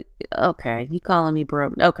a you calling me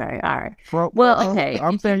broke? Okay, all right. Well, okay.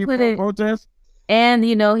 I'm saying you put it. Protest. And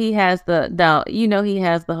he has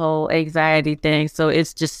the whole anxiety thing, so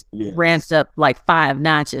it's just ramped up like 5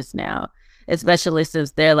 notches now, especially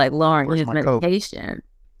since they're like lowering his medication.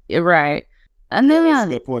 Right. And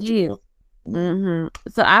then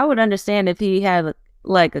so I would understand if he had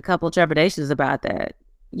like a couple trepidations about that.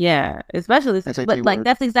 Yeah, especially but like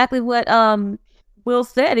that's exactly what Will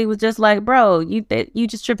said. He was just like, bro, you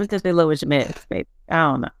just tripping because they lowered your meds, baby. I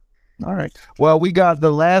don't know. All right. Well, we got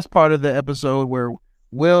the last part of the episode where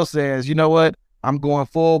Will says, you know what? I'm going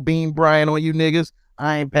full Bean Bryant on you niggas.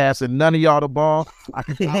 I ain't passing none of y'all the ball. I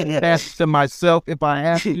can pass it to myself if I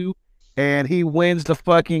have to. And he wins the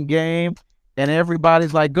fucking game. And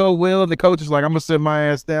everybody's like, go, Will. And the coach is like, I'm going to sit my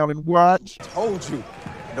ass down and watch. Told you.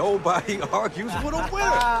 Nobody argues with a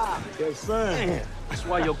winner. Yes, sir. Man, that's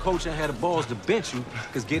why your coach ain't had the balls to bench you,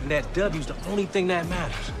 because getting that W's the only thing that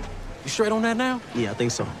matters. You straight on that now? Yeah, I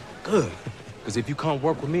think so. Good. Because if you come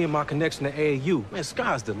work with me and my connection to AAU, man,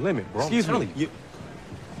 sky's the limit, bro. Excuse me.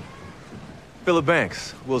 Philip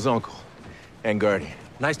Banks, Will's uncle and guardian.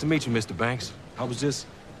 Nice to meet you, Mr. Banks. I was just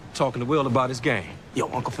talking to Will about his game. Yo,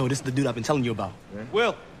 Uncle Phil, this is the dude I've been telling you about.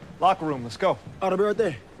 Will, locker room, let's go. Oh, they'll be right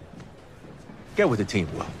there. Get with the team,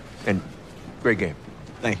 Will. And great game.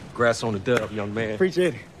 Thank you. Congrats on the dub, young man.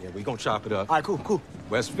 Appreciate it. Yeah, we gonna chop it up. All right, cool.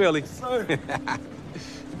 West Philly. Sir.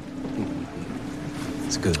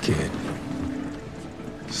 It's a good kid.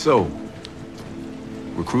 So,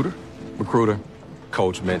 recruiter? Recruiter,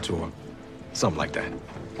 coach, mentor, something like that.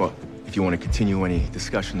 Well, if you want to continue any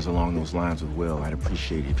discussions along those lines with Will, I'd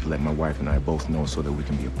appreciate it if you let my wife and I both know so that we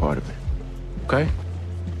can be a part of it. Okay?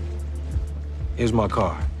 Here's my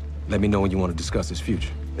card. Let me know when you want to discuss his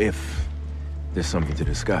future. If there's something to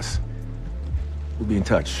discuss, we'll be in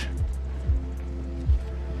touch.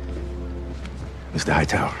 Mr.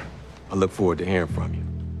 Hightower. I look forward to hearing from you.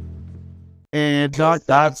 And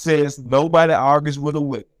Doc says nobody argues with a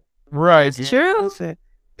whip. Right. It's true.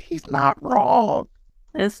 He's not wrong.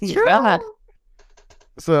 It's true.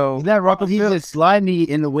 So he's not wrong. He's just slimy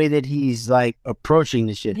in the way that he's like approaching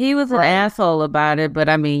the shit. He was an asshole about it, but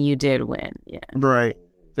I mean, you did win. Yeah. Right.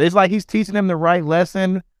 It's like he's teaching them the right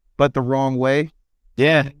lesson, but the wrong way.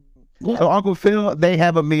 Yeah. So Uncle Phil, they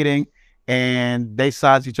have a meeting, and they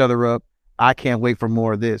size each other up. I can't wait for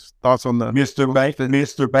more of this. Thoughts on the Mr. Banks,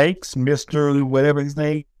 Mr. whatever his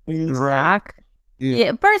name is. Rock.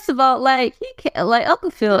 Yeah. First of all, like he can't, like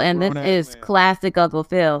Uncle Phil, and this is classic Uncle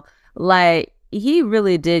Phil. Like he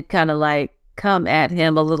really did kind of like come at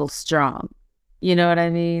him a little strong. You know what I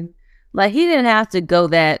mean? Like he didn't have to go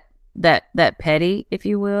that petty, if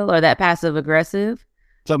you will, or that passive aggressive.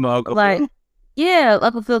 Some Uncle like, Phil? Yeah,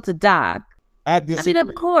 Uncle Phil to Doc. I mean,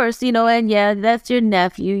 of course, you know, and yeah, that's your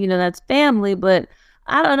nephew, you know, that's family, but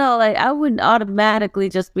I don't know, like, I wouldn't automatically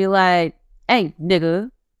just be like, hey,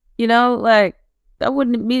 nigga, you know, like, I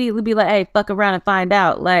wouldn't immediately be like, hey, fuck around and find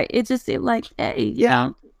out. Like, it just seemed like, hey,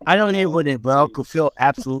 yeah. I don't even with it, but Uncle Phil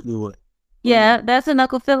absolutely would. Yeah, that's an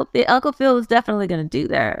Uncle Phil. Uncle Phil is definitely going to do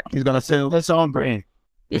that. He's going to sell his own brand.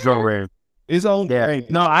 His own brand. His own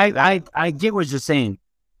brand. No, I get what you're saying.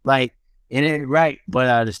 Like, it ain't right, but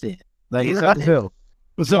I understand. Like, it's Uncle Phil.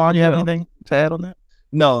 So, you have anything to add on that?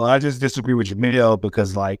 No, I just disagree with Jamil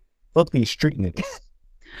because, like, fuck these street niggas.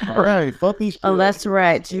 All right, fuck these. Oh, that's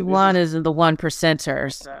right. Juwan is the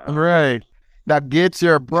 1%ers. Right. Now get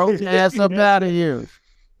your broke ass up out of here.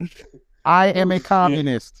 I am a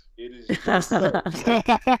communist. It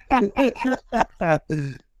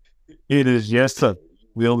is just a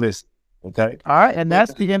we'll listen. Okay. All right, and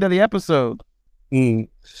that's the end of the episode.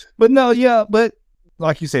 But no, yeah, but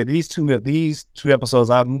like you said, these two episodes,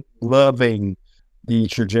 I'm loving the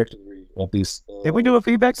trajectory of these. Did we do a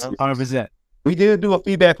feedback? 100%. We did do a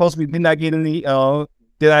feedback post. We did not get any.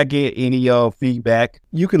 Did I get any feedback?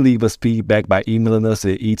 You can leave us feedback by emailing us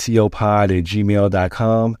at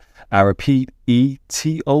etopod@gmail.com. I repeat,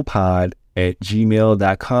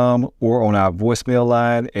 etopod@gmail.com, or on our voicemail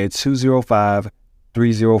line at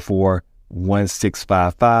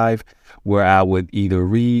 205-304-1655, where I would either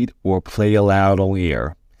read or play aloud on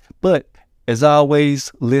air. But as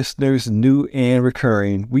always, listeners, new and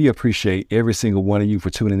recurring, we appreciate every single one of you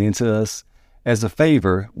for tuning in to us. As a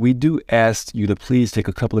favor, we do ask you to please take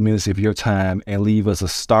a couple of minutes of your time and leave us a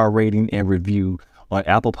star rating and review on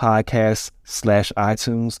Apple Podcasts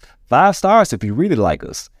 /iTunes. 5 stars if you really like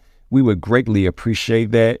us. We would greatly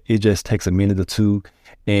appreciate that. It just takes a minute or two,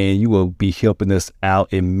 and you will be helping us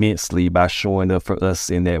out immensely by showing up for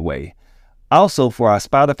us in that way. Also, for our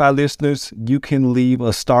Spotify listeners, you can leave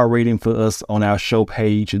a star rating for us on our show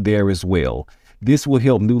page there as well. This will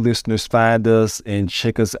help new listeners find us and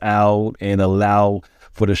check us out and allow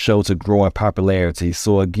for the show to grow in popularity.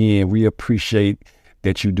 So again, we appreciate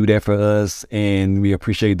that you do that for us, and we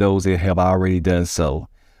appreciate those that have already done so.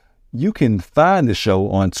 You can find the show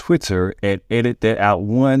on Twitter at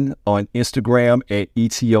EditThatOut1, on Instagram at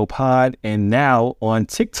ETOPod, and now on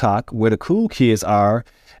TikTok, where the cool kids are,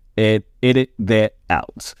 at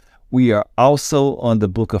EditThatOut. We are also on the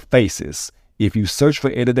Book of Faces. If you search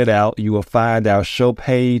for Edit That Out, you will find our show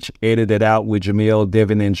page, Edit That Out with Jamil,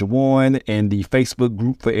 Devin, and Jawan, and the Facebook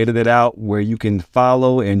group for Edit That Out, where you can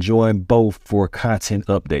follow and join both for content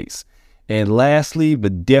updates. And lastly,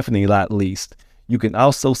 but definitely not least, you can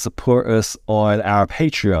also support us on our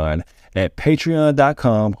Patreon at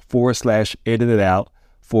patreon.com/Edit It Out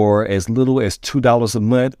for as little as $2 a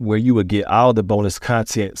month, where you will get all the bonus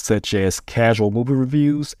content such as casual movie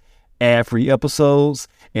reviews, ad-free episodes,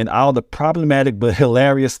 and all the problematic but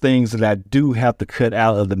hilarious things that I do have to cut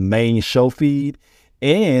out of the main show feed.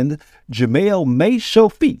 And Jamel may show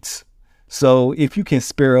feats. So if you can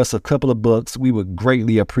spare us a couple of bucks, we would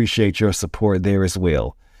greatly appreciate your support there as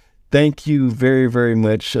well. Thank you very, very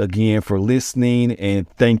much again for listening, and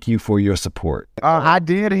thank you for your support. I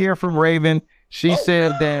did hear from Raven. She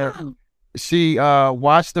said that she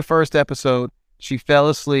watched the first episode. She fell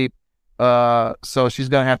asleep. So she's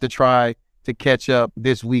going to have to try to catch up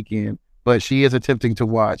this weekend, but she is attempting to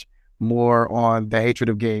watch more on The Hatred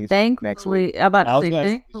of Gays. Thankfully,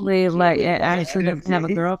 like, I actually didn't have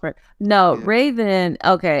a girlfriend. No, Raven,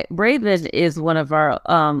 okay, Raven is one of our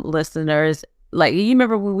listeners. Like, you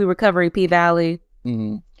remember when we were covering P-Valley?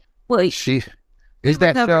 Mm-hmm. Well, she is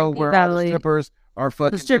that show where all the strippers are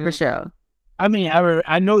fucking the stripper show. I mean,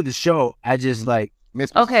 I know the show. I just like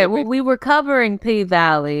okay. Well, we were covering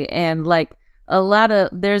P-Valley, and like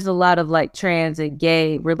there's a lot of like trans and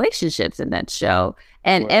gay relationships in that show,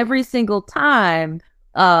 and every single time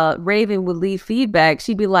Raven would leave feedback,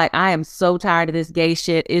 she'd be like, I am so tired of this gay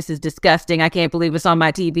shit. This is disgusting. I can't believe it's on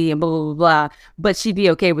my TV and blah blah blah. But she'd be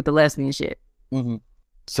okay with the lesbian shit. Mm-hmm.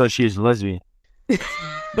 So she's a lesbian.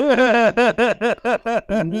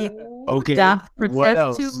 Okay. Don't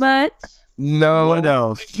protest too much. No, what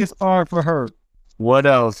else? It's hard for her. What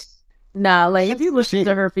else? Nah, like if you listen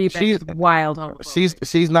to her feedback, she's wild.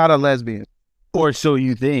 She's not a lesbian, or so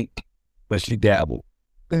you think, but she dabbled.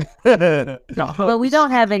 But we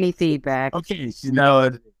don't have any feedback. Okay, she's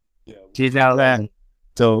not laughing.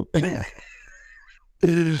 So,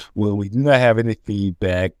 well, we do not have any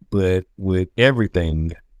feedback, but with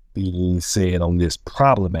everything being said on this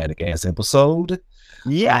problematic ass episode,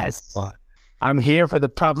 yes, I'm here for the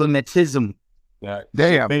problematism.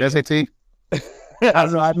 Damn, that's it, T. I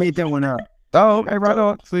don't know. I made that one up. Oh, okay, right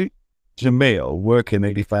on. See, Jamel, where can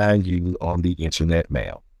they find you on the internet,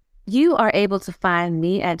 ma'am? You are able to find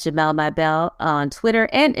me at Jamel Mybell on Twitter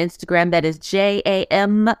and Instagram. That is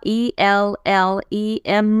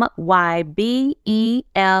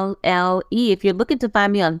JAMELLEMYBELLE. If you're looking to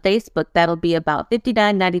find me on Facebook, that'll be about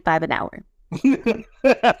 $59.95 an hour.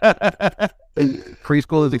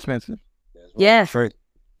 Preschool is expensive. Yes.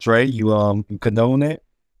 Trey, you condone that?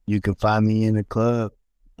 You can find me in the club.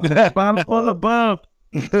 Bottom for the bump.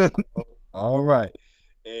 All right.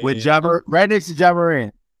 With Jabba, right next to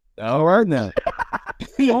Jabba. All right now.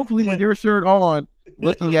 Hopefully with your shirt on,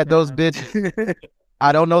 looking at those bitches.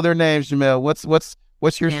 I don't know their names, Jamel. What's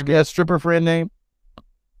your stripper friend name?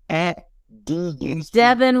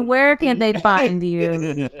 Devin, where can they find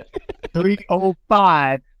you?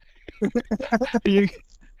 305.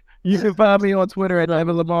 You can find me on Twitter at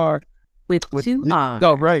Devin Lamar. With 2 R's.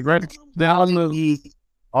 No, right.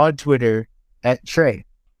 On Twitter at Trey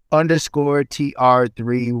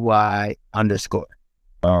 _TR3Y _.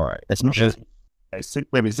 All right. That's no shit.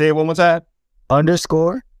 Let me say it one more time.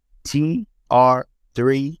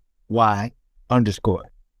 _TR3Y _.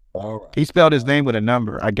 All right. He spelled his name with a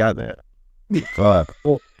number. I got that.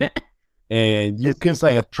 And you can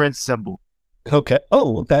say a Prince symbol. Okay.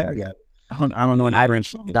 Oh, okay. I got it. I don't know any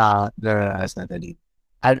French. Nah, that's not that deep.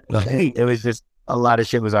 It was just a lot of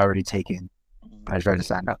shit was already taken. I tried to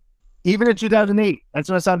sign up. Even in 2008, that's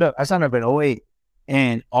when I signed up. I signed up in 2008,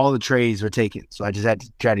 and all the trades were taken. So I just had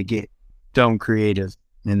to try to get dumb creative,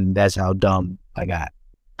 and that's how dumb I got.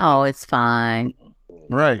 Oh, it's fine.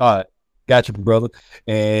 Right. All right. Got you, brother.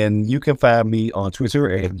 And you can find me on Twitter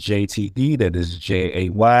at JTE. That is JAYTEEDEE.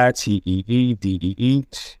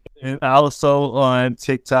 And also on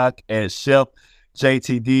TikTok at Chef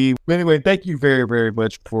JTD. Anyway, thank you very, very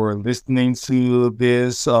much for listening to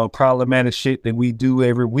this problematic shit that we do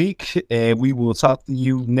every week. And we will talk to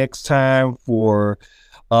you next time for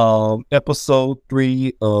episode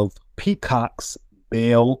 3 of Peacock's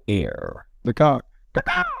Bel Air. The cock.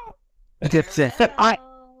 That's it.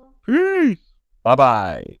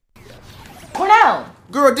 Bye-bye. Cornell!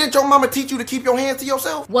 Girl, didn't your mama teach you to keep your hands to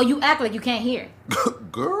yourself? Well, you act like you can't hear.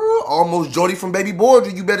 Girl, almost Jody from Baby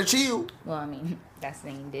Borgia. You better chill. Well, I mean, that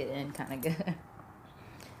thing did end kind of good.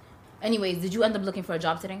 Anyways, did you end up looking for a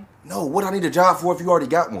job today? No, what I need a job for if you already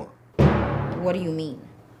got one? What do you mean?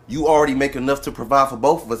 You already make enough to provide for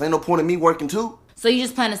both of us. Ain't no point in me working too. So you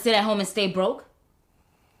just plan to sit at home and stay broke?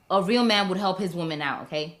 A real man would help his woman out,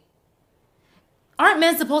 okay? Aren't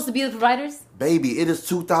men supposed to be the providers? Baby, it is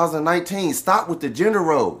 2019. Stop with the gender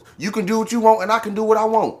roles. You can do what you want and I can do what I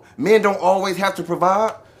want. Men don't always have to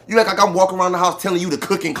provide. You act like I'm walking around the house telling you to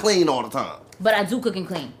cook and clean all the time. But I do cook and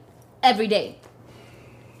clean. Every day.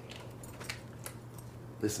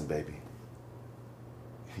 Listen, baby.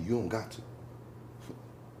 You don't got to.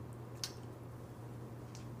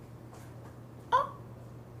 Oh.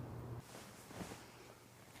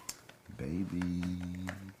 Baby.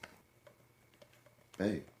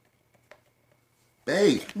 Babe.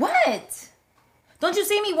 Babe. What? Don't you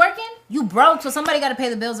see me working? You broke, so somebody got to pay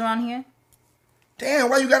the bills around here. Damn,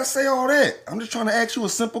 why you got to say all that? I'm just trying to ask you a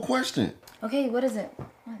simple question. Okay, what is it?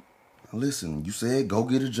 What? Listen, you said go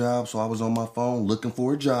get a job, so I was on my phone looking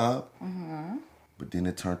for a job. Mm-hmm. But then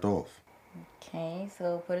it turned off. Okay,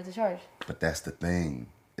 so put it to charge. But that's the thing.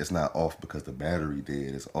 It's not off because the battery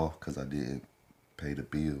dead. It's off because I didn't pay the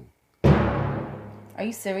bill. Are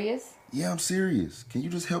you serious? Yeah, I'm serious. Can you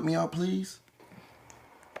just help me out, please?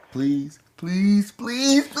 Please, please,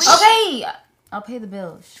 please, please. Okay, I'll pay the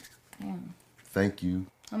bills. Yeah. Thank you.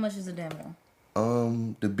 How much is the damn bill?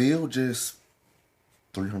 The bill just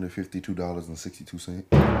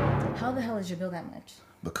 $352.62. How the hell is your bill that much?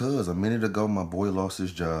 Because a minute ago, my boy lost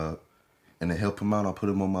his job, and to help him out, I put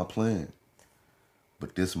him on my plan.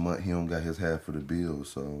 But this month, he don't got his half of the bill,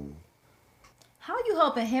 so... How are you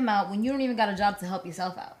helping him out when you don't even got a job to help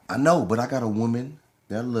yourself out? I know, but I got a woman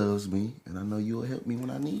that loves me, and I know you'll help me when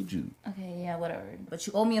I need you. Okay, yeah, whatever. But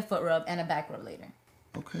you owe me a foot rub and a back rub later.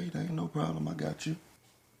 Okay, that ain't no problem. I got you.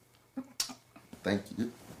 Thank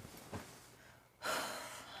you.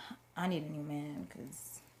 I need a new man,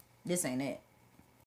 because this ain't it.